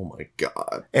 Oh my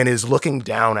god. And is looking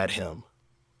down at him.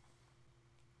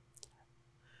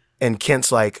 And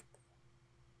Kent's like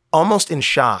almost in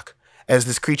shock as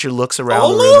this creature looks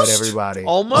around the room at everybody.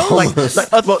 Almost? Like, A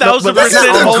but 1,000% that's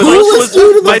not almost. coolest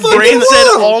dude in the My fucking brain said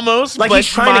world. almost, Like but he's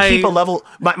trying to keep a level.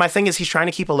 My thing is he's trying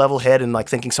to keep a level head and like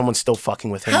thinking someone's still fucking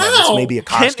with him. That How? it's maybe a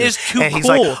costume. Kent is too and he's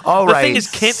cool. like, all The right. thing is,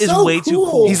 Kent is So way too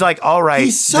cool. cool. He's like, all right.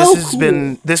 He's so this has cool.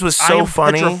 been. This was I so am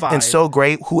funny petrified. and so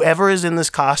great. Whoever is in this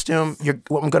costume,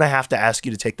 I'm gonna have to ask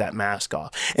you to take that mask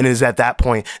off. And it is at that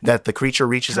point that the creature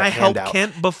reaches Can a I hand help out.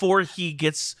 Kent before he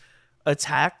gets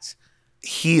attacked?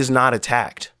 He is not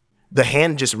attacked. The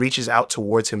hand just reaches out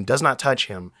towards him, does not touch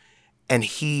him, and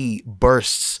he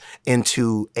bursts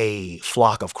into a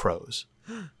flock of crows.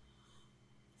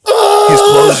 His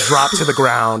clothes drop to the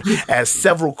ground as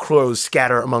several crows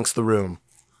scatter amongst the room.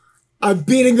 I'm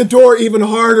beating the door even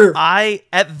harder.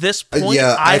 At this point,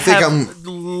 yeah, I think have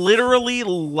literally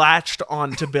latched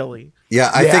onto Billy.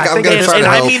 Yeah, I Yeah, think I I'm think gonna it- try And to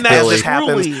I help mean that Billy. this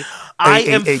happens. truly. I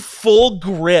am full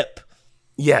grip.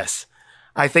 Yes.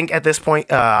 I think at this point,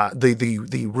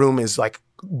 the room is like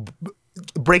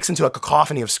breaks into a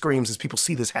cacophony of screams as people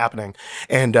see this happening.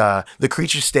 And the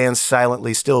creature stands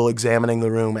silently, still examining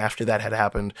the room after that had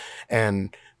happened,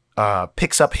 and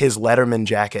picks up his Letterman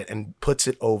jacket and puts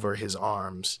it over his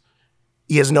arms.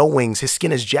 He has no wings. His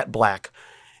skin is jet black.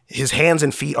 His hands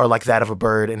and feet are like that of a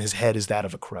bird, and his head is that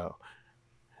of a crow.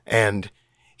 And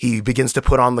he begins to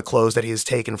put on the clothes that he has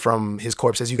taken from his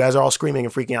corpse as you guys are all screaming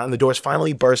and freaking out. And the doors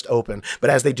finally burst open. But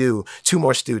as they do, 2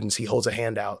 more students, he holds a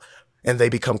hand out and they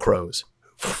become crows.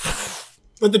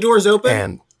 But the door's open.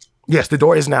 And yes, the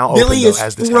door is now open Billy though, is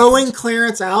as this throwing happens.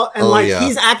 Clarence out, and Oh, like yeah.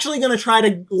 he's actually going to try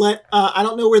to let. I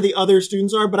don't know where the other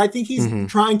students are, but I think he's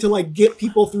trying to like get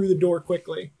people through the door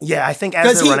quickly. Yeah, I think as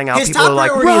Because they're running out, his people top are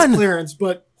like, priority run! is Clarence,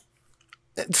 but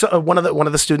So one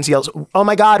of the students yells, "Oh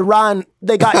my God, run!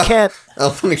 They got Kent!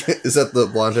 Is that the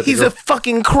blonde headed He's girl? a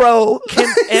fucking crow!"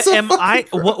 Am I?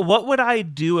 What would I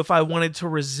do if I wanted to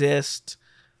resist?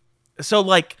 So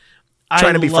like,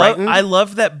 Trying to be frightened? I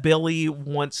love that Billy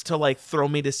wants to like throw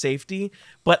me to safety,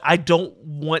 but I don't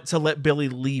want to let Billy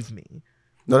leave me.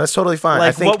 No, that's totally fine. Like,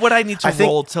 I think, what would I need to I think-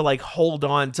 roll to like hold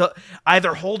on to?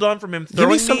 Either hold on from him Give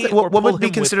throwing me something. me, or What pull would be him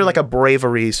with considered me. like a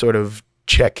bravery sort of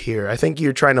check here? I think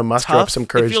you're trying to muster tough? up some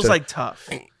courage. It feels to, like tough.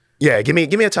 yeah. Give me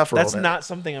a tough roll. That's then. not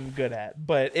something I'm good at,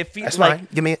 but it feels That's like fine.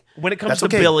 Give me. when it comes that's to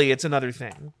okay. Billy, it's another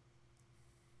thing.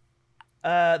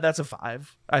 That's a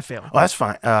 5. I fail. Oh, that's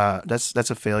fine. That's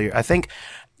a failure. I think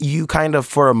you kind of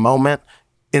for a moment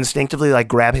instinctively like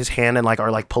grab his hand and like are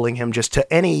like pulling him just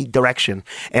to any direction,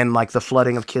 and like the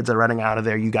flooding of kids are running out of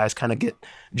there. You guys kind of get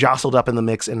jostled up in the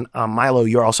mix, and Milo,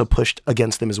 you're also pushed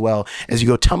against them as well as you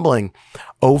go tumbling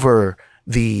over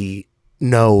the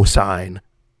no sign.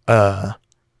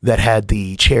 that had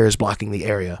the chairs blocking the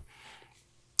area.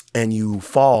 And you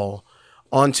fall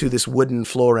onto this wooden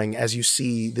flooring as you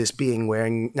see this being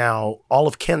wearing now all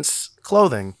of Kent's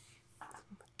clothing.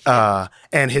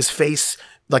 And his face,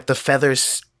 like the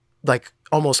feathers, like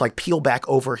almost like peel back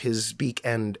over his beak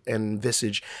and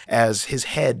visage as his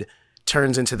head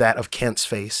turns into that of Kent's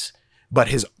face. But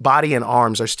his body and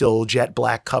arms are still jet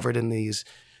black, covered in these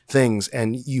things.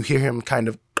 And you hear him kind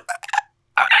of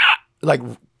like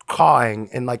cawing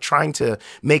and like trying to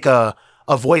make a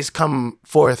voice come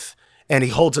forth. And he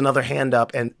holds another hand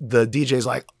up, and the DJ's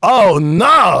like, "Oh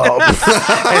no!"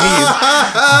 And he's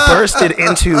bursted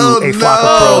into a flock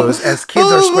of crows as kids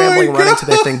are scrambling, running to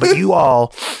their thing. But you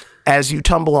all, as you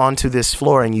tumble onto this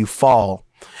flooring, you fall,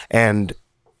 and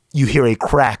you hear a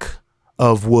crack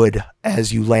of wood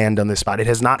as you land on this spot. It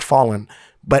has not fallen,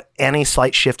 but any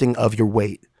slight shifting of your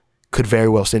weight could very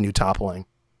well send you toppling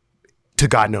to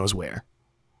God knows where.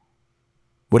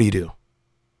 What do you do?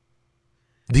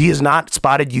 He has not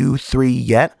spotted you three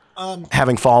yet,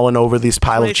 having fallen over this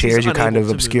pile of chairs you kind of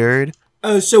obscured.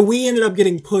 Oh, so we ended up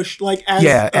getting pushed, like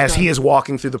as he is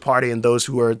walking through the party, and those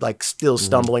who are like still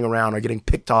stumbling around are getting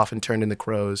picked off and turned into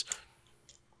crows.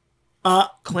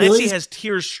 Clancy has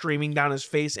tears streaming down his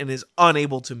face and is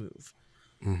unable to move.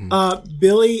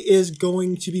 Billy is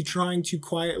going to be trying to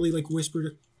quietly like whisper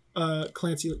to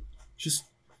Clancy, like, just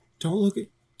don't look,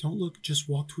 just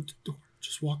walk toward the door.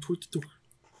 Just walk toward the door.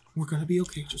 We're going to be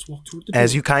okay. Just walk toward the door.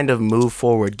 As you kind of move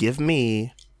forward, give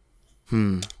me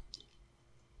a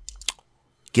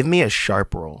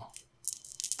sharp roll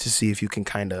to see if you can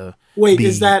kind of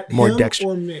is that more him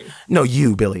or me? No,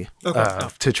 you, Billy. Okay.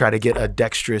 To try to get a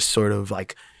dexterous sort of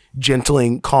like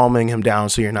gentling, calming him down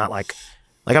so you're not like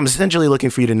I'm essentially looking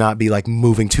for you to not be like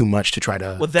moving too much to try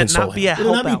to Would that not be a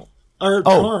help out? Or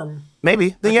charm?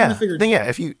 Maybe. Then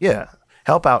if you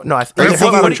help out. No,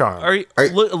 charm.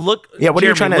 Look. Yeah, what Jeremy, are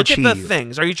you trying to achieve? Look at the achieve?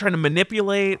 things. Are you trying to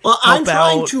manipulate? Well, I'm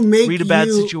trying to make read a bad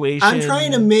situation. I'm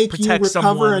trying to make you recover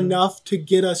someone. enough to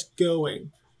get us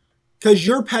going, because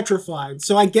you're petrified.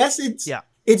 So I guess it's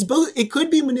both. It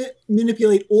could be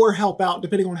manipulate or help out,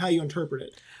 depending on how you interpret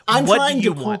it. What do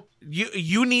you want?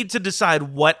 You need to decide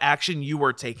what action you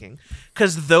are taking,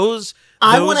 because those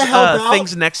help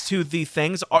things next to the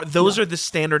things are are the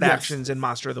standard actions in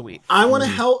Monster of the Week. I want to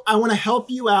help. I want to help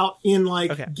you out in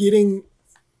getting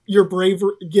your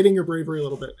bravery a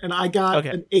little bit, and I got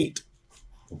an 8.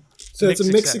 So it's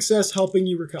a mixed success helping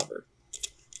you recover.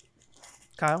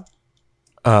 Kyle.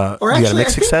 Or actually, you got a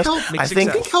mixed success. I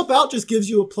think help out just gives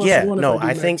you a +1. No,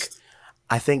 I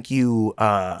think you're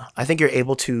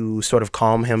able to sort of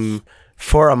calm him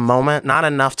for a moment, not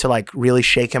enough to like really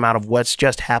shake him out of what's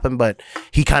just happened, but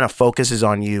he kind of focuses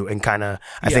on you and kind of,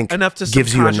 I think, enough to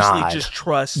gives you a nod. Just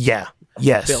trust.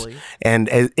 Yes. Billy. And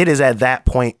it is at that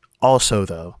point also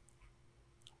though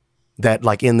that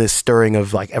like in this stirring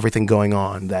of like everything going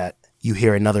on that you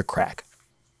hear another crack,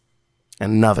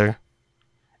 another,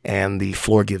 and the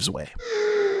floor gives way.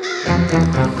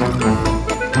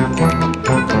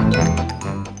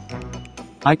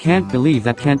 I can't believe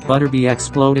that Kent Butterby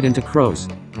exploded into crows.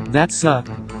 That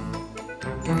sucked.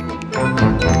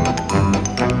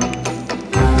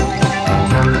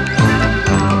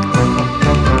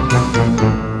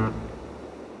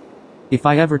 If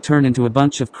I ever turn into a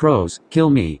bunch of crows,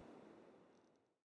 kill me.